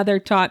my mother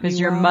taught me. Because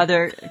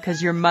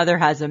your mother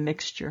has a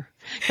mixture.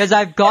 Because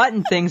I've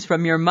gotten things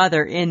from your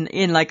mother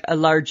in like a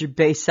larger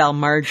Basel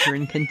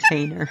margarine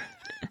container.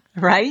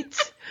 Right?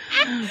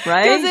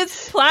 Right? Because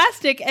it's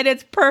plastic and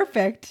it's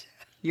perfect.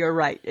 You're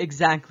right.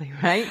 Exactly.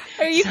 Right?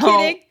 Are you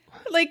kidding?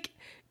 Like,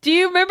 do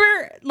you remember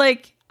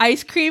like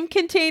ice cream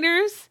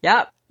containers?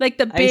 Yep. Like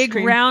the big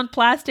round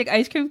plastic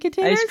ice cream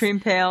containers? Ice cream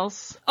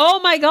pails. Oh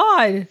my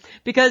God.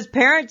 Because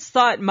parents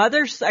thought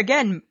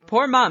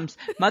poor moms,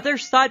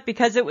 mothers thought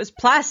because it was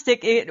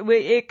plastic,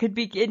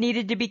 it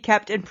needed to be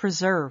kept and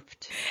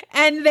preserved.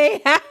 And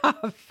they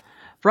have.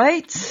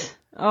 Right?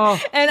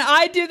 Oh. And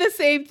I do the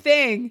same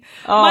thing.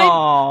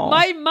 Oh.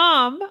 My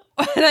mom,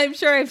 and I'm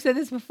sure I've said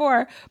this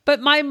before,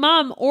 but my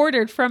mom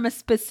ordered from a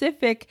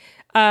specific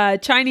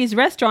Chinese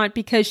restaurant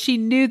because she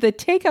knew the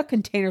takeout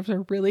containers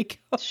were really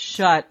good.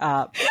 Shut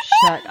up.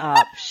 Shut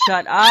up.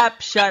 Shut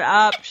up. Shut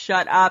up.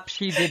 Shut up.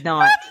 She did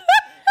not.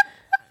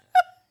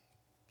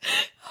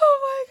 Oh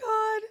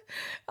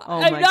my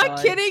God. I'm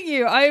not kidding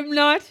you. I'm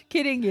not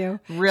kidding you.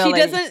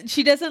 Really?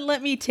 She doesn't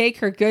let me take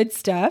her good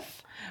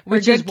stuff.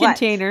 Which her is good what?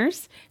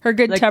 containers, her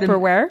good Like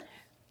Tupperware.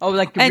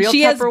 Like the and real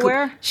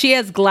Tupperware? She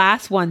has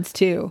glass ones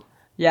too.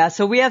 Yeah,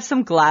 so we have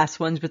some glass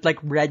ones with like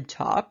red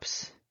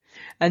tops.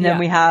 And then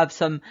we have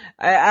some,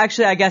 I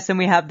guess then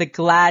we have the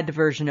Glad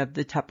version of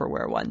the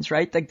Tupperware ones,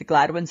 right? Like the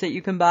Glad ones that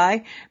you can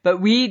buy.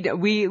 But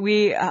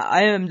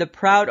I am the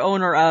proud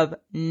owner of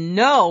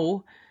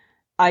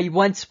I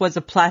once was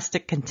a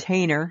plastic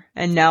container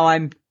and now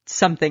I'm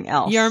something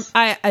else.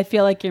 I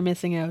feel like you're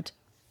missing out.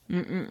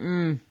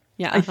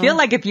 Yeah, I feel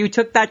like if you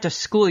took that to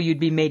school, you'd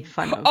be made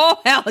fun of. Oh,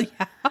 hell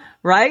yeah.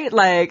 Right?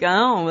 Like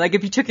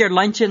if you took your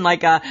lunch in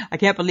like I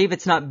can't believe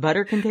it's not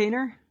butter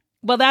container.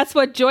 Well, that's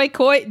what Joe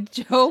Coy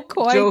Joe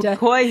did,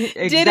 Coy,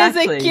 exactly. did as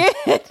a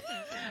kid.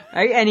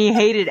 Right? And he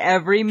hated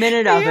every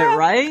minute of it,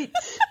 right?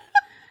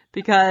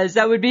 Because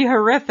that would be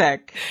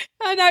horrific.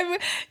 And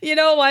you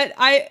know what?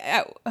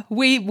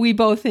 We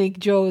both think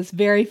Joe is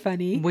very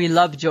funny. We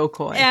love Joe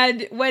Coy.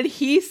 And when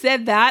he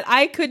said that,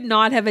 I could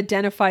not have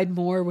identified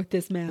more with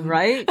this man.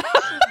 Right?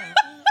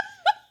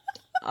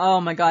 Oh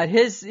my God.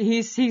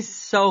 He's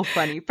so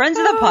funny. Friends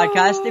of the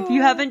podcast, if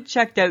you haven't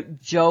checked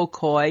out Joe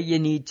Coy, you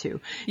need to.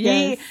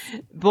 Yes.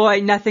 Boy,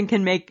 nothing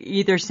can make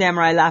either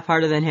samurai laugh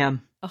harder than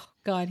him. Oh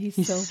God,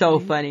 he's so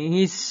funny.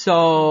 He's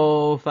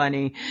so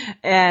funny.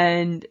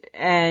 But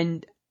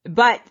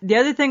the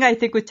other thing I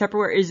think with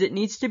Tupperware is it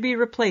needs to be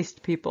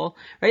replaced, people,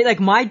 right? Like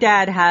my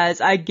dad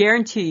I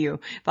guarantee you,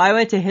 if I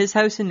went to his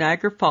house in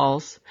Niagara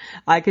Falls,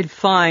 I could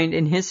find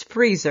in his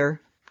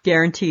freezer,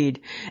 guaranteed,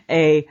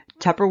 a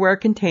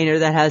Tupperware container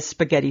that has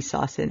spaghetti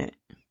sauce in it.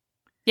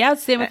 Yeah,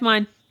 same with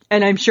mine.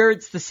 And I'm sure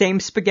it's the same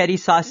spaghetti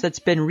sauce that's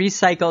been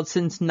recycled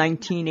since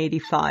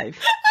 1985.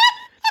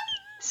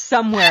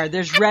 Somewhere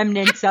there's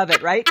remnants of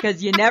it, right?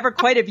 Because you never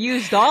quite have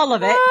used all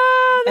of it.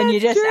 And you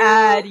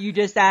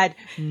just add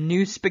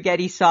new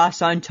spaghetti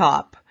sauce on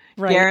top.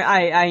 Right.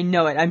 I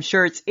know it. I'm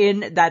sure it's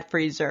in that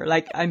freezer.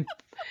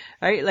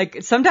 Right?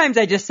 Like sometimes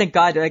I just think,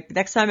 God, like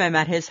next time I'm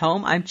at his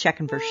home, I'm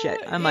checking for shit.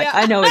 I'm like,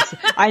 I know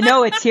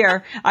it's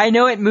here. I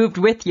know it moved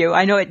with you.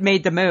 I know it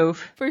made the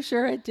move. For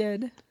sure it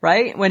did.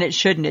 Right? When it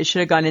shouldn't. It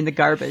should have gone in the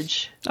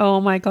garbage. Oh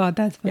my God,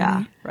 that's funny.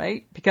 Yeah,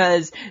 right?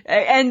 Because,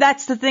 and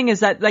that's the thing is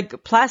that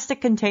like plastic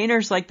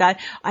containers like that,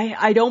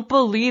 I don't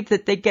believe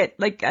that they get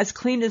like as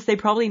clean as they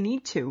probably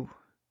need to.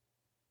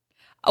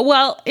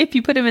 Well, if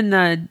you put them in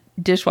the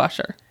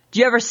dishwasher. Do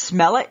you ever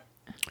smell it?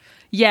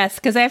 Yes,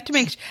 because I have to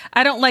make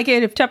I don't like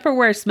it. If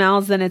Tupperware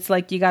smells, then it's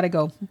like you got to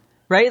go.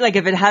 Right? Like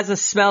if it has a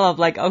smell of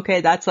like,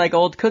 okay, that's like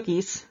old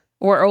cookies.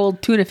 Or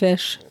old tuna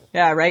fish.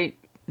 Yeah, right?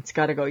 It's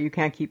got to go. You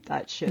can't keep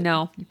that shit.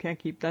 No. You can't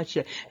keep that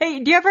shit.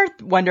 Hey, do you ever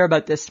wonder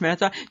about this,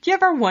 Samantha? Do you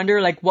ever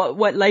wonder like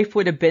what life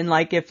would have been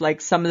like if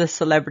like some of the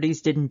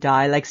celebrities didn't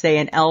die? Like say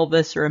an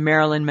Elvis or a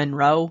Marilyn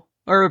Monroe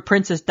or a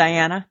Princess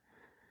Diana?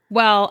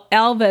 Well,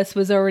 Elvis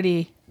was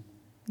already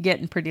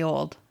getting pretty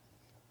old.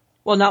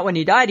 Well, not when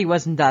he died. He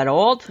wasn't that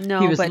old. No,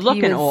 he was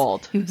looking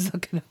old. He was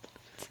looking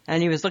old.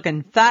 And he was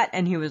looking fat,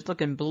 and he was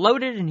looking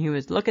bloated, and he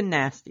was looking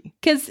nasty.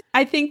 Because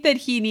I think that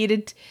he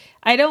needed,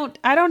 I don't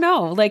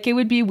know. Like, it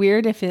would be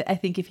weird if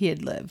he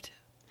had lived.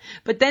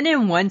 But then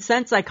in one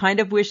sense, I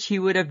kind of wish he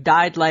would have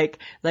died like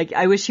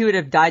I wish he would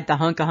have died the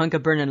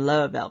hunka burning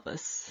love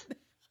Elvis.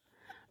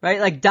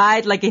 Right? Like,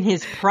 died like in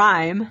his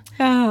prime.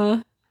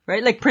 Uh-huh.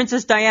 Right? Like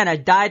Princess Diana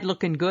died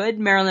looking good.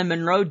 Marilyn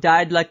Monroe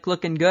died like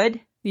looking good.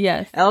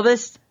 Yes.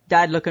 Elvis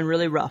died looking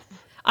really rough.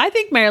 I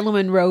think Marilyn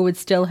Monroe would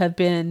still have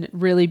been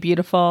really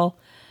beautiful.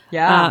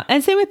 Yeah.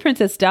 And same with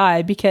Princess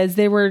Di, because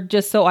they were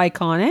just so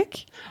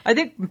iconic. I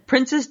think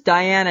Princess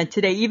Diana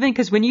today, even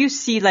because when you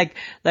see like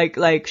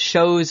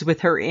shows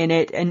with her in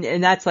it,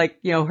 and that's like,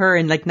 you know, her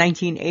in like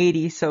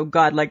 1980, so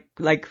God,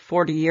 like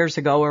 40 years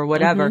ago or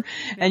whatever,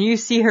 and you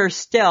see her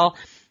still,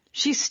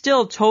 she's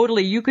still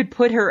totally, you could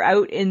put her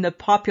out in the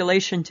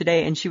population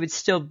today and she would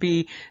still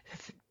be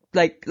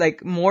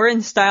like more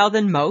in style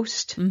than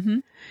most. Mm-hmm.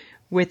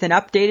 With an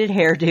updated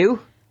hairdo.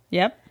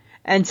 Yep.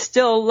 And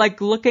still like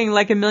looking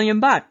like $1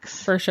 million.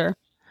 For sure.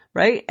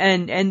 Right?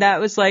 And that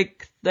was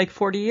like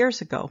 40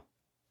 years ago.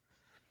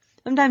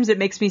 Sometimes it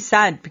makes me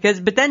sad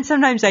but then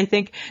sometimes I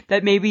think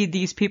that maybe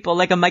these people,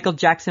 like a Michael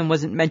Jackson,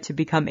 wasn't meant to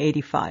become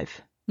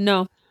 85.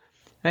 No.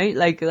 Right?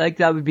 Like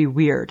that would be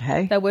weird,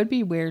 hey? That would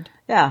be weird.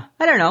 Yeah.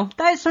 I don't know.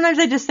 Sometimes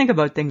I just think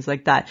about things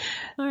like that.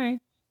 All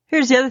right.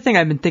 Here's the other thing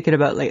I've been thinking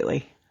about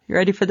lately. You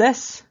ready for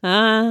this?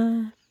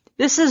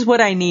 This is what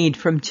I need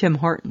from Tim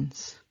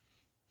Hortons.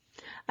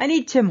 I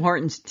need Tim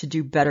Hortons to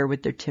do better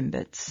with their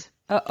Timbits.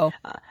 Uh-oh.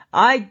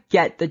 I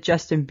get that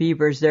Justin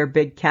Bieber's their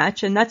big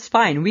catch, and that's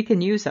fine. We can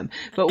use them.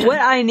 But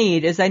what I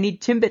need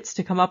Timbits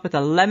to come up with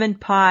a lemon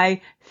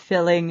pie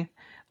filling,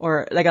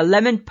 or like a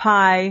lemon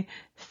pie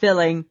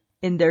filling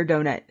in their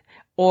donut,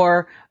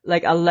 or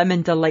like a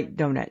lemon delight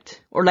donut,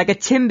 or like a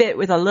Timbit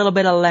with a little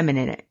bit of lemon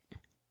in it.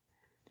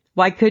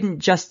 Why couldn't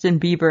Justin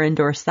Bieber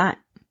endorse that?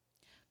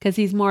 Because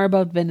he's more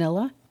about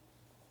vanilla.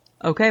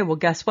 Okay, well,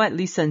 guess what?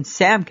 Lisa and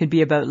Sam could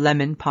be about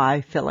lemon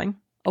pie filling.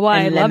 Oh,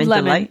 I love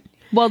lemon. Delight.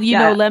 Well, you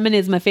know, lemon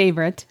is my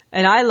favorite.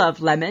 And I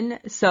love lemon.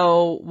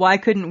 So why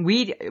couldn't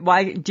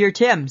dear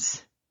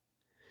Tims,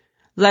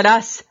 let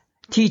us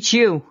teach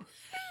you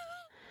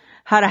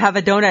how to have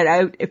a donut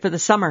out for the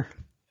summer.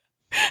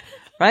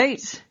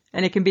 Right?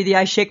 And it can be the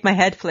I shake my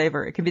head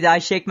flavor. It can be the I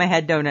shake my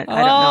head donut. I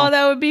don't know. Oh,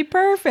 that would be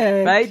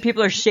perfect. Right?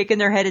 People are shaking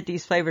their head at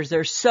these flavors.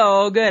 They're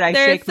so good. I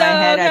shake my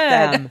head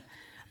at them.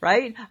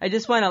 Right? I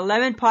just want a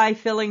lemon pie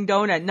filling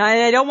donut. Now,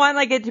 I don't want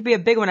like it to be a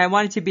big one. I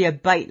want it to be a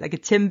bite, like a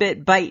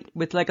Timbit bite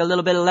with like a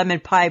little bit of lemon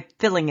pie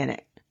filling in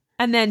it.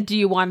 And then do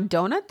you want a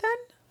donut then?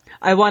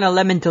 I want a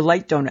lemon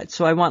delight donut.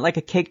 So I want like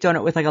a cake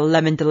donut with like a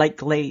lemon delight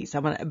glaze.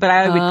 I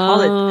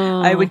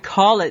would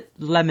call it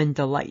lemon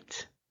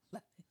delight.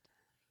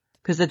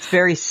 Because it's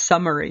very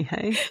summery,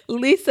 hey?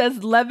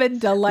 Lisa's Lemon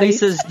Delight.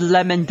 Lisa's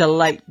Lemon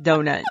Delight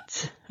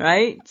donut,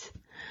 right?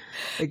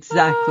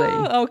 Exactly.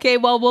 Oh, okay,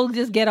 well, we'll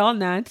just get on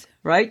that.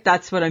 Right?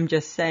 That's what I'm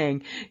just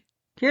saying.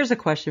 Here's a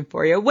question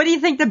for you. What do you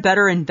think the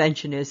better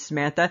invention is,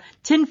 Samantha?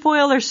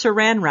 Tinfoil or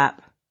saran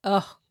wrap?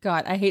 Oh,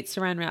 God, I hate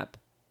saran wrap.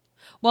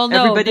 Well,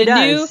 no, Everybody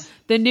does.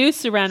 The new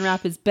saran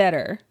wrap is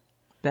better.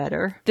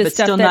 Better. The but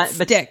stuff still that not,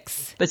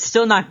 sticks. But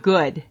still not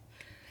good.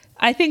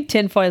 I think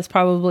tinfoil is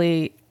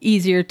probably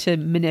easier to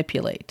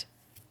manipulate.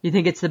 You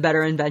think it's the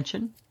better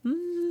invention?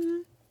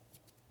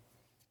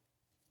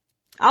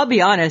 I'll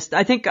be honest.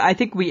 I think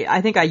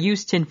I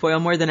use tinfoil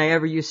more than I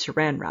ever use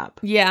saran wrap.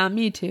 Yeah,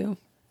 me too.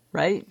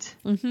 Right?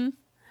 Mm-hmm.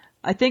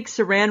 I think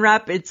saran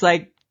wrap, it's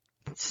a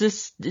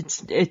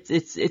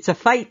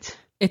fight.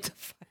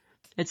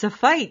 It's a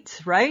fight,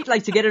 right?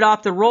 Like to get it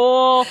off the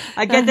roll.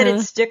 I get that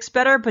it sticks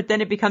better, but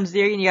then it becomes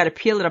there and you got to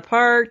peel it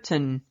apart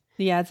and.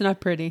 Yeah, it's not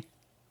pretty.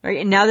 Right.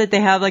 And now that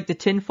they have like the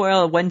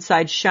tinfoil, one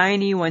side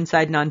shiny, one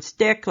side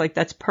non-stick, like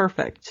that's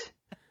perfect.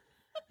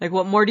 Like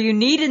what more do you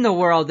need in the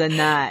world than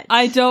that?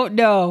 I don't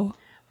know.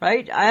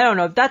 Right? I don't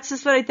know. That's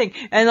just what I think.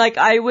 And like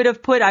I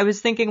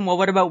was thinking, well,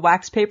 what about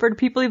wax paper? Do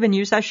people even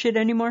use that shit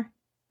anymore?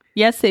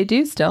 Yes, they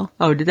do still.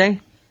 Oh, do they?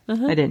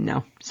 I didn't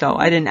know. So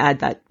I didn't add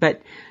that.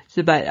 But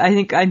I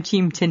think I'm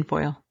team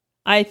tinfoil.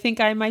 I think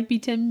I might be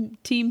team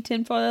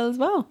tinfoil as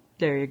well.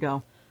 There you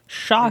go.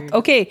 Shock.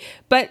 Okay.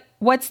 But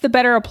what's the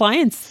better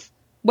appliance?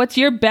 What's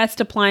your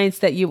best appliance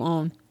that you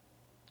own?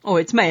 Oh,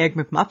 it's my Egg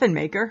McMuffin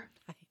maker.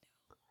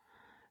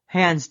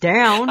 Hands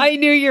down. I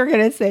knew you were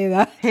going to say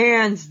that.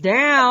 Hands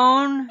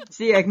down. It's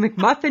the Egg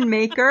McMuffin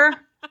maker.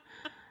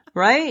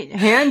 Right?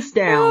 Hands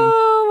down.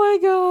 Oh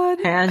my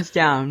God. Hands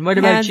down. What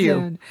about you?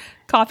 Down.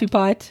 Coffee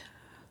pot.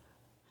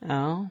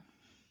 Oh.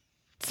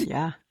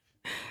 Yeah.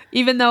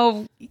 Even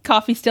though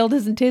coffee still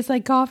doesn't taste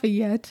like coffee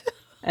yet.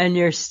 And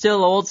you're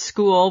still old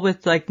school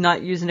with like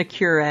not using a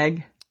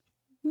Keurig.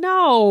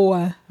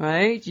 No.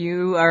 Right?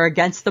 You are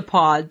against the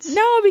pods.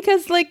 No,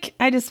 because like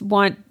I just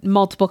want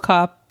multiple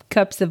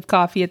cups of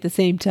coffee at the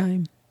same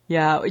time.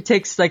 Yeah, it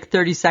takes like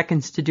 30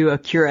 seconds to do a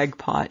Keurig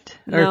pot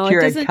or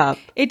Keurig cup.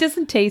 It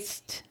doesn't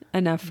taste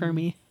enough for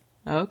me.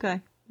 Okay.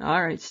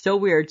 All right. Still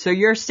weird. So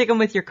you're sticking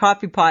with your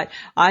coffee pot.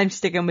 I'm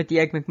sticking with the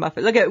Egg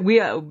McMuffin. Look at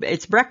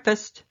it's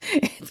breakfast.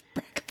 It's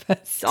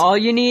breakfast. All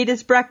you need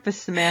is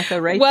breakfast,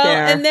 Samantha, right there.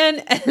 Well,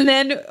 and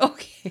then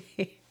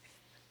okay.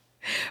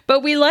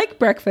 But we like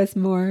breakfast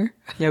more.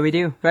 Yeah, we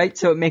do, right?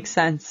 So it makes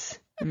sense.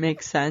 It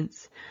makes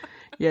sense.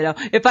 You know,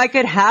 if I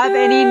could have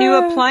any new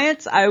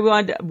appliance, I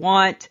would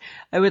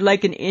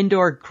like an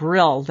indoor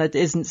grill that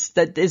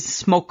is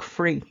smoke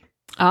free.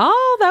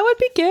 Oh, that would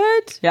be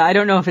good. Yeah, I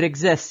don't know if it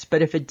exists,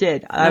 but if it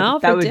did,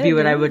 that would be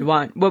what I would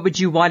want. What would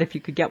you want if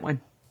you could get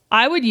one?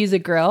 I would use a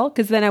grill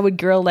because then I would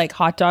grill like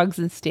hot dogs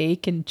and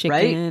steak and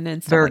chicken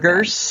and stuff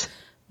burgers.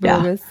 Like that.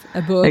 Burgers. Yeah.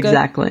 A burger.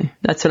 Exactly.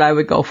 That's what I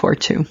would go for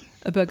too.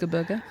 A burger.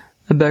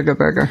 A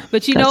burger.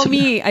 But you know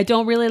me, I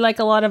don't really like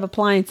a lot of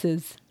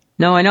appliances.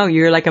 No, I know.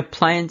 You're like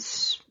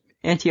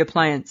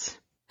anti-appliance.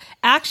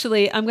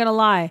 Actually, I'm going to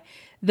lie.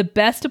 The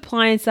best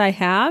appliance I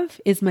have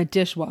is my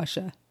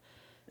dishwasher.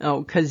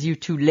 Oh, because you're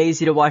too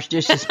lazy to wash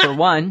dishes for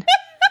one.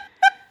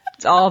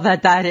 It's all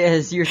that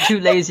is. You're too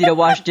lazy to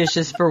wash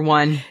dishes for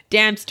one.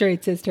 Damn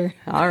straight, sister.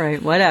 All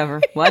right,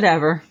 whatever.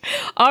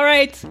 All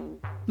right,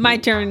 my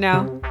turn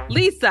now.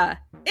 Lisa,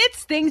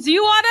 it's things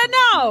you want to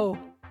know.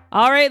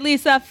 All right,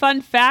 Lisa,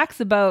 fun facts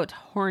about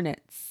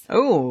hornets.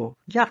 Oh,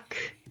 yuck.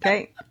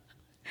 Okay.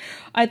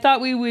 I thought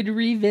we would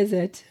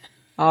revisit.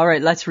 All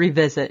right, let's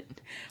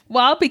revisit.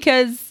 Well,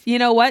 because you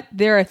know what?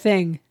 They're a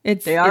thing.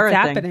 It's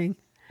happening.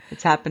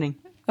 It's happening.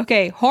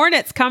 Okay,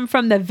 hornets come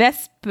from the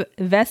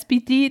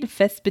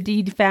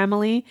Vespidae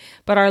family,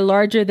 but are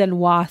larger than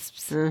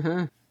wasps.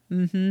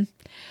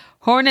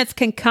 Hornets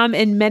can come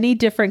in many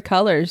different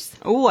colors.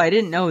 Oh, I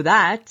didn't know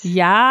that.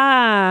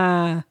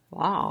 Yeah.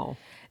 Wow.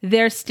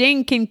 Their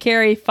sting can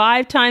carry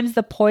 5 times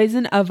the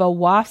poison of a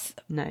wasp.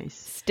 Nice.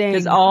 Sting.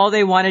 Because all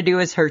they want to do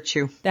is hurt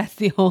you. That's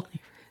the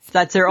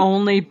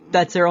only.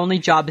 That's their only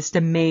job is to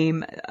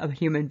maim a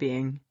human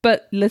being.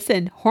 But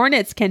listen,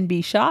 hornets can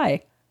be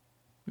shy.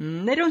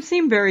 They don't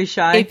seem very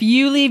shy. If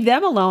you leave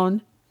them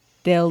alone,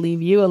 they'll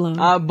leave you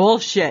alone.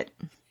 Bullshit.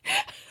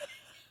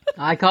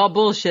 I call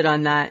bullshit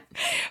on that.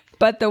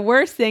 But the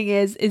worst thing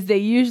is they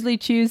usually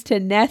choose to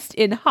nest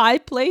in high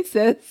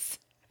places.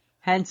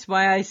 Hence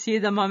why I see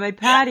them on my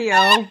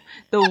patio.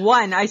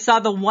 I saw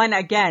the one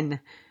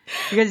again.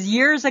 Because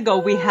years ago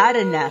we had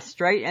a nest,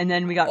 right? And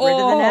then we got rid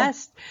of the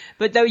nest.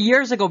 But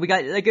years ago we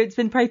got, it's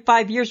been probably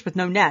 5 years with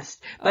no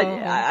nest. But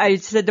I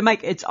said to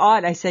Mike, it's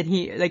odd. I said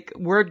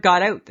word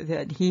got out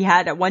that he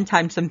had at one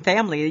time some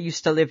family that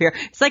used to live here.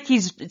 It's like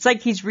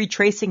he's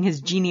retracing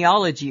his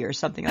genealogy or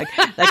something.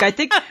 I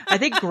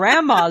think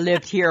grandma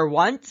lived here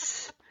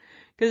once.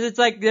 Because it's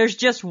like, there's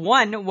just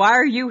one. Why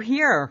are you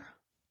here?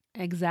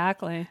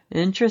 Exactly.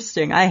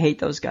 Interesting. I hate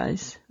those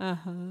guys.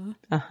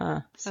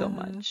 So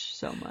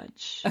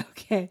much.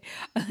 Okay.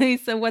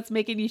 Lisa, what's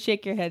making you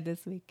shake your head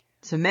this week?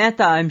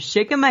 Samantha, I'm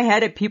shaking my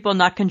head at people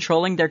not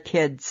controlling their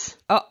kids.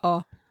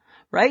 Uh-oh.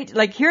 Right?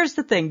 Like, here's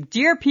the thing.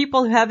 Dear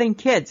people having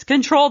kids,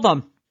 control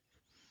them.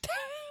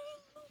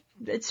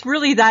 It's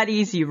really that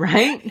easy,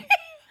 right?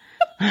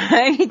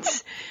 Right?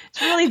 It's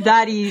really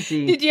that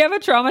easy. Did you have a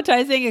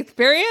traumatizing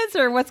experience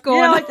or what's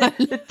going on?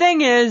 The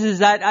thing is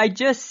that I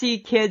just see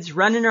kids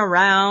running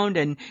around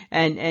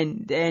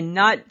and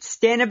not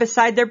standing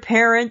beside their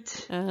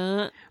parent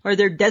or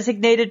their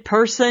designated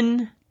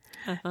person.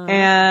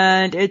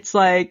 And it's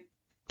like,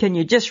 can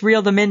you just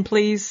reel them in,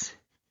 please?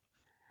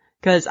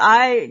 Because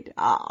I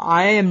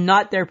am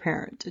not their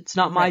parent. It's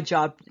not my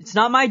job. It's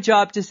not my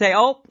job to say,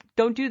 oh,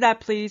 don't do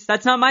that, please.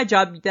 That's not my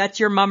job. That's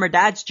your mom or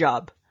dad's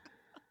job.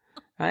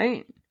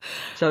 Right?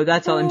 So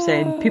that's all I'm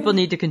saying. People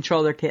need to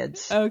control their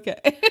kids. Okay.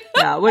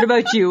 Yeah. What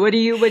about you? What are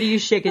you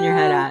shaking your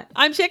head at?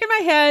 I'm shaking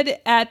my head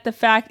at the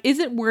fact, is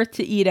it worth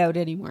to eat out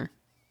anymore?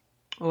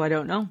 Oh, I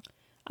don't know.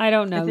 I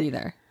don't know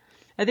either.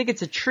 I think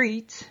it's a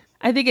treat.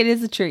 I think it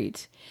is a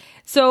treat.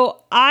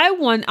 So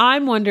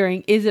I'm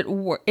wondering, is it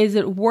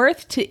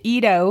worth to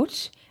eat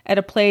out at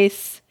a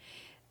place,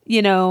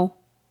 and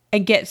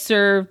get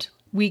served?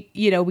 We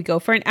go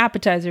for an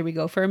appetizer, we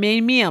go for a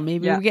main meal.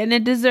 Maybe we're getting a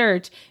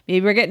dessert.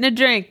 Maybe we're getting a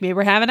drink. Maybe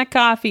we're having a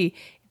coffee.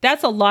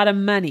 That's a lot of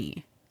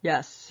money.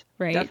 Yes,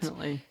 right.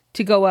 Definitely.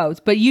 To go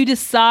out, but you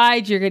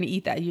decide you're going to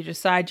eat that. You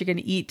decide you're going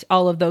to eat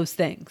all of those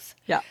things.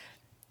 Yeah.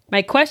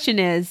 My question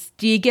is,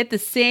 do you get the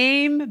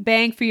same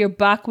bang for your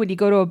buck when you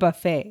go to a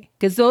buffet?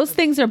 Because those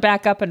things are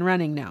back up and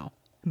running now.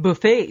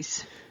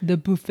 Buffets. The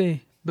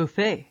buffet.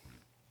 Buffet.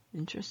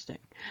 Interesting.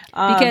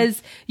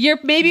 Because you're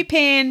maybe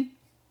paying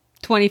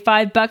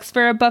 $25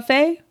 for a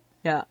buffet.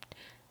 Yeah.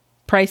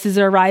 Prices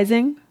are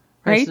rising,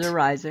 right? Prices are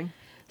rising.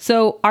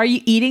 So are you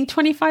eating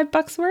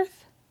 $25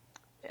 worth?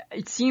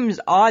 It seems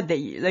odd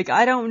that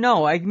I don't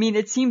know. I mean,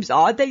 it seems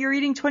odd that you're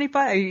eating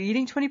 25. Are you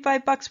eating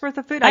 $25 worth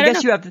of food? I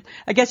guess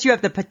you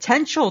have the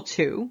potential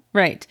to.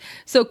 Right.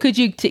 So could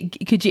you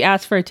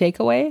ask for a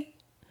takeaway?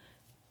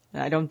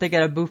 I don't think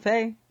at a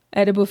buffet.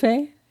 At a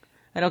buffet?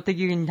 I don't think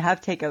you can have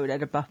takeout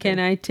at a buffet. Can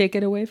I take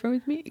it away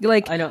from me?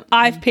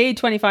 I've paid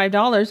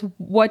 $25.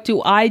 What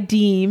do I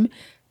deem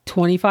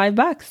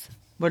 $25?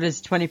 What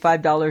is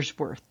 $25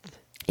 worth?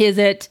 Is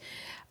it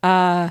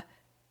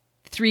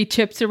 3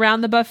 chips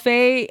around the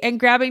buffet and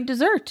grabbing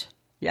dessert?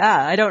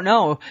 Yeah, I don't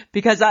know.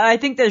 Because I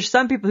think there's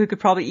some people who could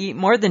probably eat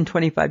more than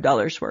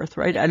 $25 worth,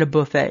 right? At a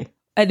buffet.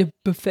 At a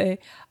buffet.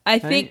 I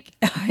think,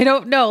 I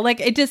don't know.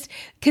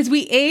 Because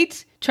we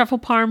ate truffle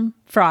parm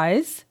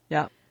fries.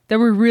 Yeah. That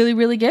were really,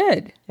 really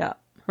good. Yeah.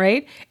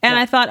 Right? And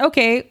I thought,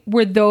 okay,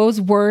 were those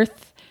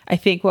worth, I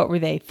think, what were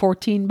they?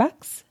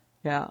 $14?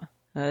 Yeah.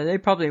 They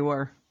probably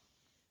were.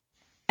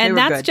 And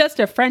that's just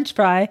a French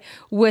fry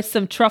with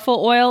some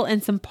truffle oil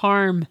and some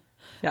parm.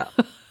 Yeah.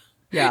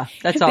 Yeah.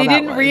 That's all They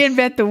didn't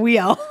reinvent the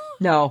wheel.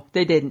 No,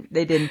 they didn't.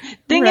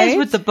 Thing is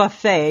with the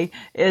buffet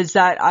is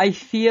that I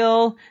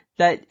feel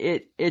that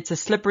it's a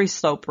slippery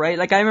slope, right?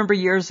 Like I remember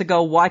years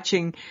ago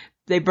watching,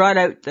 they brought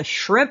out the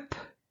shrimp.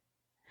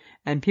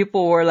 And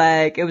people were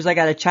like, it was like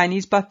at a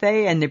Chinese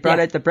buffet and they brought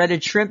out the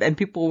breaded shrimp and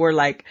people were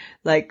like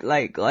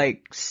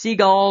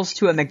seagulls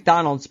to a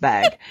McDonald's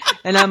bag.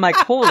 And I'm like,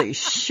 holy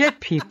shit,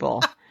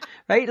 people.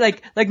 Right?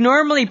 Like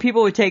normally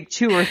people would take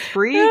 2 or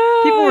 3.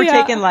 People were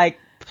taking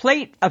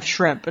plate of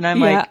shrimp. And I'm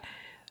like,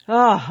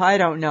 oh, I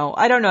don't know.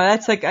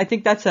 That's I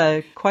think that's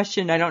a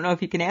question I don't know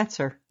if you can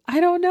answer. I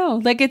don't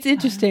know. It's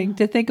interesting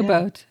to think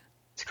about.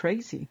 It's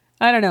crazy.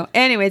 I don't know.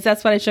 Anyways,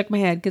 that's what I shook my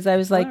head because I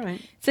was like,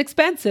 It's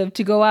expensive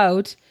to go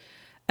out.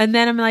 And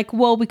then I'm like,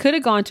 well, we could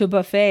have gone to a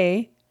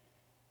buffet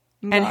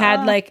and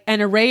had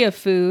an array of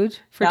food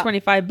for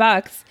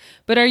 $25.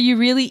 But are you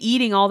really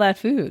eating all that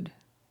food?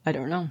 I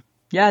don't know.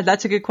 Yeah,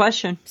 that's a good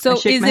question. So I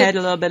shake my head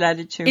a little bit at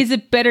it too. Is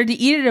it better to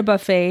eat at a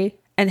buffet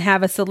and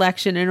have a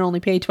selection and only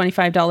pay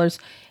 $25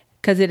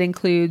 because it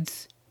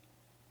includes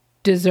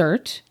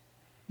dessert?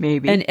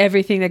 Maybe. And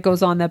everything that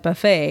goes on that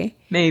buffet?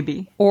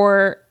 Maybe.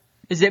 Or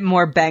is it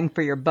more bang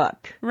for your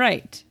buck?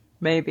 Right.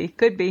 Maybe.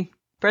 Could be.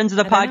 Friends of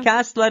the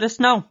podcast, let us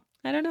know.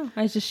 I don't know.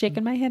 I was just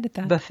shaking my head at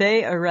that.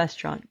 Buffet or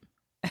restaurant?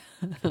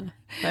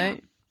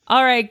 Right?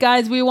 All right,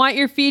 guys. We want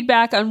your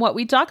feedback on what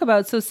we talk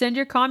about. So send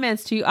your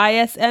comments to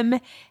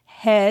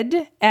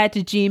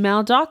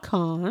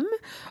ismhead@gmail.com.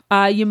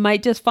 You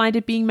might just find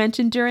it being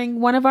mentioned during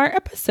one of our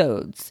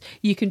episodes.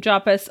 You can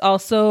drop us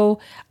also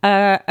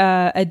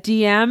a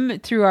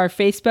DM through our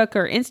Facebook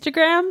or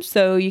Instagram.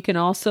 So you can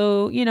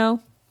also,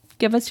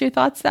 give us your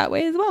thoughts that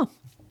way as well.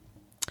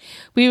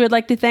 We would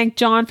like to thank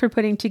John for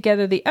putting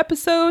together the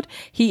episode.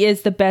 He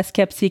is the best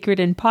kept secret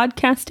in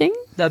podcasting.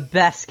 The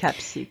best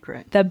kept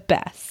secret. The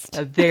best.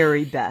 The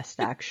very best,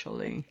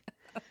 actually.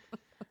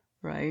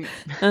 Right?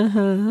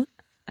 Uh-huh.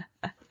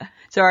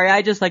 Sorry,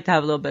 I just like to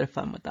have a little bit of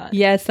fun with that.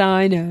 Yes,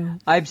 I know.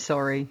 I'm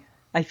sorry.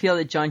 I feel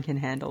that John can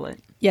handle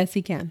it. Yes,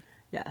 he can.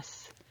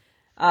 Yes.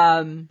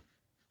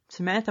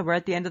 Samantha, we're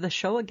at the end of the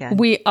show again.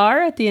 We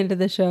are at the end of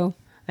the show.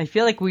 I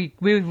feel like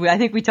I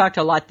think we talked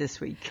a lot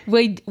this week.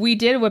 We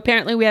did.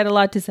 Apparently we had a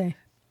lot to say.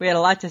 We had a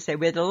lot to say.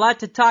 We had a lot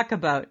to talk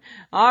about.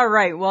 All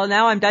right. Well,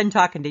 now I'm done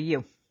talking to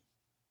you.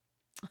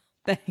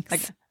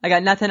 Thanks. I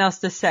got nothing else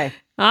to say.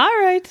 All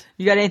right.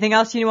 You got anything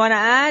else you want to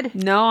add?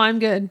 No, I'm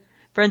good.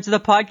 Friends of the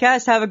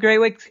podcast, have a great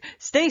week.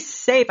 Stay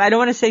safe. I don't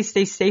want to say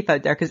stay safe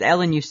out there because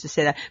Ellen used to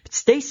say that, but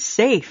stay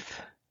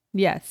safe.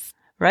 Yes.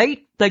 Right?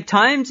 Like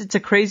times, it's a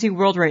crazy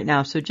world right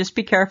now. So just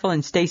be careful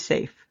and stay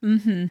safe.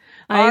 Mm-hmm.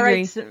 I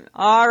agree.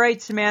 All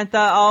right, Samantha.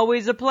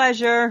 Always a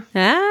pleasure.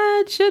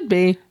 It should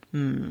be.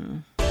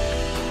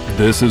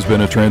 This has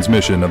been a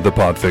transmission of the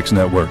Podfix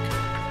Network.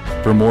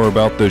 For more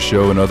about this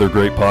show and other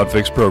great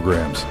Podfix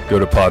programs, go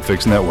to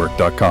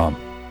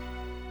podfixnetwork.com.